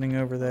happening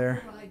over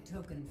there? override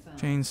token found.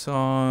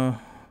 Chainsaw.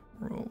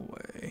 Roll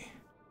away.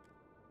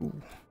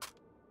 Ooh.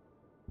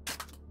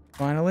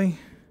 Finally.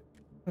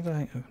 I'm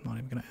not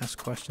even gonna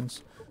ask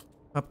questions.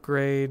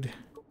 Upgrade.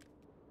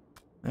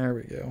 There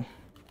we go.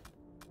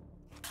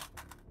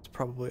 That's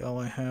probably all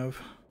I have.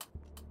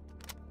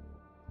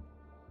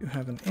 You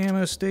have an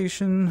ammo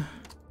station.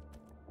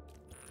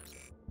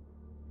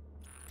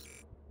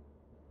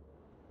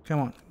 Come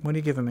on, what are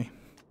you giving me?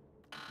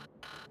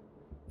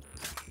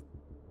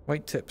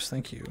 White tips,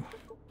 thank you.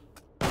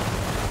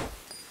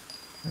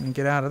 And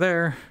get out of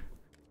there.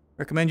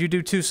 Recommend you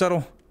do too,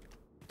 Subtle.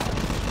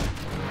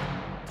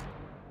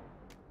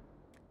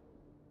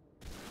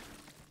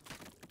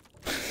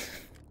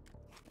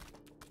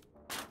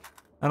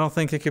 I don't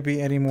think it could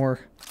be any more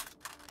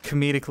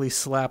comedically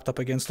slapped up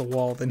against the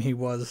wall than he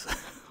was.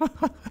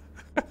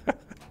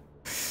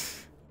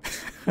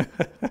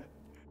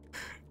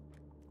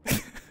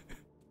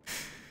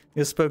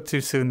 You spoke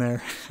too soon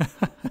there.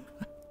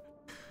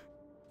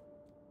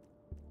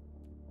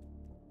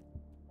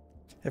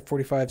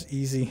 F-45's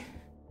easy.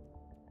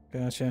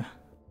 Gotcha.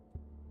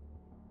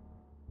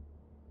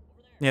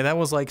 Yeah, that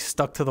was like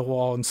stuck to the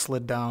wall and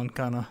slid down,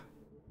 kind of.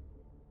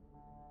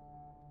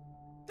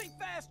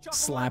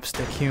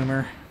 Slapstick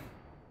humor.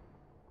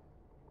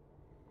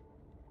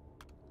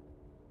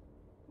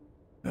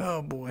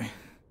 Oh boy.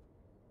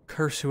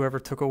 Curse whoever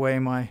took away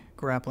my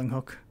grappling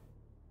hook.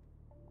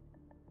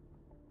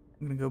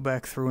 I'm gonna go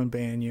back through and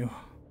ban you.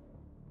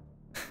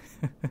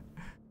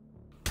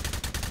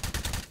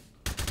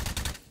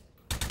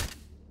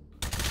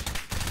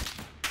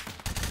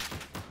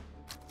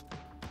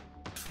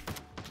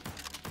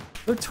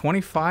 They're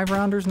 25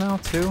 rounders now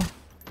too.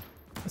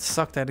 It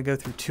sucked I had to go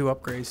through 2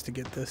 upgrades to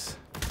get this.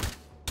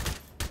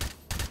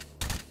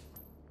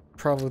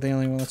 Probably the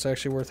only one that's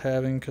actually worth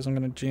having because I'm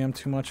going to jam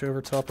too much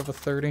over top of a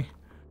 30.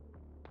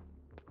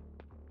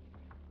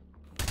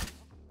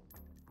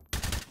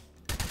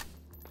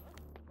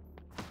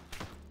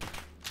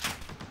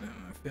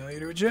 Failure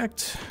to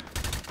eject.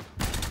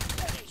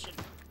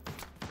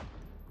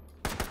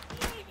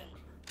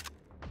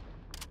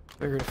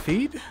 Failure to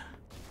feed.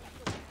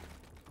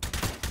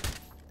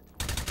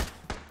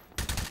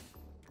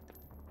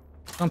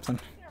 Something.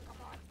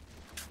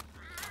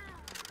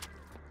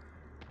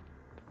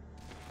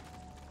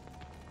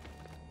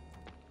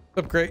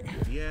 Up great.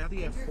 Yeah,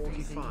 the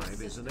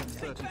F-45 is an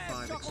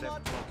F-35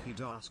 except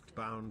Lockheed asked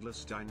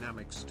Boundless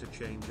Dynamics to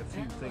change a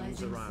few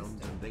things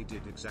around and they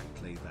did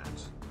exactly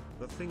that.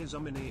 The thing is a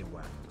mini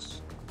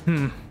wax.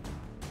 I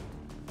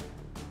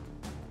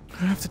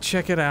have to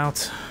check it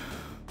out.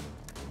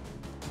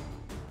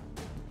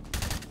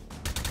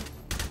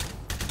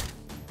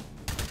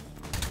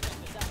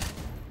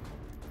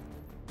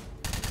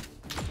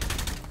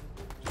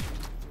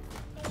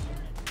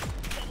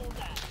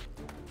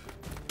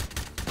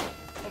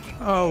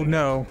 Oh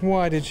no,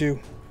 why did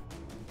you?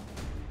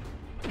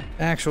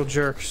 Actual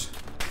jerks.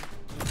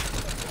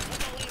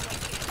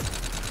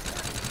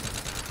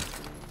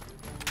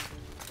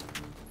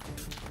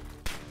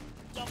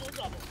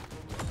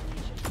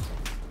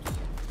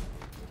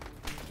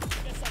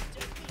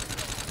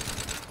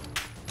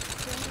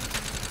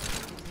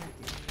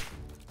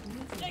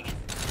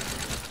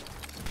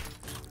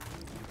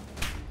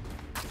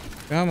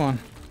 Come on.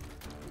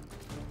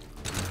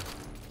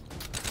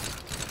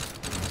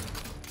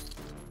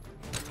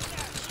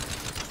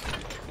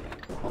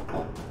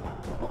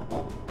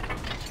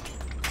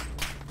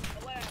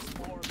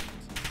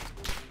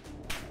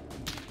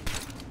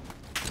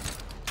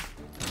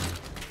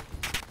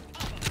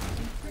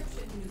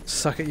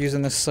 Suck at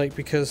using this sight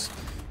because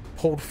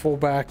hold full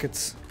back,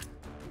 it's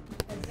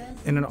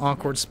in an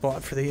awkward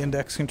spot for the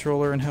index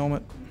controller and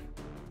helmet.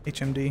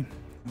 HMD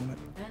helmet.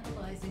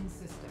 Analyzing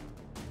system.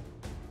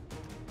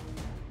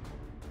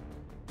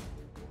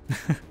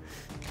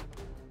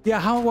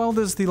 Yeah, how well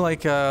does the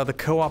the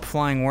co-op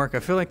flying work? I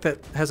feel like that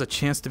has a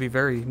chance to be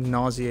very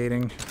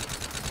nauseating.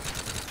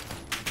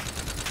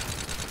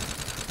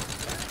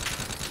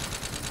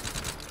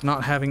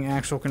 Not having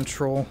actual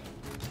control.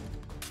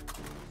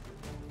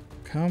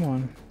 Come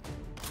on.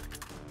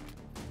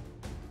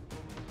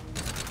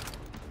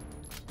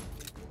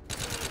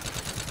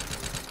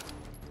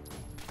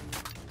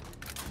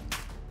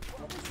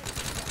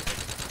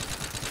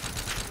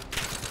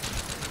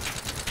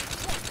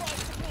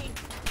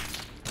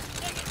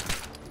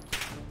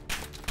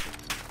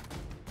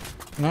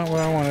 Not what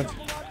I wanted.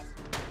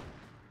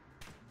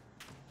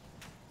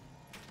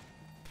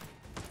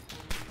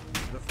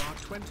 The FAR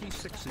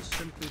 26 is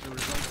simply the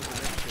result of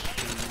an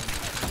F-15,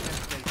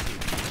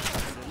 F-18,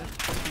 and an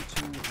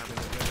F-22 having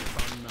a very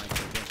fun night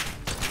together.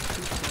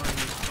 Two flying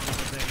is fun,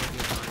 but then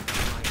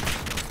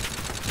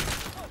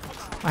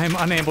again, I am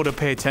unable to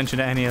pay attention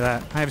to any of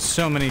that. I have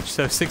so many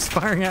six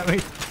firing at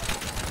me.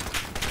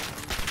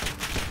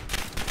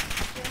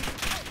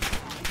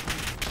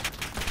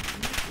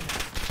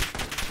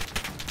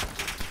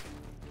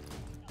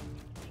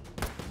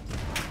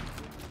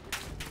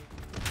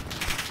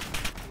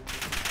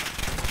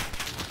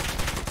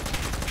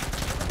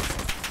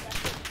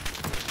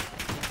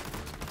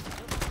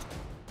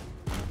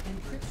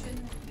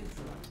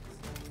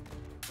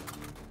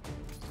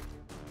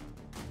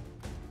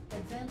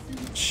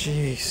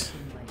 Jeez.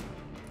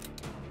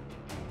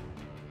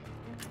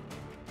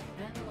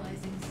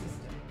 Analyzing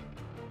system.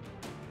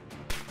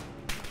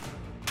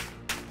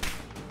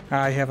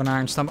 I have an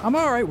iron stomach. I'm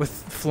alright with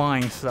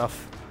flying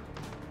stuff.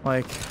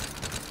 Like,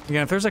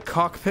 again, if there's a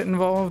cockpit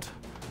involved,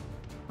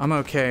 I'm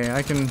okay.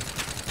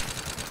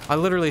 I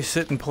literally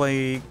sit and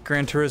play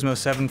Gran Turismo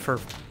 7 for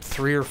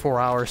 3 or 4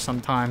 hours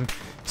sometime,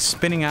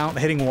 spinning out,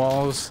 hitting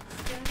walls.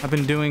 I've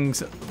been doing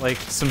like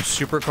some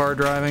supercar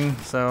driving,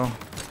 so I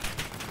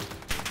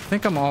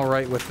think I'm all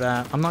right with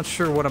that. I'm not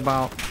sure what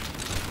about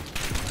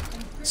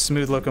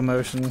smooth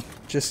locomotion.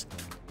 Just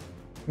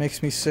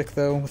makes me sick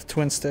though with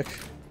twin stick.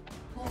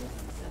 Hold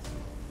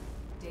successful.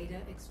 Data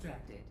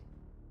extracted.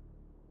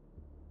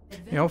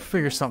 Yeah, I'll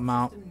figure something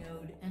out. System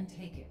node and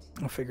take it.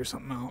 I'll figure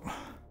something out.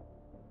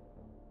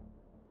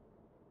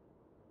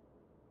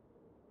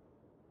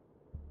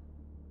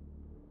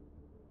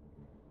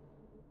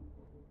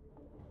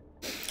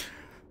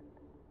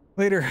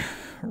 Later,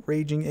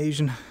 raging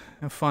Asian.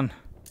 Have fun.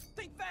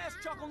 Think fast,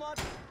 Chuckle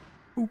Nut.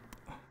 Oop.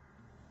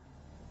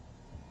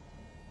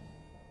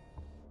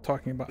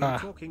 Talking about You're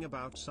talking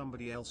about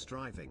somebody else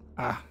driving.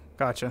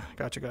 Gotcha.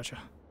 But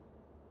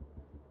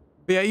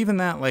yeah, even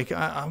that, like,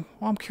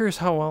 I'm curious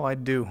how well I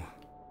do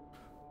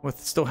with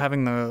still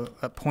having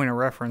that point of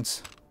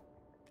reference.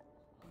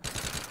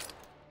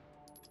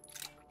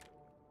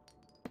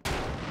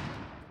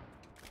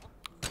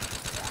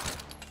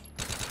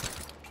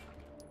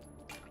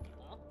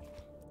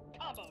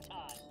 Combo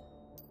time.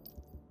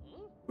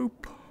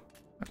 Oop.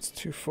 That's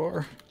too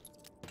far.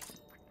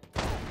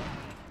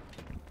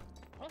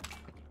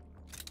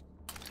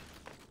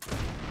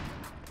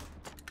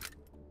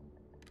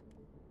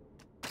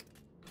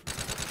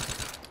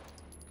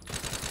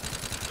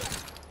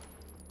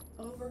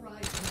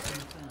 Override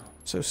token found.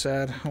 So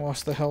sad. I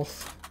lost the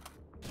health.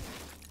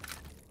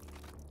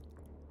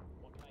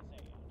 What can I say?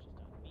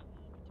 I was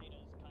just meat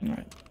and potatoes.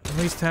 Alright. At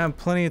least have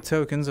plenty of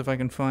tokens if I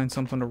can find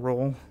something to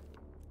roll.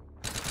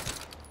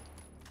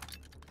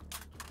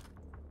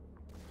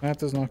 That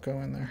does not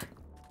go in there.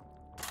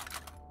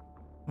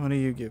 What do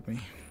you give me?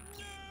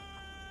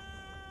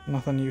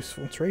 Nothing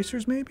useful.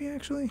 Tracers maybe,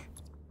 actually?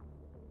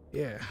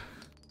 Yeah.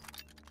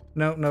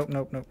 Nope.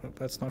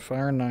 That's not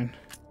Fire and 9.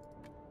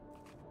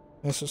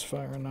 This is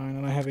Fire and 9,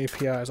 and I have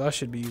APIs. I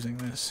should be using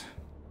this.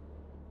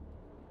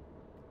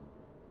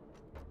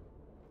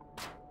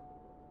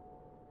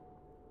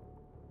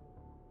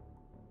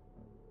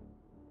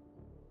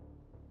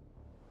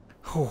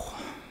 Oh.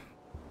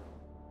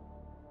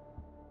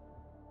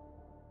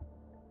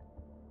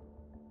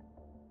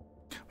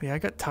 Yeah, I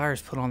got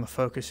tires put on the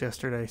Focus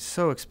yesterday.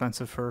 So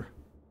expensive for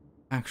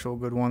actual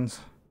good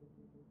ones.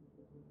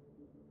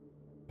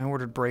 I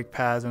ordered brake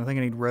pads, and I think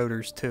I need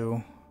rotors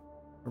too.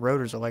 The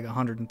rotors are like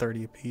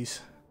 130 a piece.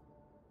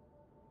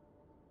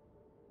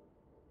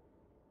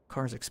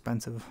 Car's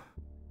expensive.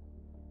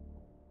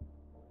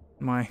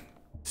 My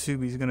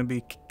Subi's gonna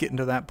be getting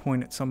to that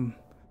point at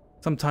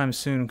sometime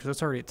soon, because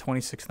it's already at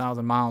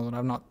 26,000 miles, and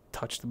I've not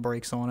touched the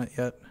brakes on it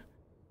yet.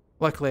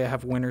 Luckily, I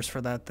have winters for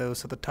that though,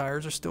 so the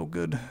tires are still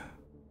good.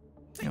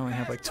 I only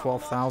have like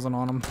 12,000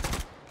 on them.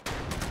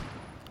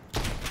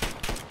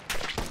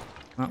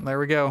 Oh, there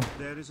we go.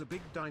 There is a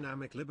big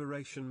dynamic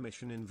liberation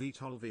mission in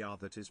VTOL VR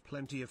that is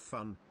plenty of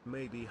fun.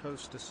 Maybe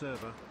host a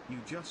server. You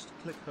just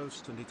click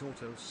host and it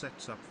auto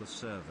sets up the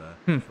server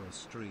for a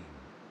stream.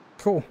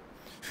 Cool.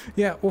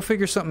 Yeah, we'll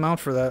figure something out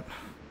for that.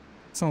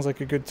 Sounds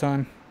like a good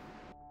time.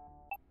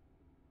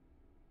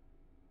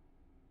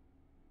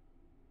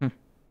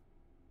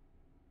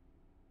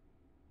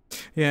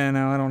 Yeah,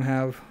 no, I don't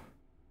have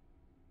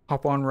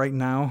hop on right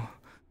now.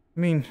 I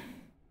mean,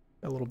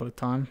 a little bit of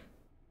time.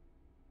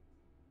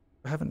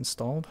 I have it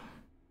installed.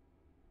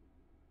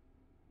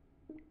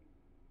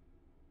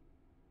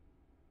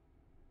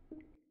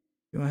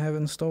 Do I have it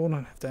installed?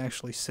 I'd have to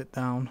actually sit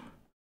down.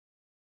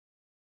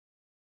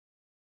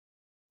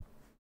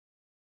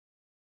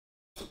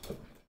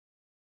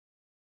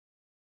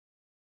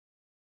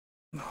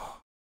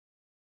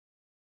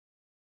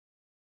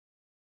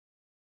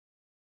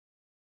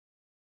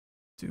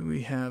 Do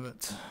we have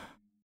it?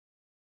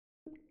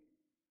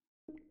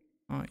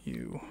 Not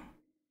you.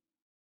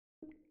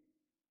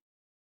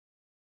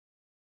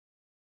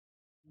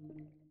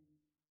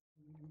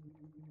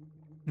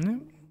 No,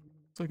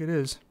 looks like it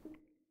is.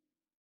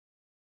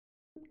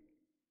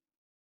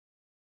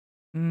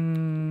 I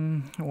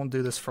won't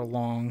do this for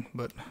long,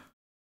 but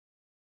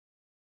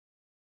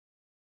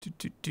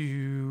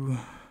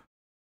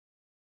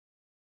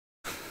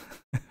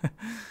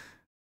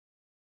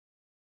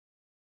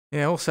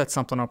yeah, we'll set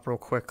something up real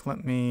quick.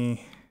 Let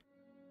me.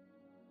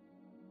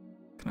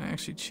 Can I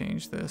actually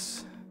change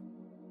this?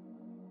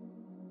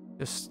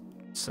 Just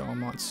so I'm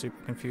not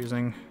super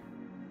confusing.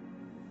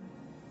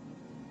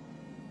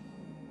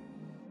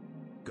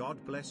 God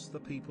bless the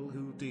people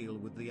who deal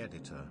with the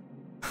editor.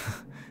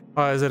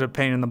 Oh, is it a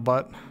pain in the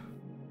butt?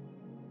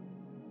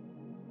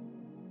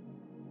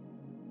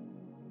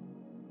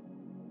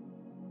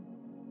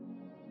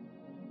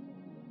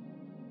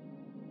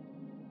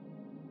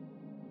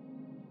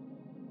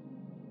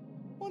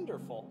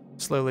 Wonderful.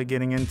 Slowly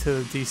getting into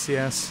the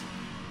DCS.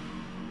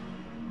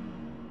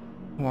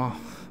 Wow.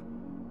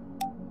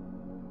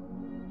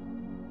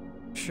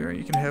 Sure,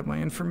 you can have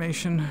my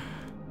information.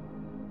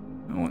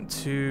 I want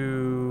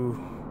to...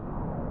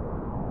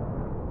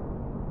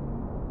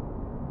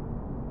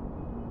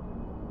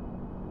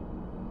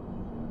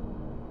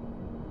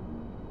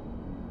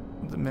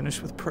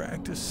 diminish with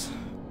practice.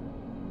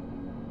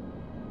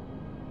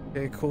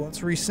 Okay, cool. Let's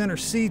recenter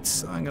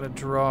seats. I'm gonna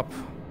drop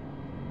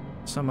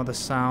some of the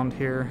sound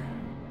here.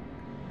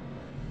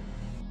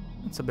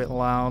 It's a bit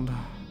loud.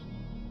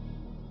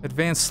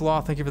 Advanced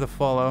Sloth, thank you for the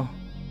follow.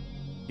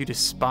 You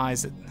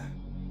despise it.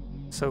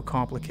 So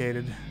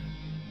complicated.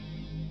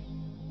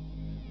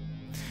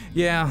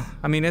 Yeah,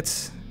 I mean,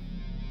 it's...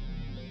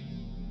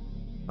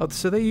 Oh,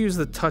 so they use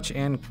the touch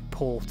and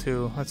pull,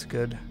 too. That's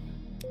good.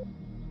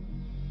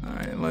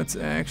 Alright, let's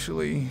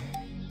actually...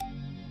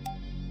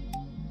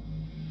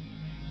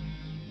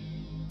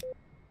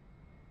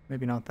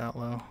 Maybe not that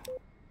low.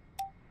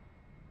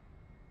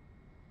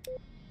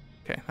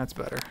 Okay, that's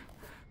better.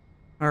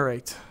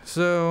 Alright,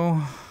 so...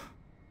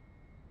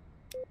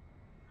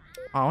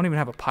 Oh, I don't even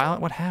have a pilot?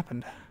 What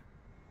happened?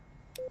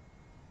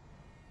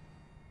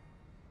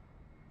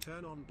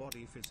 Turn on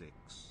body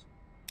physics.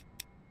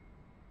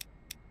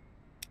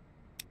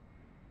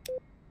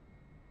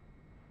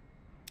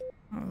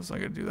 I was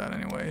like, I do that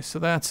anyway. So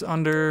that's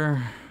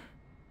under...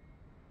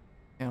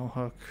 Tail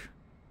hook.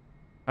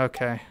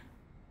 Okay.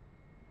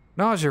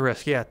 Nausea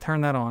risk, yeah,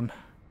 turn that on.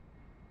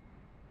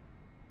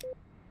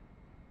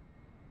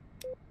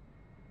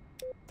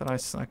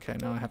 Okay,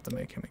 now I have to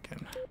make him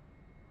again.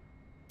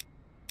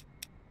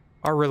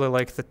 I really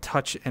like the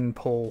touch and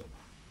pull.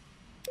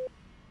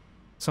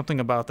 Something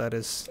about that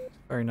is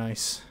very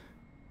nice.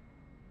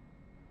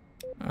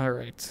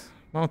 Alright.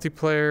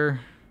 Multiplayer.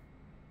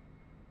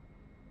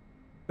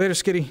 Later,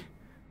 Skitty.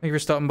 Thank you for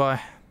stopping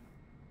by.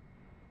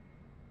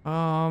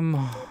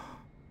 Now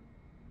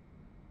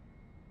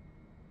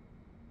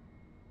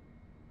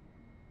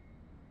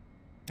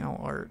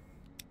art.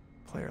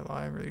 Player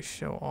library,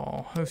 show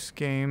all. Host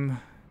game.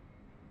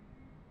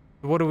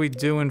 What are we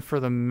doing for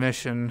the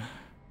mission?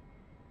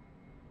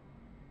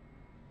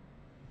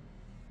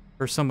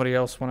 Or somebody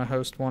else want to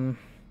host one?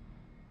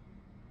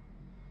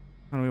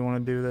 How do we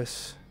want to do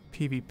this?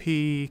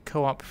 PvP,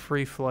 co-op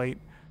free flight,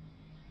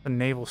 the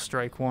naval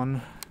strike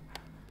one.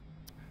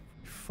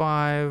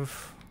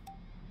 5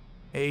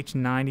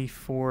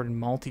 H94 and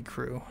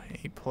multi-crew,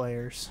 8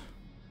 players.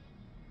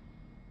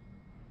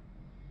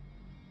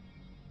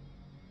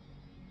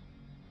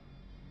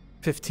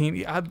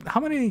 $15. How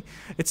many?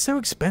 It's so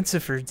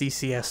expensive for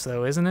DCS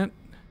though, isn't it?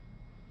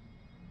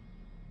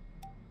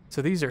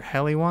 So these are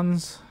heli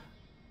ones.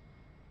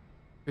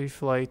 3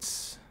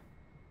 flights.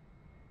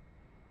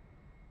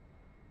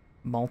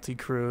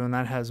 Multi-crew, and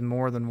that has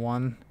more than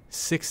one.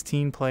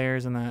 16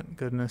 players in that,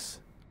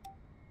 goodness.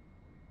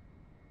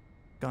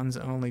 Guns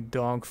only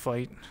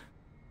dogfight.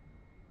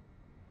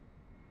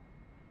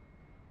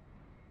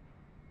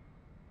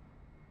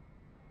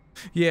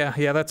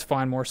 Yeah, that's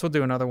fine, Morse. We'll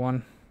do another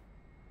one.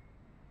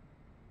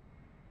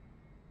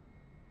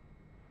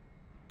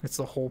 It's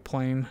the whole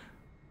plane.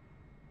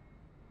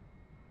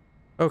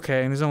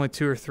 Okay, and there's only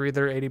 2 or 3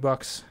 that are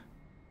 $80.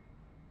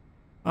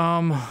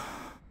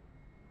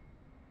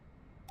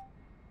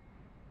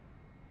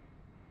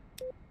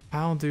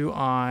 How do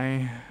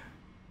I...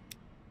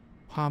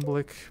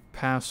 Public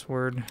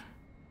password.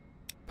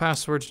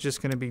 Password's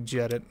just gonna be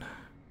Jedit.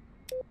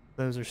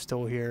 Those are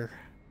still here.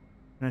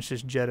 And it's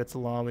just Jedit's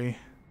lobby.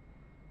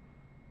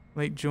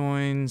 Late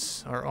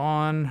joins are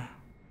on.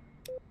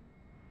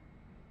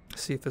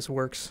 See if this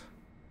works.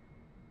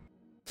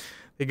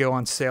 They go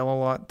on sale a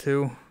lot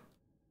too.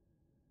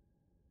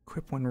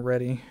 Equip when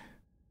ready.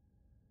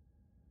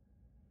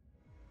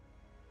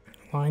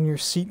 Line your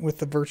seat with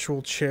the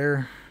virtual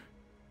chair.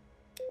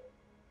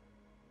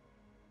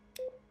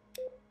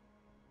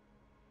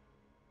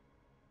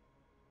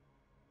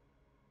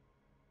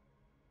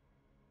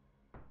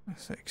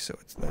 So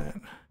it's that.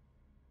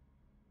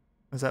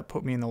 Does that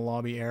put me in the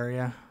lobby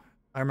area?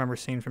 I remember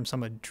seeing from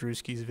some of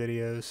Drewski's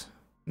videos.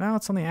 No,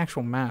 it's on the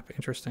actual map.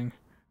 Interesting.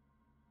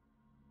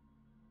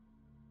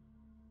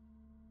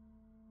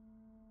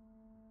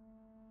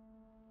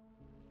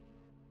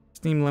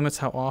 Steam limits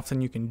how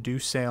often you can do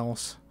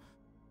sales.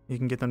 You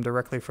can get them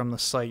directly from the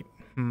site.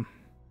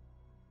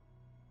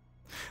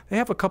 They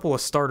have a couple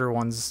of starter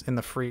ones in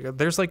the free.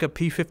 There's like a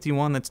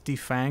P-51 that's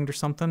defanged or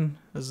something.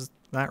 Is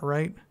that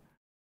right?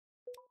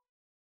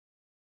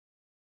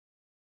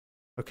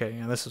 Okay,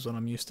 yeah, this is what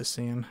I'm used to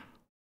seeing.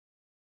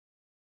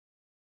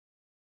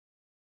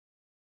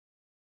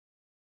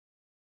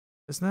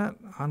 Is that...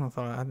 I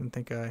didn't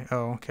think I...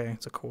 Oh, okay,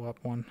 it's a co-op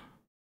one.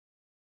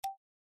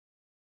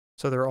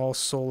 So they're all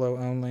solo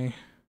only.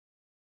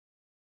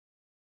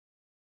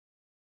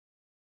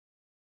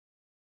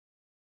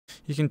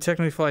 You can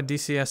technically fly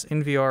DCS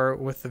in VR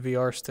with the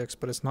VR sticks,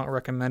 but it's not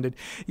recommended.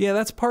 Yeah,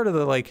 that's part of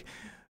the, like...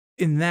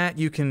 In that,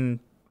 you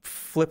can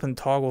flip and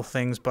toggle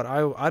things, but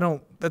I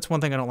don't... That's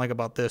one thing I don't like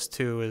about this,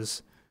 too,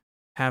 is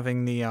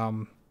having the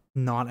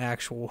not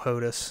actual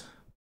HOTUS.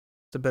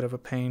 It's a bit of a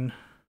pain.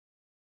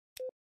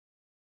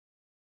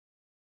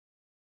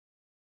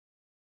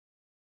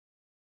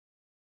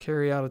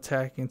 Carry out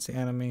attack against the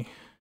enemy.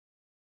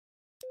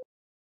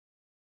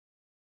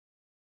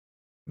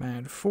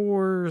 Mad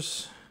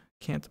 4s.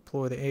 Can't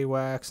deploy the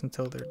AWACS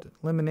until they're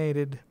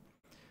eliminated.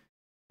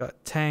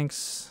 Got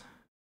tanks.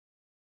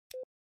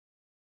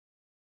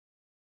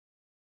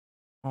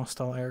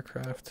 Hostile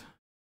aircraft.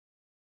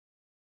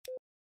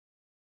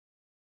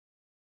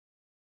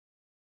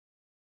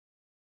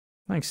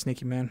 Thanks,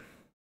 Sneaky Man.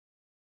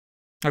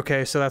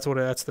 Okay, so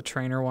that's the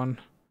trainer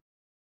one.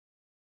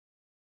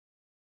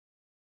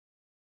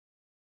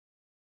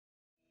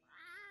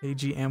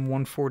 AGM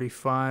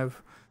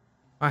 145.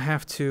 I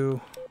have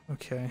to.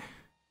 Okay.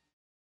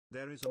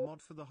 There is a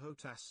mod for the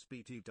HOTAS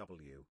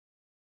BTW.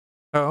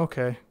 Oh,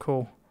 okay,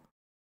 cool.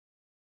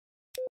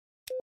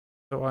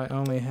 So I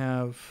only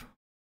have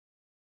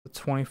the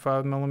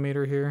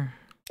 25mm here.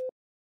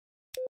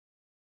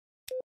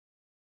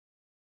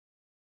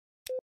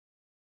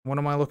 What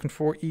am I looking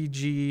for?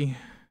 EG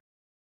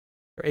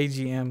or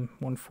AGM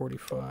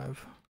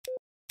 145.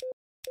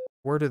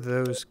 Where do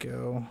those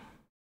go?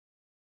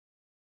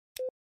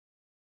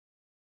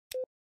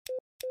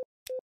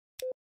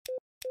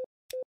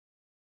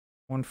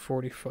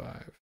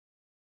 $145.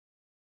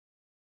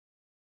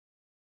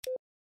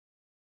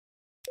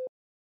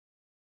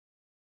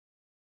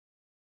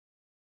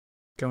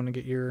 Going to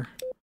get your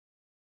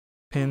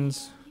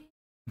pins.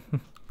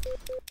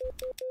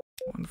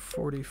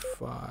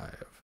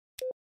 145.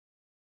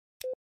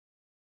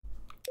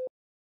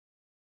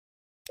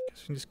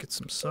 Guess we can just get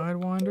some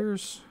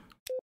sidewinders.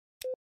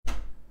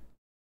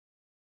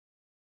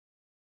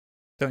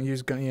 Don't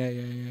use gun.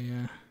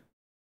 Yeah.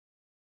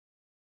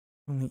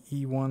 Only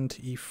E1 to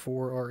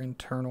E4 are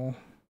internal.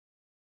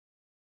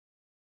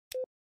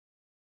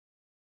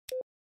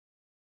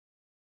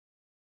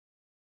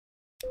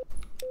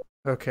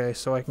 Okay,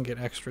 so I can get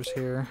extras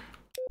here.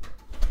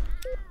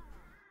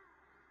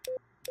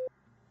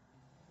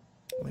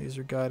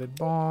 Laser guided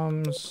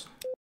bombs.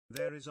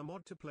 There is a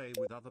mod to play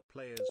with other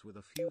players with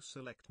a few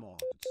select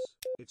mods.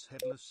 It's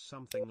headless,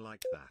 something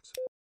like that.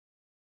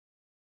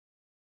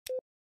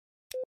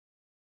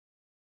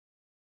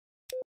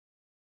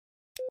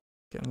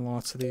 Getting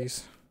lots of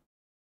these.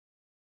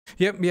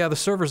 Yep, yeah, the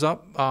server's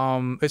up.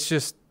 It's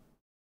just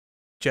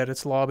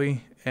Jedit's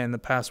lobby, and the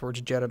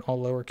password's Jedit,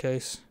 all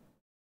lowercase.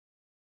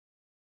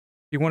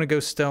 You want to go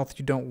stealth,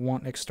 you don't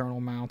want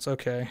external mounts.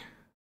 Okay.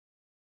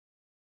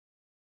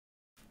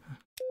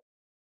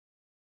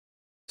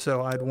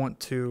 So I'd want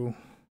to...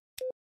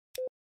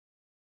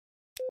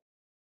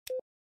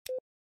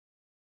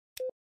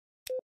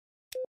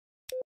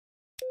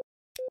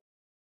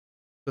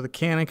 So the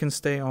cannon can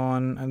stay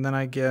on, and then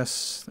I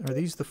guess... Are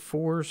these the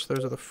 4s?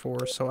 Those are the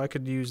 4s. So I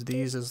could use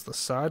these as the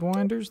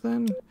sidewinders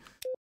then?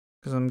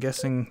 Because I'm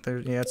guessing there...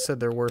 Yeah, it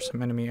said there were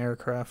some enemy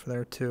aircraft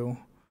there too.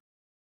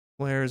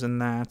 Flares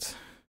and that.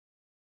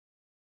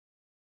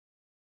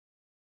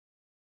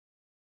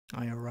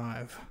 I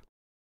arrive.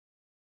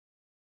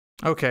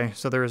 Okay,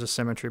 so there is a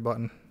symmetry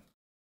button.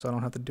 So I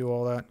don't have to do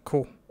all that.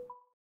 Cool.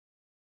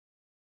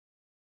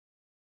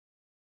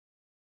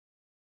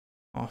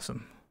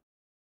 Awesome.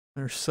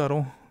 They're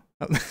subtle.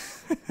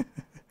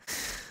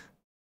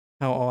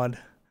 How odd.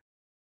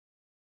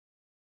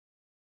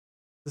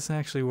 Does this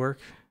actually work?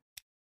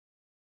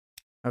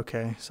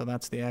 Okay, so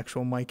that's the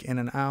actual mic in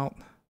and out.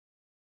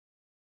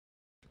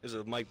 There's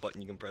a mic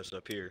button you can press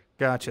up here.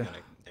 Gotcha.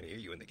 And hear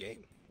you in the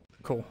game.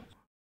 Cool.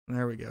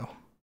 There we go.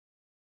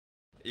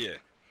 Yeah.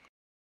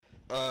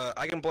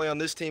 I can play on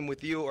this team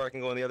with you, or I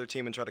can go on the other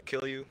team and try to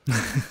kill you.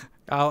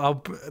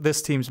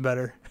 This team's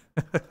better.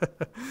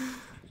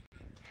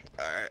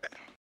 Alright.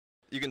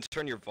 You can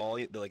turn your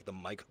volume, like the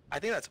mic. I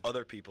think that's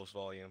other people's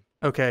volume.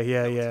 Okay,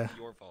 yeah, No, yeah. It's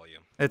your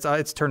volume.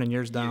 It's turning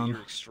yours down.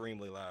 You're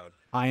extremely loud.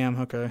 I am,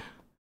 okay.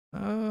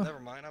 Never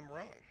mind, I'm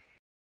wrong.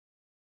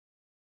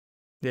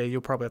 Yeah,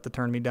 you'll probably have to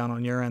turn me down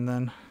on your end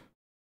then.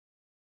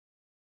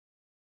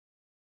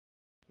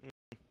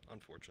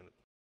 Unfortunate.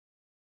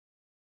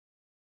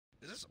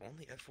 Is this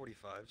only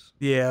F-45s?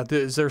 Yeah,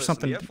 is there Listen,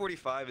 something... The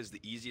F-45 is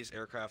the easiest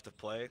aircraft to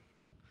play,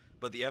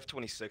 but the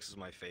F-26 is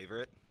my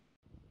favorite.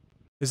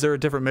 Is there a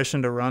different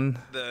mission to run?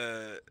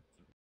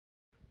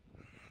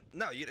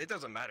 No, it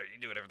doesn't matter. You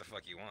do whatever the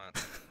fuck you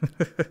want.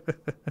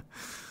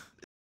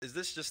 Is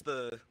this just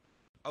the...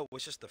 Oh,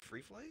 it's just the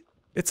free flight?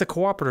 It's a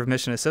cooperative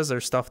mission. It says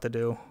there's stuff to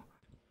do.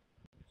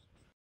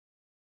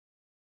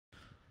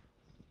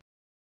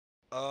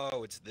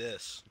 Oh, it's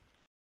this.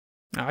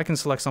 I can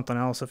select something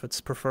else if it's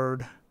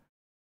preferred.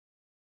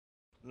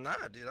 Nah,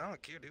 dude, I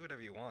don't care. Do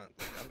whatever you want.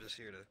 Like, I'm just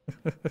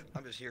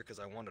here because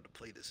I wanted to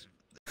play this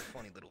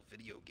funny little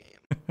video game.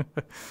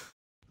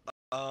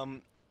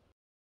 I'm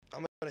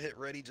gonna hit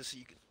ready just so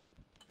you can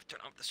turn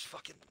off this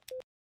fucking...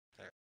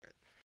 Alright.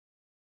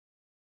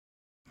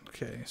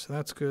 Okay, so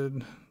that's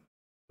good.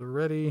 We're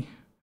ready.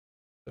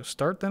 So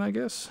start then, I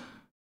guess.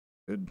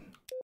 Good.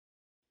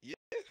 Yeah.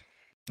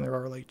 There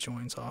are late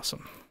joins.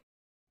 Awesome.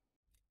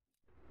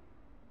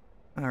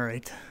 All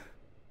right.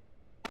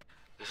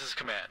 This is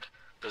command.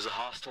 There's a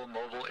hostile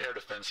mobile air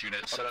defense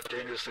unit set up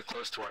dangerously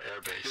close to our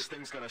airbase. This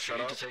thing's gonna We shut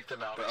need up, to take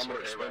them out but I'm so gonna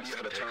our explain to you aircraft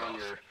how to can turn take on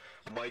off.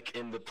 your mic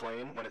in the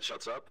plane when it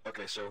shuts up.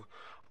 Okay, so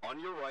on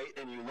your right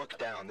and you look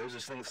down, there's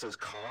this thing that says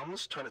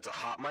comms. Turn it to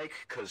hot mic,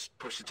 because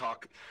push to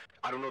talk,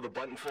 I don't know the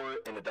button for it,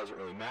 and it doesn't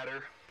really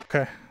matter.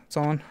 Okay, it's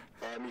on.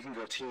 You can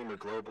go team or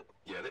global.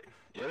 Yeah,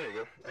 there you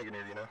go. I can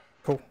hear you now.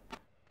 Cool.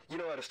 You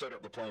know how to start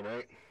up the plane,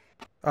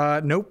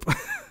 right? Nope.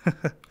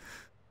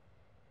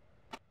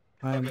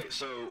 Okay,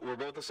 so we're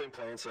both the same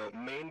plane. So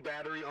main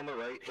battery on the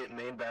right, hit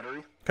main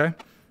battery. Okay.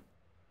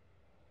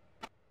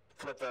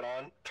 Flip that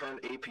on, turn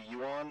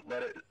APU on,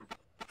 let it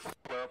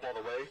flare up all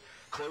the way.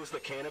 Close the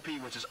canopy,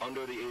 which is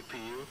under the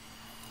APU,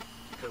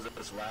 because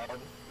it's loud.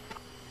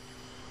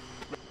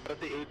 Let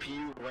the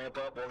APU ramp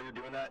up while you're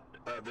doing that.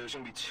 There's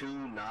going to be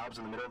two knobs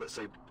in the middle that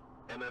say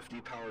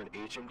MFD power and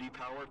HMD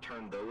power.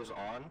 Turn those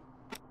on.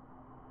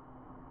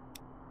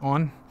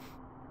 On.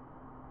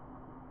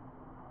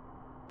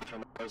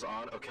 Turn those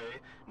on, okay.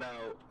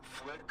 Now,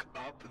 flick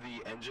up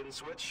the engine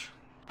switch,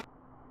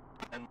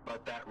 and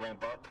let that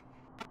ramp up.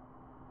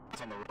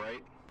 It's on the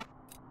right.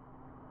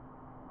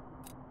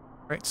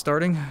 Right,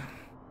 starting.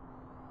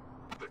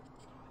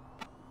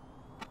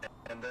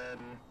 And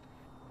then,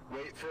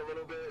 wait for a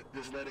little bit,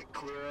 just let it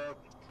clear up.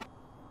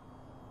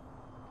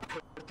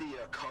 Put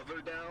the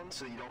cover down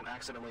so you don't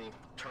accidentally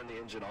turn the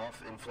engine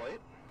off in flight.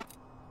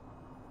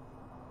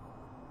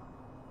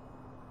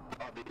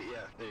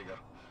 Yeah, there you go.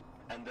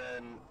 And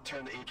then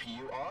turn the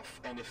APU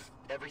off, and if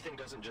everything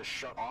doesn't just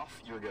shut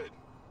off, you're good.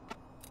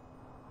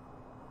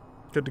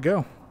 Good to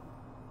go.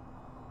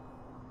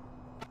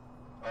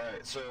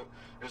 Alright, so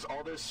there's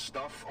all this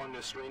stuff on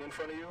the screen in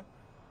front of you.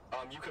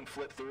 You can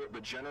flip through it,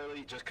 but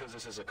generally, just because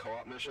this is a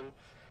co-op mission,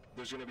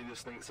 there's going to be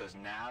this thing that says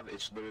nav.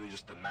 It's literally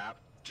just the map.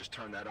 Just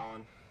turn that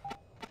on.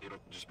 It'll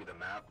just be the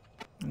map.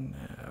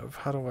 Nav.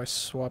 How do I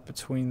swap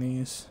between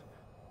these?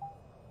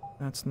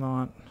 That's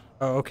not...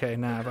 Oh, okay,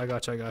 nav. I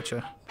gotcha.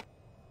 Nav.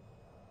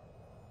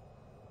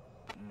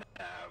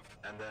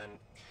 And then,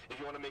 if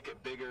you want to make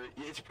it bigger,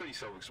 it's pretty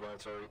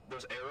self-explanatory.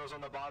 There's arrows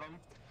on the bottom.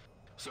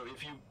 So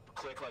if you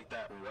click like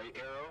that right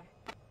arrow,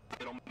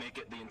 it'll make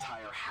it the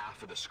entire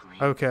half of the screen.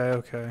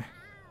 Okay.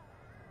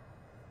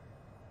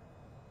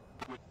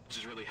 Which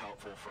is really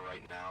helpful for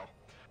right now.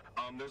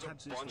 There's a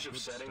bunch of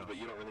settings, but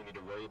you don't really need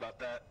to worry about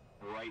that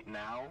right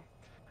now.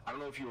 I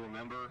don't know if you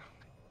remember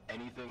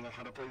anything on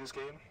how to play this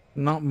game.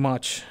 Not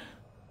much.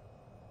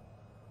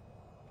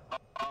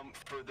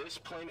 For this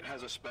plane, it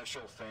has a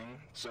special thing.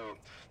 So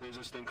there's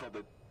this thing called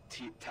the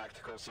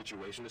Tactical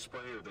Situation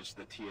Display, or there's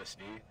the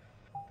TSD.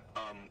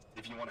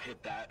 If you want to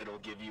hit that, it'll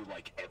give you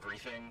like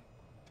everything,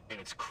 and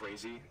it's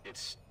crazy.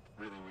 It's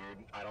really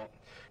weird. I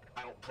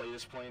don't play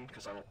this plane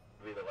because I don't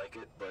really like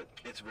it, but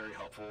it's very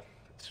helpful.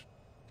 It's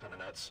kind of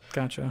nuts.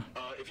 Gotcha.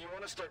 If you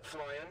want to start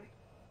flying,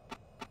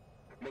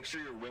 make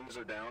sure your wings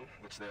are down,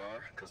 which they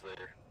are, because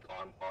they're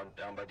on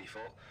down by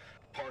default.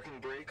 Parking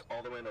brake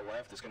all the way on the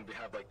left is going to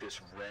have like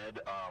this red,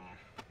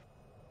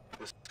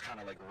 this kind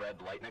of like red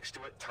light next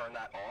to it. Turn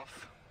that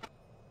off.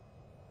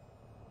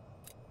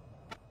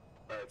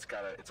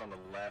 It's on the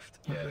left.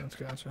 Okay, Yeah. that's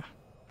gotcha.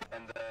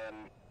 And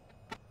then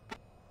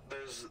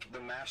there's the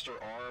master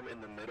arm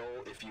in the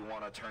middle if you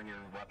want to turn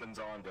your weapons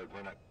on, but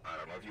I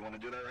don't know if you want to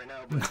do that right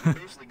now, but you're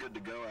basically good to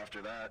go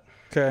after that.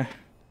 Okay.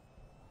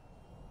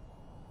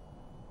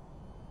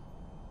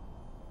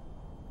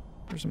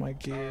 Where's my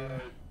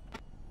gear?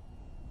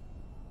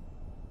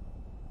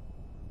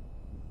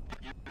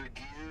 Your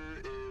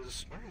gear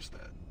is, where is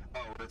that?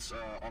 Oh, it's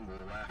on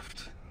the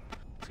left.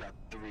 It's got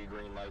 3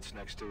 green lights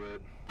next to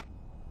it.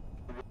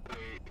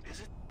 Wait,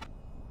 is it?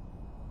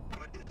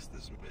 What is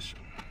this mission?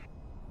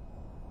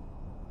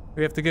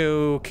 We have to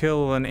go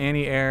kill an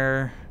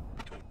anti-air.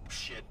 Oh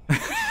shit.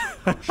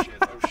 Oh shit.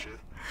 Oh shit.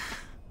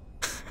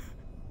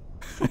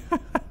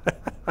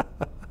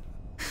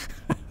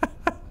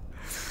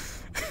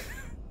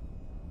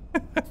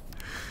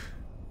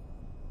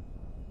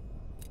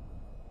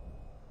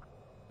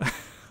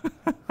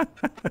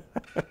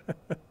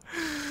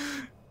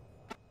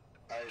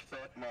 I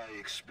thought my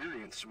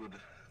experience would.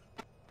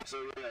 So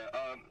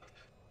yeah,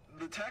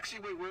 the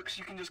taxiway works.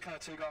 You can just kind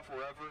of take off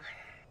wherever.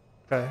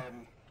 Okay.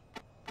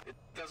 It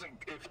doesn't.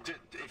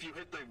 If you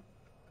hit the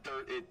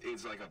dirt, it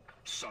is like a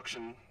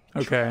suction.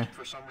 Okay. track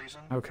for some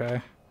reason.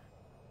 Okay.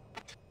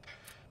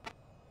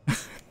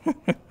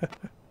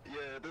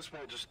 Yeah, at this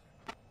point, just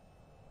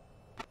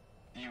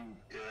yeah.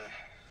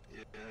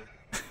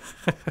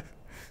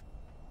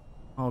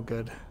 All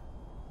good.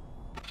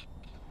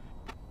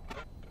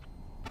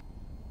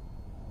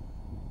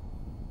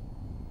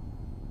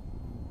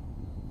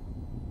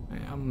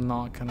 I'm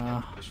not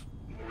gonna... There's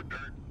more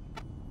dirt.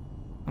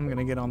 I'm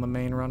gonna get on the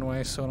main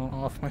runway so I don't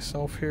off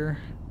myself here.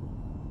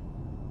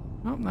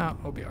 Oh, no,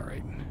 we'll be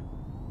alright.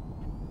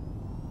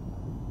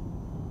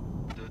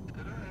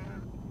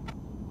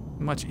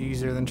 Much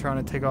easier than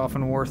trying to take off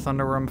in War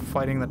Thunder where I'm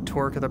fighting the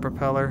torque of the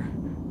propeller.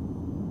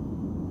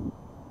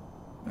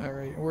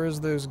 Alright, where's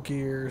those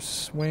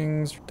gears?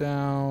 Wings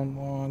down,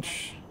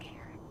 launch.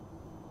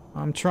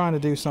 I'm trying to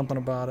do something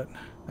about it.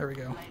 There we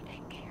go.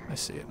 I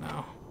see it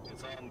now.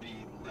 It's on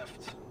the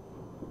left.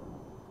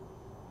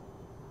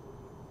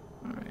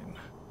 Alright.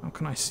 How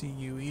can I see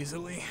you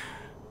easily?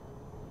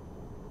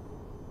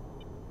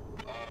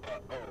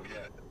 Oh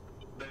yeah.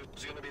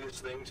 There's gonna be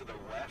this thing to the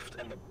left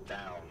and the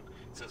down.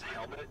 It says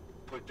helmet,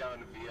 put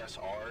down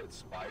VSR,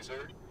 it's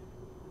visor,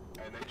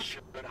 and they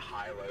should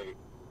highlight.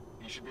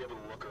 You should be able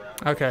to look around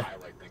and Okay.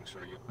 highlight things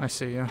for you. I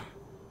see you.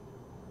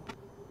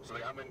 So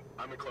like,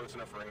 I'm in close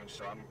enough range,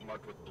 so I'm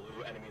marked with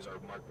blue. Enemies are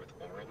marked with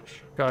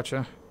orange.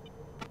 Gotcha.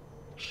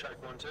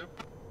 Check 1, 2.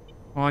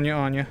 On you,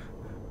 on you.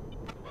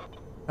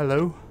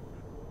 Hello?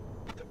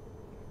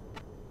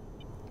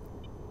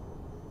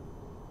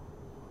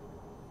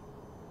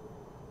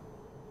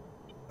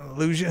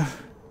 Lose you.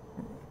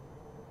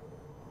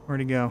 Where'd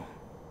he go?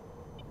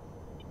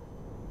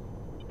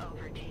 I'm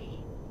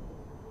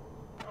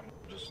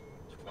just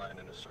flying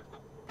in a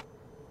circle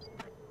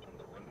on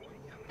the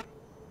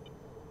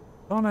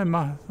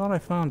runway. Thought I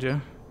found you.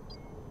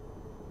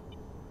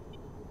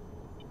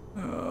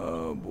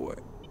 Oh boy.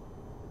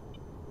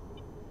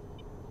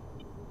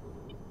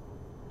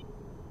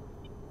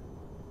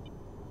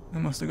 I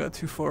must have got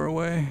too far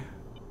away.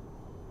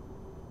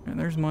 And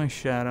there's my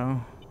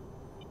shadow.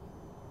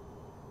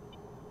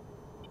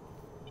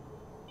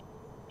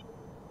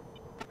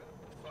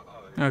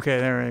 Okay,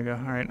 there we go.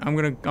 All right, I'm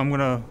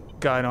gonna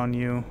guide on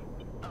you.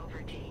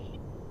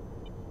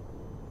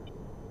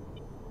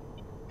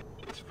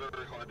 It's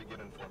very hard to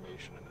get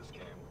information in this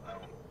game.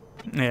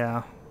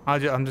 Yeah,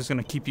 I'm just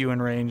gonna keep you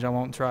in range. I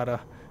won't try to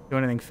do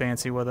anything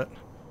fancy with it.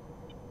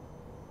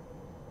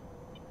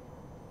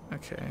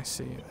 Okay, I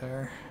see you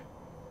there.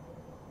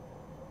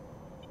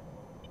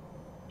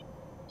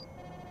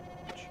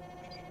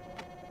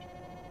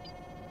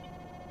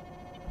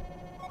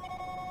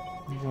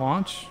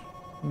 Launch?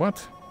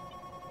 What?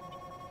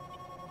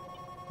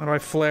 How do I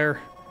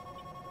flare?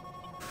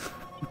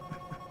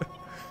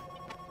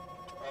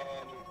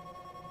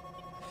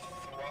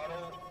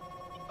 Throttle,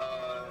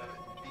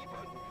 B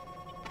button.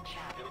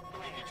 It'll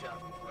leave you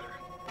chaff and flare.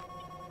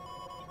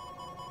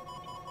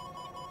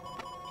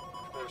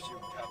 Of course, you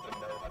have to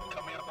know how to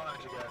come up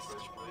behind you guys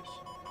first, please.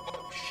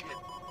 Oh shit.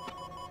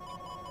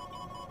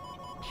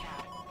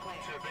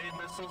 To evade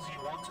missiles, you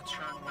want to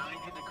turn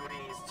 90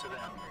 degrees to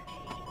them.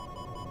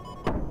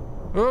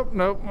 Oh,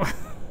 nope.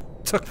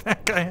 Took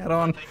that guy head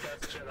on. I think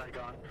that's Jedi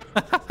gone.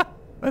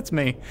 That's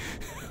me.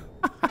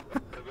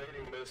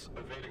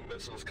 Evading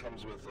missiles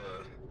comes with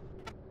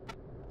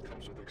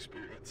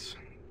experience.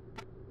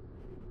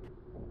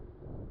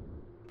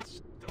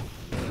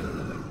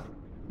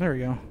 There we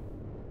go.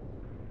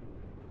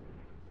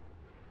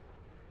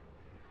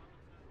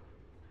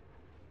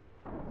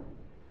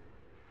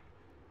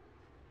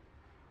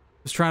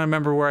 Was trying to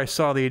remember where I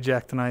saw the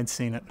eject and I had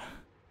seen it.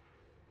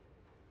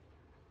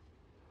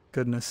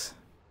 Goodness.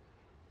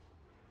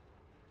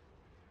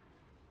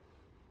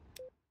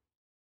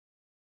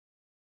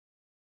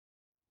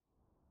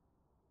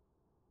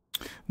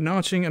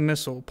 Launching a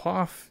missile.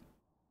 Puff,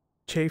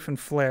 chafe, and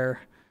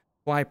flare.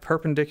 Fly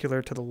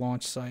perpendicular to the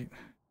launch site.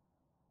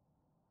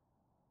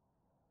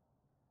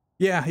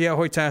 Yeah,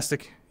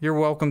 Hoytastic. You're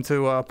welcome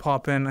to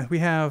pop in. We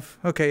have...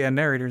 Okay, yeah,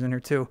 narrator's in here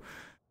too.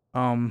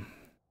 Ping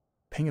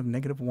of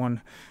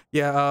 -1.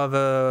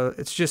 Yeah,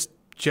 it's just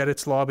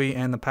Jedit's lobby,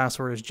 and the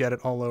password is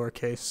Jedit all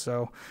lowercase,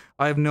 so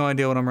I have no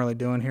idea what I'm really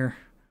doing here.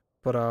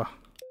 But,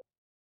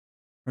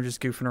 we're just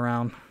goofing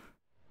around.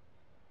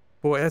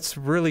 Boy, that's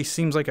really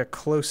seems like a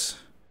close...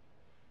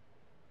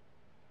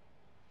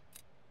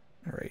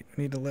 Alright,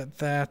 we need to let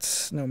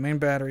that... No, main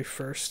battery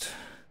first.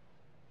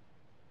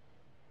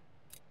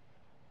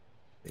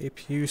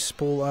 APU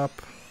spool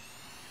up.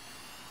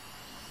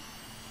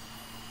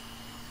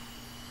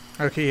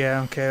 Okay,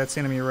 yeah, okay, that's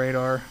enemy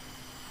radar.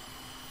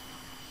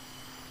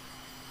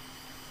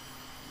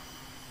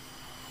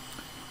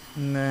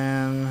 And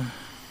then...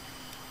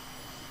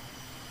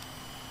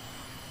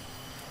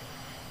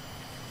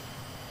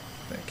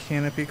 that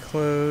canopy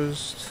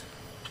closed.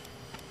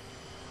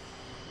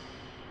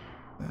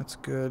 That's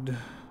good.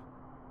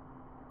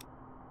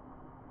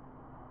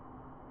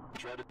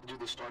 Try to do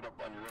the startup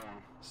on your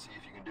own. See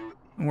if you can do it.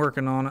 I'm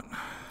working on it.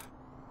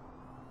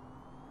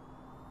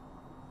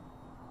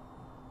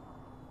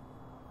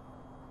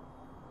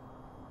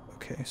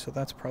 Okay, so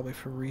that's probably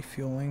for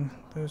refueling.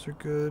 Those are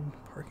good.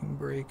 Parking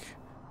brake.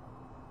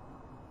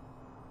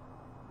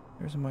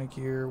 There's my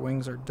gear.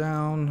 Wings are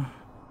down.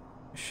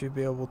 I should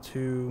be able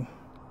to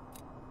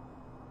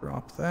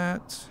drop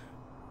that.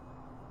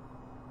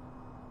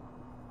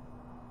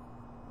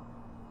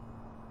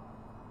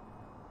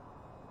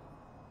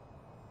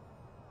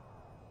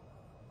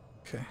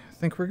 Okay, I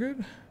think we're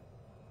good.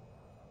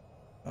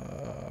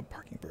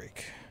 Parking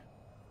brake.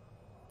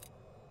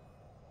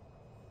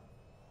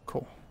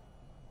 Cool.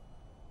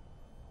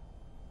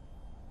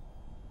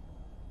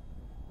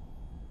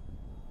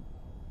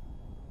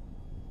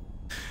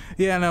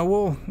 Yeah,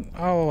 no,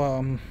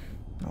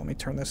 let me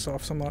turn this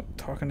off so I'm not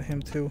talking to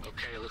him too.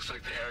 Okay, looks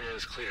like the area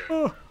is clear.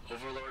 Oh.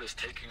 Overlord is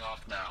taking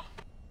off now.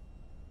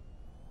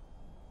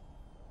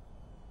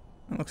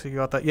 Looks like you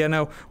got that. Yeah,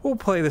 no, we'll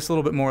play this a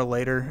little bit more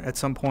later at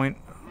some point.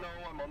 No,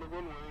 I'm on the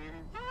runway.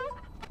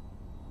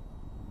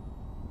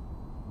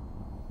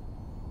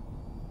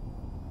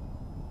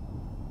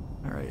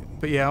 Alright,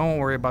 but yeah, I won't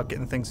worry about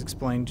getting things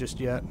explained just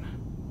yet.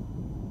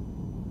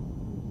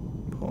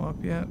 Pull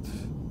up yet.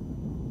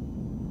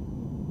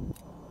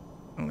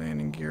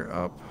 Landing gear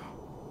up.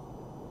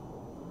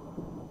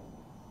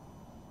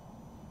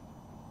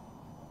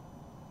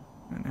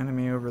 An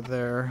enemy over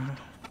there.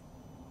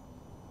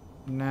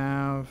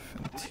 Nav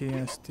and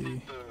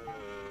TSD.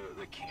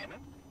 The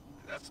cannon?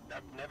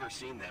 I've never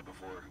seen that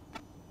before.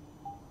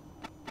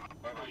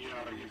 Yeah,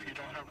 if you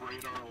don't have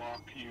radar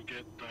lock, you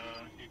get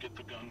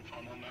the gun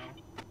funnel now.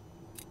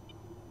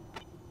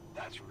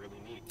 That's really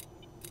neat.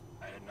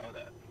 I didn't know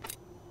that.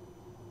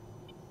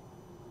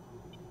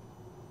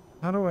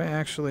 How do I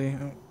actually...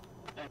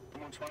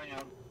 120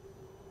 out.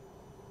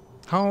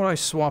 How would I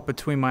swap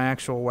between my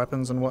actual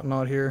weapons and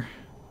whatnot here?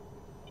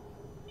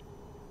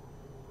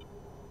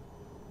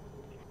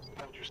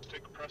 Hold your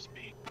stick, press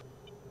B.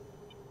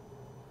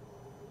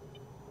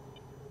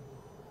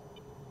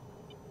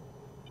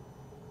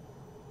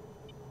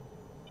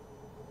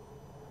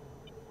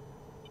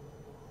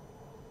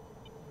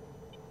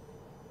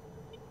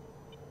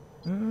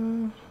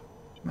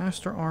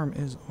 Master arm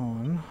is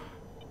on.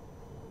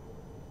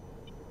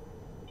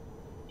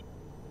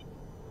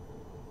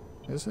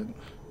 Is it?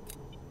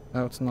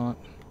 No, it's not.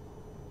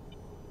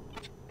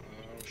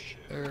 Oh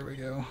shit. There we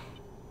go.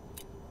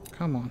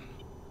 Come on.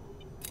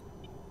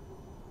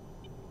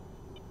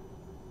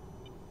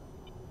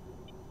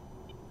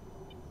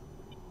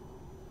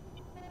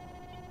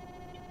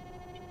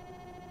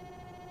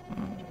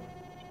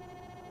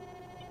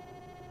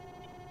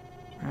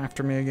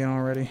 After me again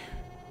already.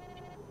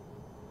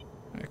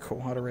 Alright,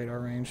 cool. Out of radar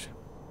range.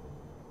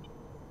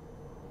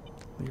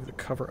 Leave the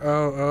cover.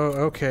 Oh,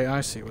 okay.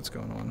 I see what's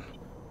going on.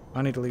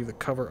 I need to leave the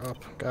cover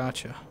up.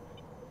 Gotcha.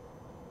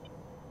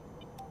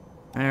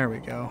 There we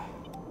go.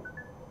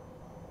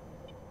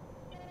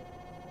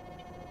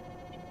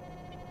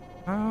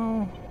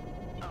 Oh.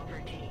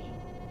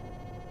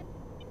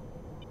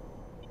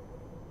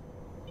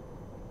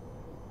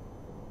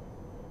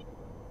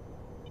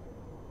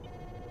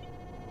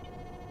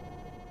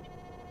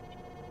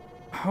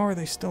 How are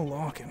they still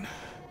locking?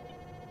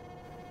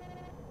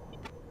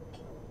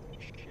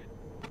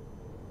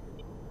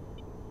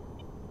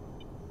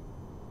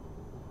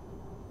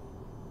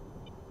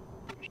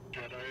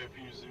 Jedi, if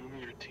you zoom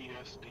your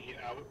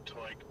TSD out to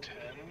like 10,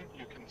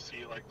 you can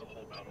see like the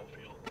whole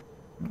battlefield.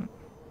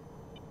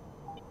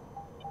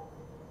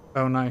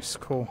 Oh, nice.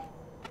 Cool.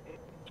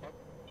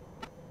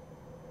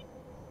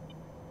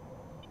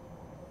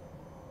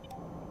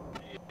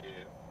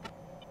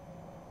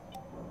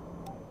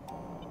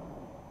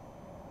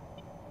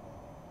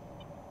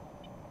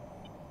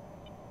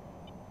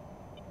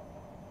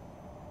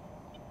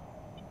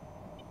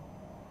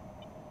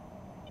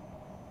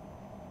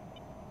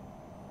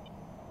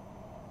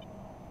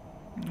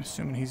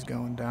 Assuming he's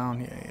going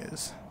down. Yeah, he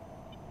is.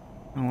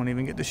 I won't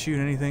even get to shoot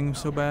anything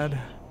so bad.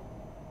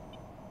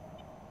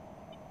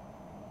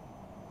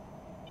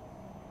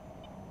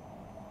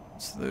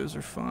 So those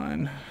are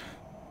fine.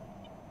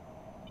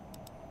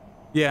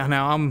 Yeah,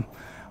 now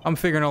I'm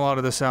figuring a lot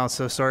of this out,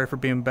 so sorry for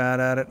being bad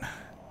at it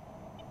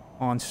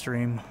on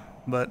stream,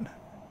 but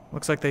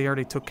looks like they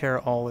already took care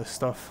of all this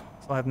stuff,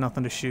 so I have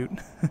nothing to shoot.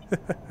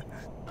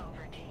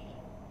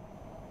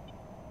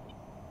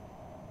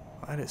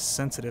 That is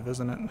sensitive,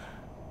 isn't it?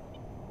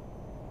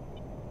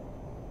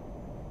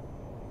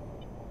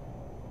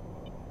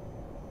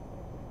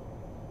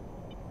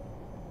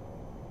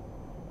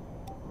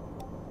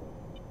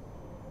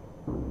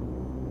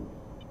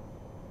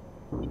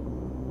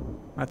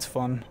 That's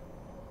fun.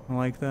 I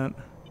like that.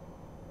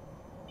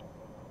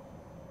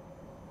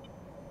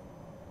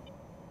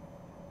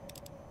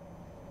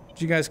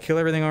 Did you guys kill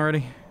everything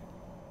already?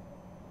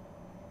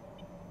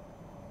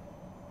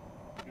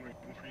 I'm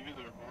waiting for you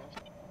there, boss.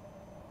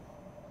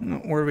 No,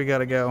 where do we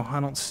gotta go?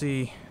 I don't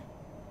see.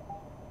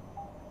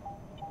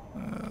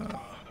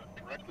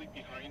 Directly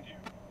behind you.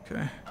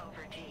 Okay.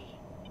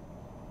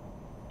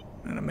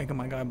 I'm making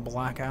my guy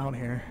black out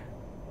here.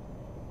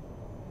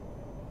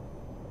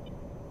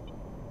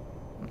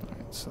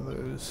 Alright, so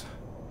those.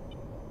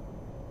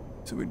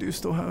 So we do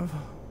still have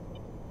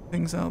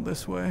things out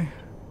this way.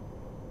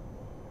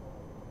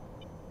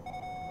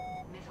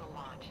 Missile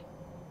launch.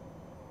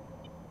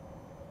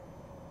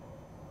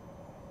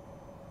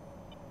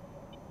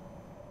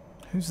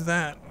 Who's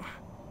that?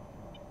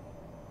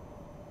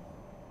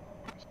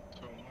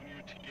 So on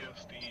your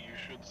TSD, you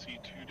should see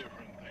two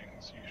different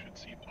things. You should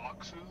see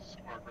boxes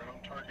or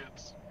ground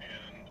targets,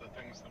 and the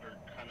things that are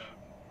kind of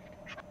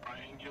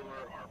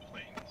triangular are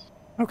planes.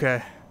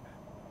 Okay.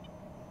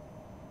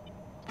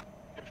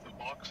 If the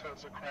box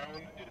has a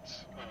crown,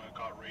 it's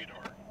got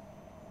radar.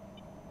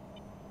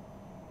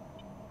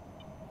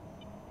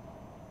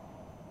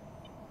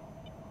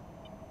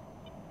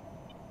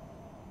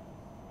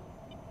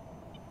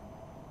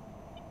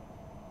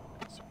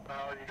 So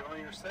how are you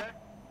doing your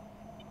set?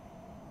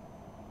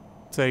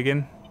 Say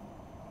again.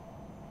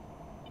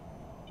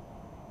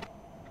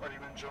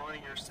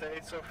 stay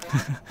so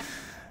far?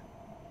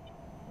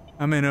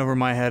 I'm in over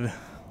my head.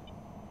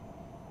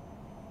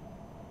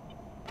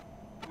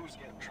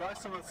 Try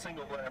some of the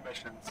single-player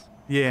missions.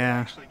 Yeah.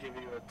 They actually give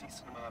you a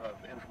decent amount of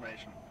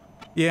information.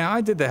 Yeah,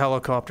 I did the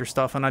helicopter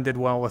stuff, and I did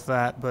well with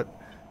that, but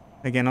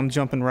again, I'm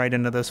jumping right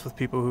into this with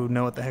people who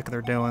know what the heck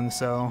they're doing,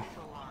 so...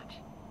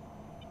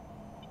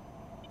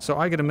 So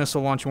I get a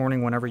missile launch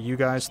warning whenever you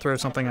guys throw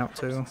something out,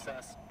 too?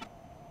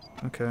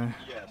 Okay.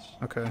 Yes.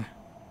 Okay.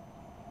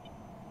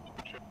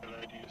 Do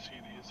you see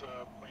these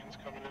planes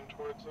coming in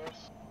towards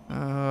us?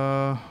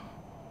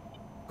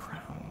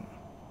 Crown.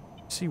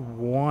 I see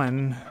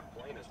one. That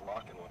plane is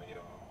locking one of you.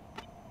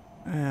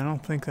 I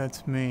don't think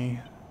that's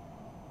me.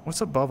 What's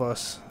above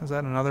us? Is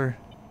that another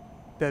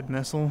dead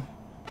missile?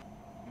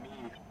 Me.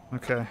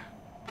 Okay.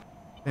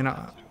 And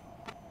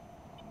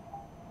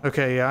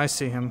okay, yeah, I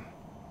see him.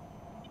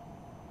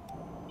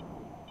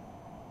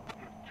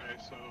 Okay,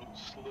 so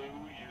slew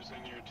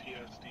using your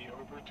TSD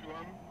over to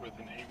him with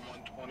an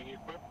AIM-120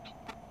 equipped.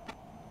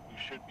 You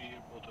should be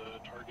able to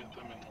target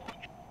them and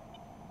launch.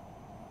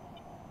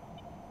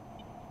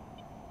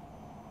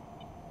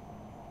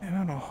 I'm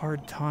having a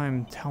hard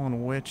time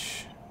telling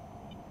which.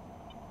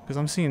 Because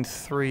I'm seeing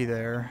 3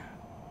 there.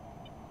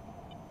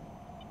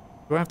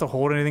 Do I have to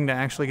hold anything to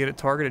actually get it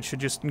targeted? It should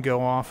just go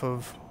off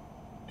of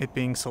it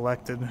being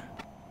selected.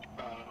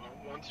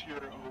 Once you're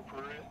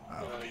over it,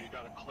 you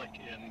gotta click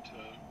in to...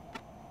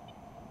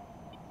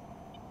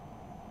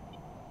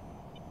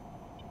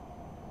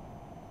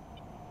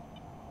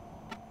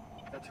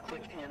 You have to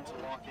click in to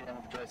lock it in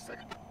with the joystick.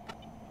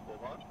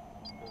 Hold on.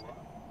 Hold on.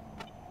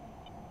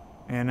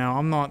 And now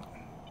I'm not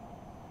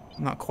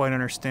quite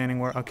understanding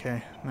where...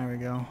 Okay, there we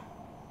go.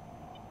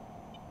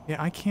 Yeah,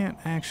 I can't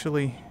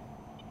actually...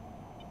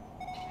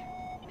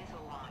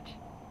 Missile launch.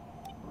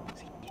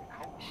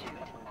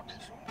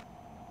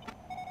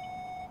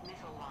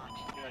 Missile launch.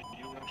 Yeah,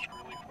 you launched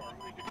really far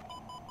away.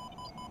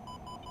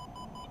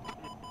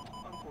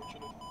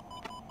 Unfortunate.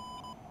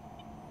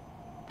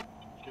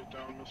 Get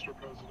down, Mr.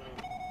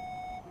 President.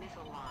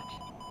 Missile launch.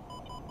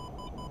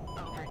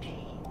 Over T.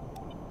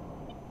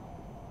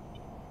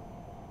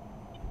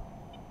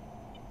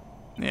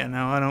 Yeah,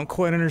 no, I don't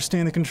quite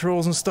understand the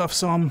controls and stuff,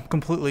 so I'm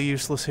completely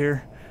useless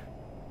here.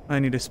 I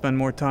need to spend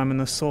more time in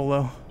this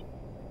solo.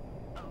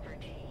 Over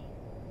T.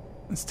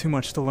 It's too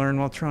much to learn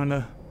while trying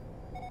to...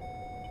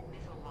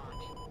 Missile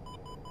launch.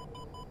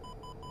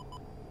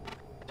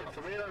 If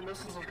the radar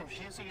missiles are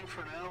confusing you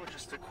for now,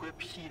 just equip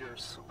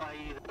heaters,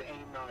 i.e. the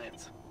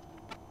AIM-9s.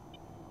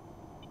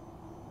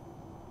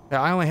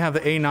 Yeah, I only have the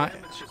A9...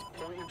 It's just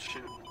point and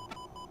shoot.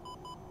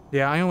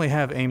 Yeah, I only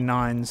have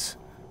AIM-9s.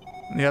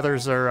 The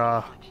others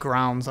are,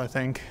 grounds, I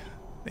think.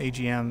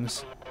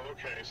 AGMs.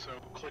 Okay, so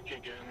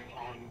clicking in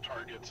on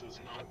targets is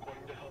not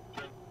going to help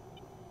them.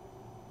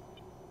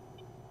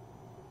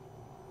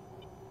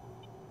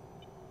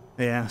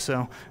 Yeah,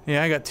 so...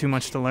 Yeah, I got too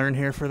much to learn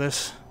here for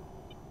this.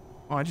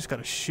 Oh, I just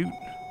gotta shoot.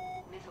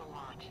 Missile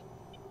launch.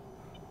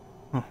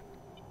 Huh.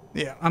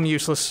 Yeah, I'm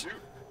useless.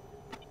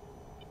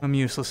 I'm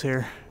useless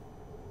here.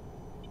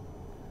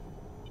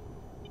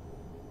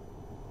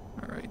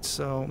 Alright,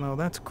 so... No,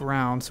 that's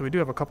ground, so we do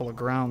have a couple of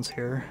grounds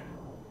here.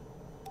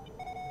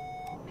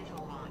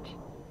 Missile launch.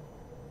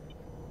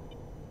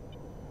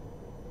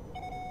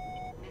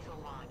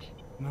 Missile launch.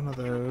 None of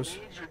those.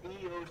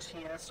 Leave your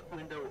EOTS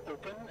window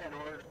open in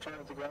order to turn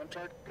the ground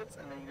targets,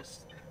 and then you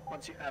just,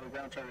 once you have a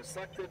ground target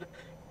selected,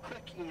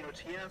 click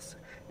EOTS,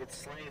 it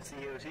slaves the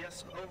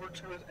EOTS over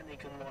to it, and you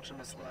can launch a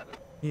missile at it.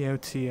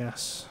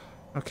 EOTS.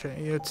 Okay,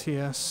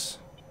 EOTS.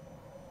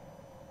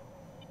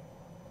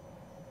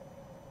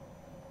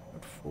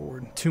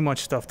 Forward. Too much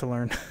stuff to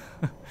learn.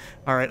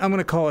 Alright, I'm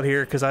gonna call it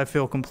here because I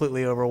feel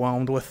completely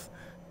overwhelmed with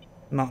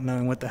not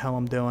knowing what the hell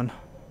I'm doing.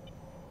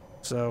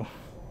 So,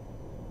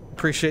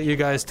 appreciate you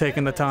guys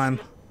taking the time.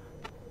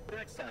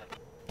 Next time.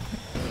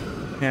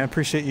 Yeah, I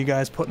appreciate you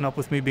guys putting up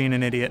with me being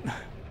an idiot.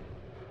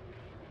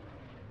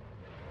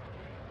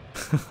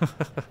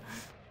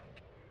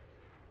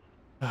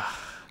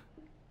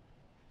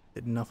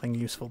 Did nothing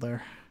useful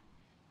there.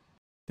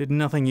 Did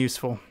nothing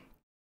useful.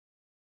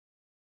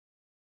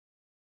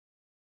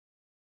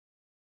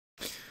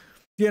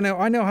 You know,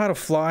 I know how to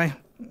fly.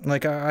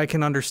 Like, I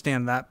can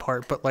understand that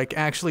part, but, like,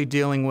 actually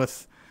dealing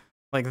with...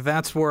 Like,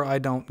 that's where I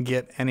don't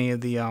get any of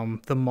the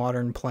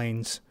modern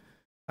planes.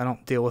 I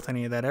don't deal with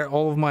any of that.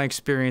 All of my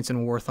experience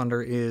in War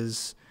Thunder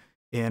is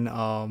in,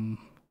 World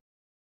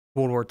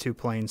War II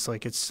planes.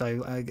 Like, it's...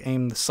 I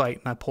aim the sight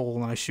and I pull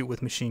and I shoot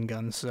with machine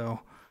guns,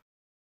 so...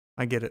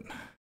 I get it.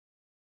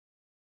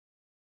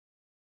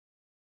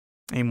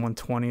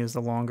 AIM-120 is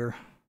the longer.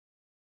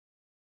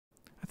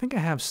 I think I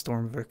have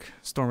Stormovic.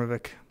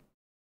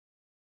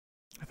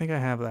 I think I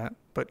have that.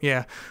 But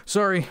yeah,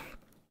 sorry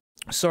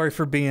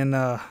for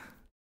being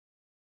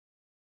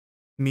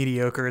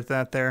mediocre at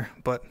that there,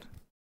 but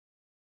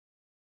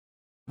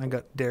I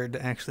got dared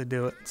to actually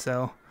do it,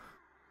 so.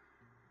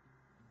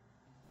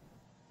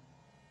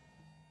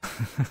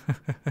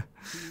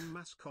 Team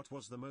mascot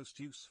was the most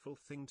useful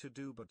thing to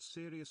do, but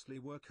seriously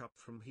work up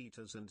from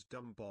heaters and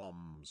dumb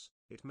bombs.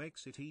 It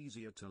makes it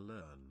easier to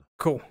learn.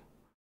 Cool.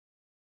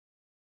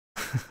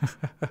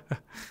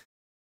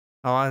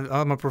 Oh,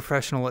 I'm a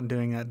professional at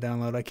doing that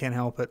download. I can't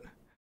help it.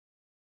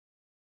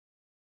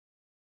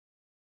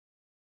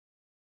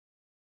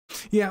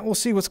 Yeah, we'll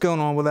see what's going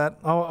on with that.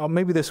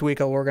 Maybe this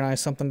week I'll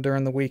organize something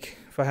during the week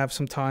if I have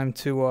some time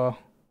to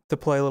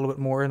play a little bit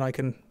more and I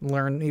can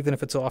learn, even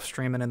if it's off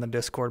stream and in the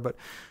Discord. But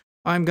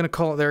I'm gonna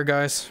call it there,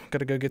 guys.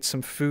 Gotta go get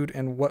some food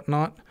and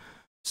whatnot.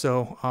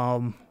 So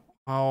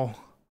I'll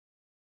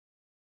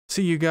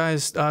see you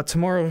guys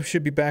tomorrow.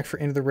 Should be back for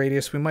Into the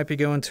Radius. We might be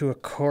going to a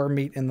car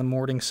meet in the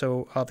morning,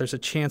 so there's a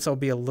chance I'll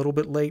be a little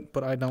bit late,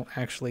 but I don't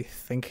actually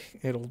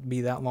think it'll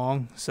be that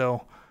long.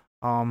 So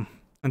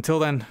until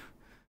then,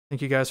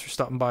 thank you guys for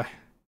stopping by.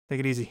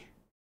 Take it easy.